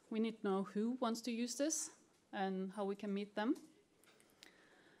groups. We need to know who wants to use this and how we can meet them.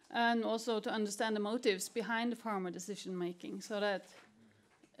 And also to understand the motives behind the farmer decision making so that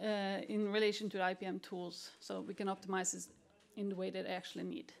in relation to the IPM tools, so we can optimize this in the way that they actually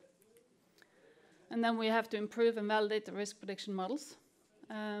need. And then we have to improve and validate the risk prediction models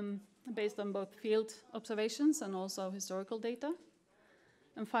based on both field observations and also historical data.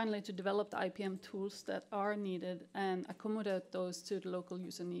 And finally, to develop the IPM tools that are needed and accommodate those to the local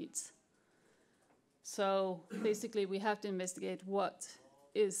user needs. So basically, we have to investigate what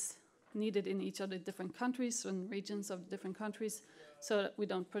is needed in each of the different countries and regions of the different countries so that we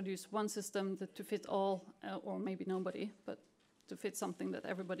don't produce one system to fit all, or maybe nobody, but to fit something that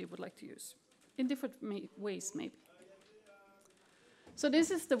everybody would like to use in different ways, maybe. So this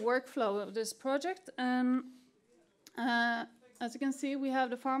is the workflow of this project. And as you can see, we have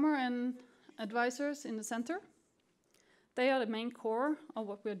the farmer and advisors in the center. They are the main core of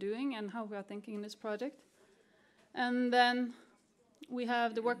what we're doing and how we are thinking in this project. And then we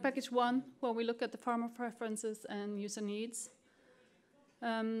have the work package 1, where we look at the farmer preferences and user needs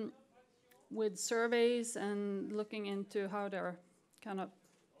with surveys and looking into how their kind of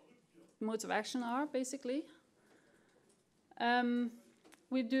modes of action are, basically.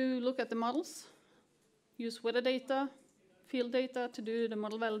 we do look at the models, use weather data, field data to do the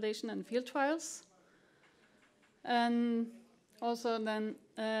model validation and field trials. And also then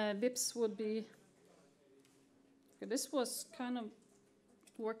VIPS would be, okay, this was kind of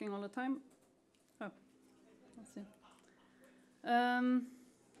working all the time. Oh, let's see.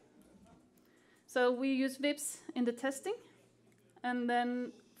 So we use VIPS in the testing, and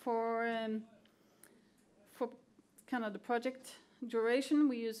then for kind of the project duration,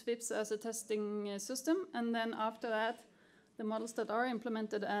 we use VIPS as a testing system, and then after that, the models that are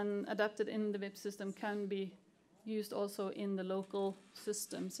implemented and adapted in the VIPS system can be used also in the local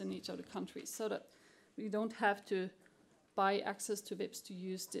systems in each of the countries, so that we don't have to buy access to VIPS to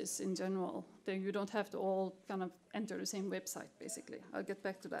use this in general. Then you don't have to all kind of enter the same website, basically. I'll get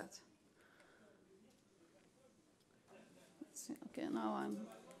back to that. Let's see. Okay, now I'm...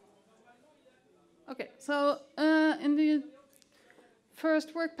 Okay, so in the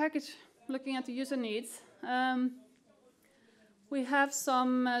first work package, looking at the user needs, we have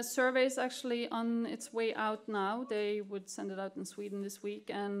some surveys actually on its way out now. They would send it out in Sweden this week,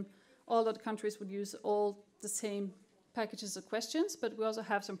 and all of the countries would use all the same packages of questions, but we also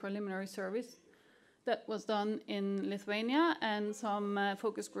have some preliminary surveys that was done in Lithuania and some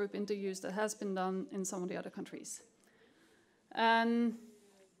focus group interviews that has been done in some of the other countries. And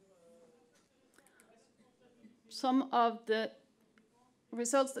some of the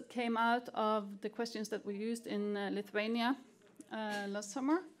results that came out of the questions that we used in Lithuania last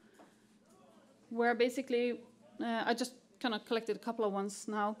summer were basically, I just kind of collected a couple of ones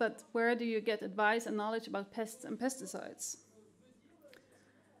now, but where do you get advice and knowledge about pests and pesticides?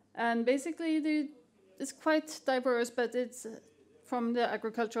 And basically it's quite diverse, but it's from the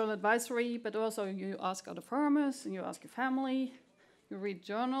agricultural advisory, but also you ask other farmers, and you ask your family, you read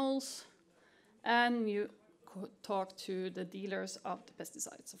journals, and you talk to the dealers of the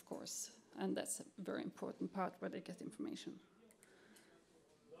pesticides, of course. And that's a very important part where they get information.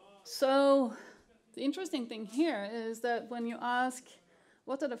 So the interesting thing here is that when you ask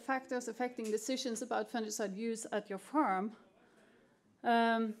what are the factors affecting decisions about fungicide use at your farm,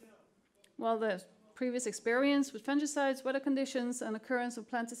 well, the previous experience with fungicides, weather conditions, and occurrence of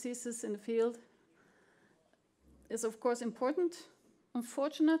plant diseases in the field is of course important.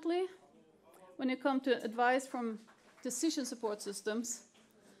 Unfortunately, when you come to advice from decision support systems,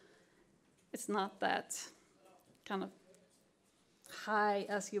 it's not that kind of high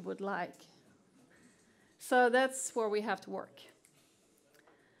as you would like. So that's where we have to work.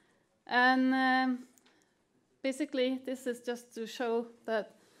 And basically, this is just to show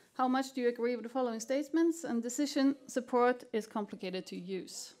that how much do you agree with the following statements, and decision support is complicated to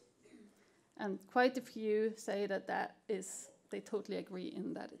use. And quite a few say that they totally agree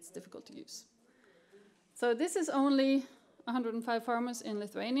in that it's difficult to use. So this is only 105 farmers in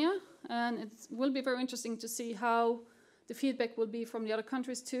Lithuania, and it will be very interesting to see how the feedback will be from the other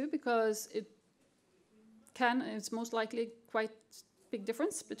countries too, because it's most likely quite big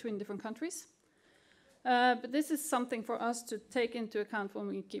difference between different countries. But this is something for us to take into account when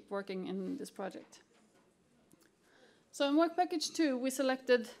we keep working in this project. So in work package 2, we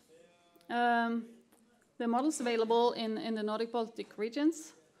selected the models available in the Nordic Baltic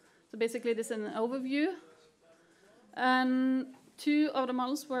regions. So basically this is an overview. And 2 of the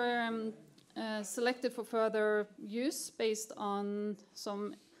models were selected for further use based on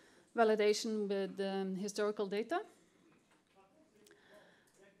some validation with historical data.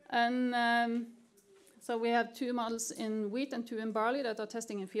 And so we have 2 models in wheat and 2 in barley that are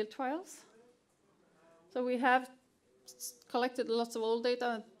testing in field trials. So we have collected lots of old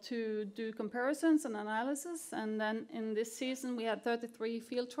data to do comparisons and analysis, and then in this season we had 33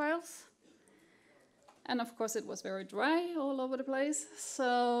 field trials. And of course it was very dry all over the place,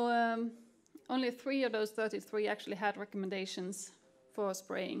 so only 3 of those 33 actually had recommendations for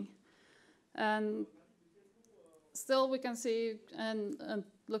spraying. And still we can see and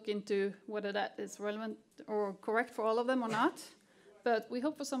look into whether that is relevant or correct for all of them or not. But we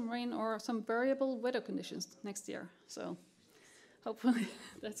hope for some rain or some variable weather conditions next year. So hopefully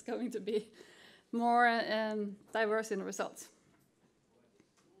that's going to be more diverse in the results.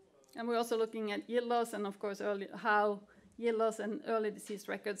 And we're also looking at yield loss and of course how yield loss and early disease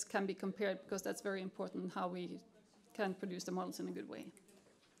records can be compared, because that's very important how we can produce the models in a good way.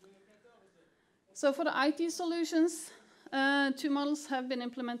 So for the IT solutions, 2 models have been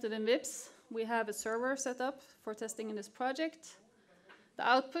implemented in VIPS. We have a server set up for testing in this project. The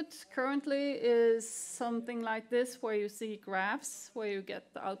output currently is something like this, where you see graphs, where you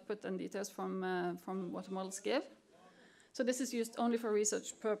get the output and details from what the models give. So this is used only for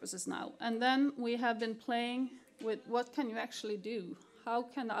research purposes now. And then we have been playing with what can you actually do? how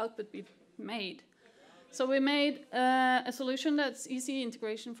can the output be made? So we made a solution that's easy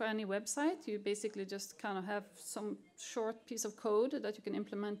integration for any website. You basically just kind of have some short piece of code that you can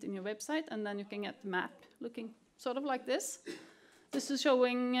implement in your website, and then you can get the map looking sort of like this. This is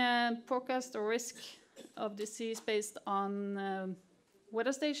showing forecast or risk of disease based on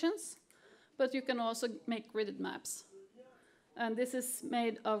weather stations, but you can also make gridded maps. And this is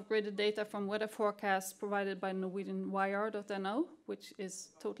made of gridded data from weather forecasts provided by Norwegian YR.no, which is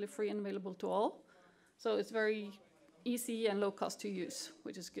totally free and available to all. So it's very easy and low cost to use,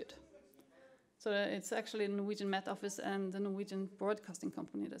 which is good. So it's actually the Norwegian Met Office and the Norwegian Broadcasting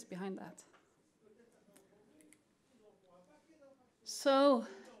Company that's behind that. So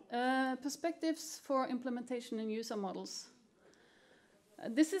perspectives for implementation and user models.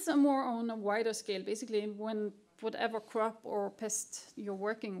 This is more on a wider scale, basically when whatever crop or pest you're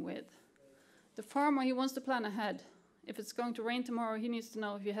working with. The farmer, he wants to plan ahead. If it's going to rain tomorrow, he needs to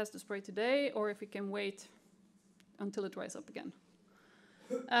know if he has to spray today or if he can wait until it dries up again.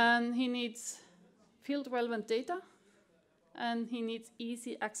 And he needs field-relevant data, and he needs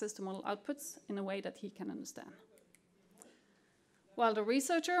easy access to model outputs in a way that he can understand. While the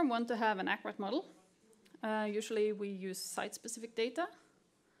researcher wants to have an accurate model, usually we use site-specific data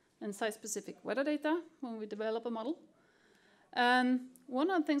and site-specific weather data when we develop a model. And one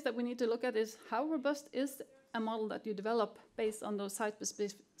of the things that we need to look at is how robust is a model that you develop based on those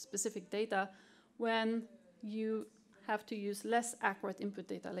site-specific data when you have to use less accurate input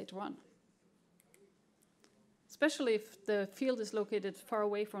data later on. Especially if the field is located far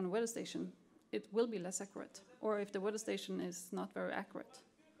away from the weather station, it will be less accurate, or if the weather station is not very accurate.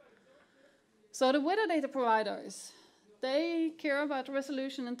 So the weather data providers, they care about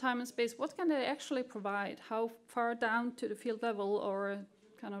resolution and time and space. What can they actually provide? How far down to the field level or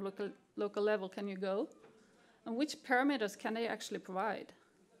kind of local level can you go? And which parameters can they actually provide?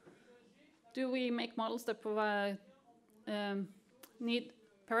 Do we make models that provide need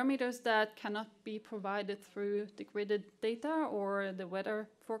parameters that cannot be provided through the gridded data or the weather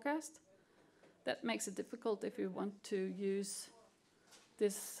forecast? That makes it difficult if you want to use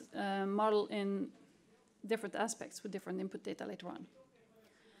this model in different aspects with different input data later on.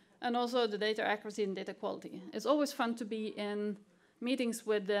 And also the data accuracy and data quality. It's always fun to be in meetings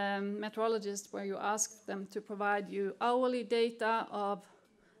with meteorologists where you ask them to provide you hourly data of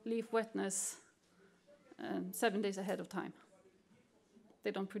leaf wetness 7 days ahead of time. They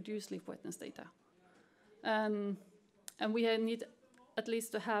don't produce leaf wetness data. And we need at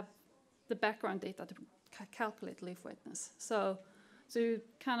least to have the background data to calculate leaf wetness. So you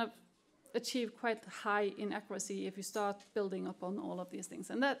kind of achieve quite high inaccuracy if you start building up on all of these things.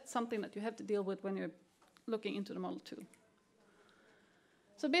 And that's something that you have to deal with when you're looking into the model too.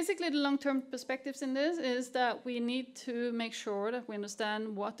 So basically the long-term perspectives in this is that we need to make sure that we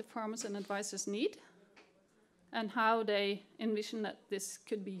understand what the farmers and advisors need and how they envision that this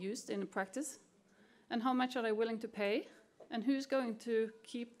could be used in practice, and how much are they willing to pay, and who's going to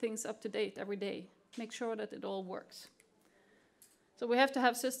keep things up to date every day, make sure that it all works. So we have to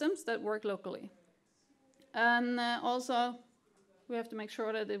have systems that work locally. And also, we have to make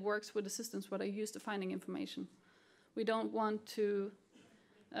sure that it works with the systems that are used to finding information. We don't want to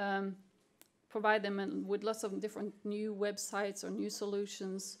provide them with lots of different new websites or new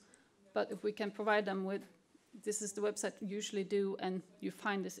solutions, but if we can provide them with, this is the website you usually do, and you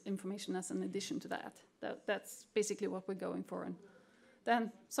find this information as an addition to that. That's basically what we're going for. And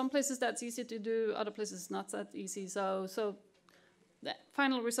then some places that's easy to do, other places not that easy. So the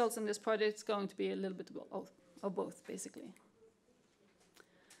final results in this project is going to be a little bit of both, basically.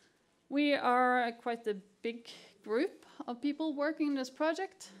 We are quite a big group of people working in this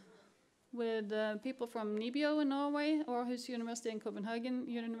project, with people from NIBIO in Norway, Aarhus University and Copenhagen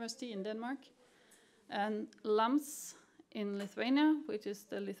University in Denmark, and LAMS in Lithuania, which is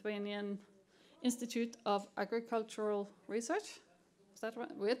the Lithuanian Institute of Agricultural Research. Is that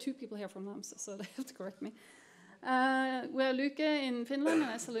right? We have two people here from LAMS, so they have to correct me. We have Luke in Finland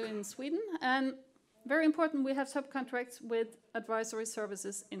and SLU in Sweden. And very important, we have subcontracts with advisory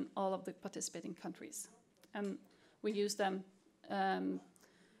services in all of the participating countries. And we use them.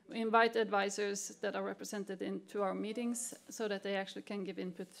 We invite advisors that are represented into our meetings so that they actually can give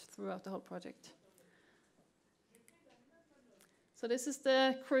input throughout the whole project. So this is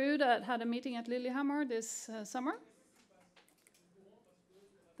the crew that had a meeting at Lillehammer this summer.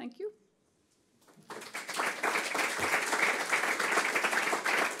 Thank you.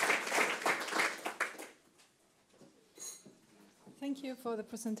 Thank you for the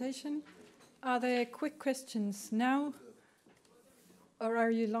presentation. Are there quick questions now? Or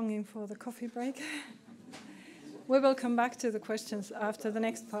are you longing for the coffee break? We will come back to the questions after the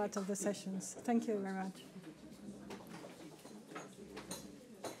next part of the sessions. Thank you very much.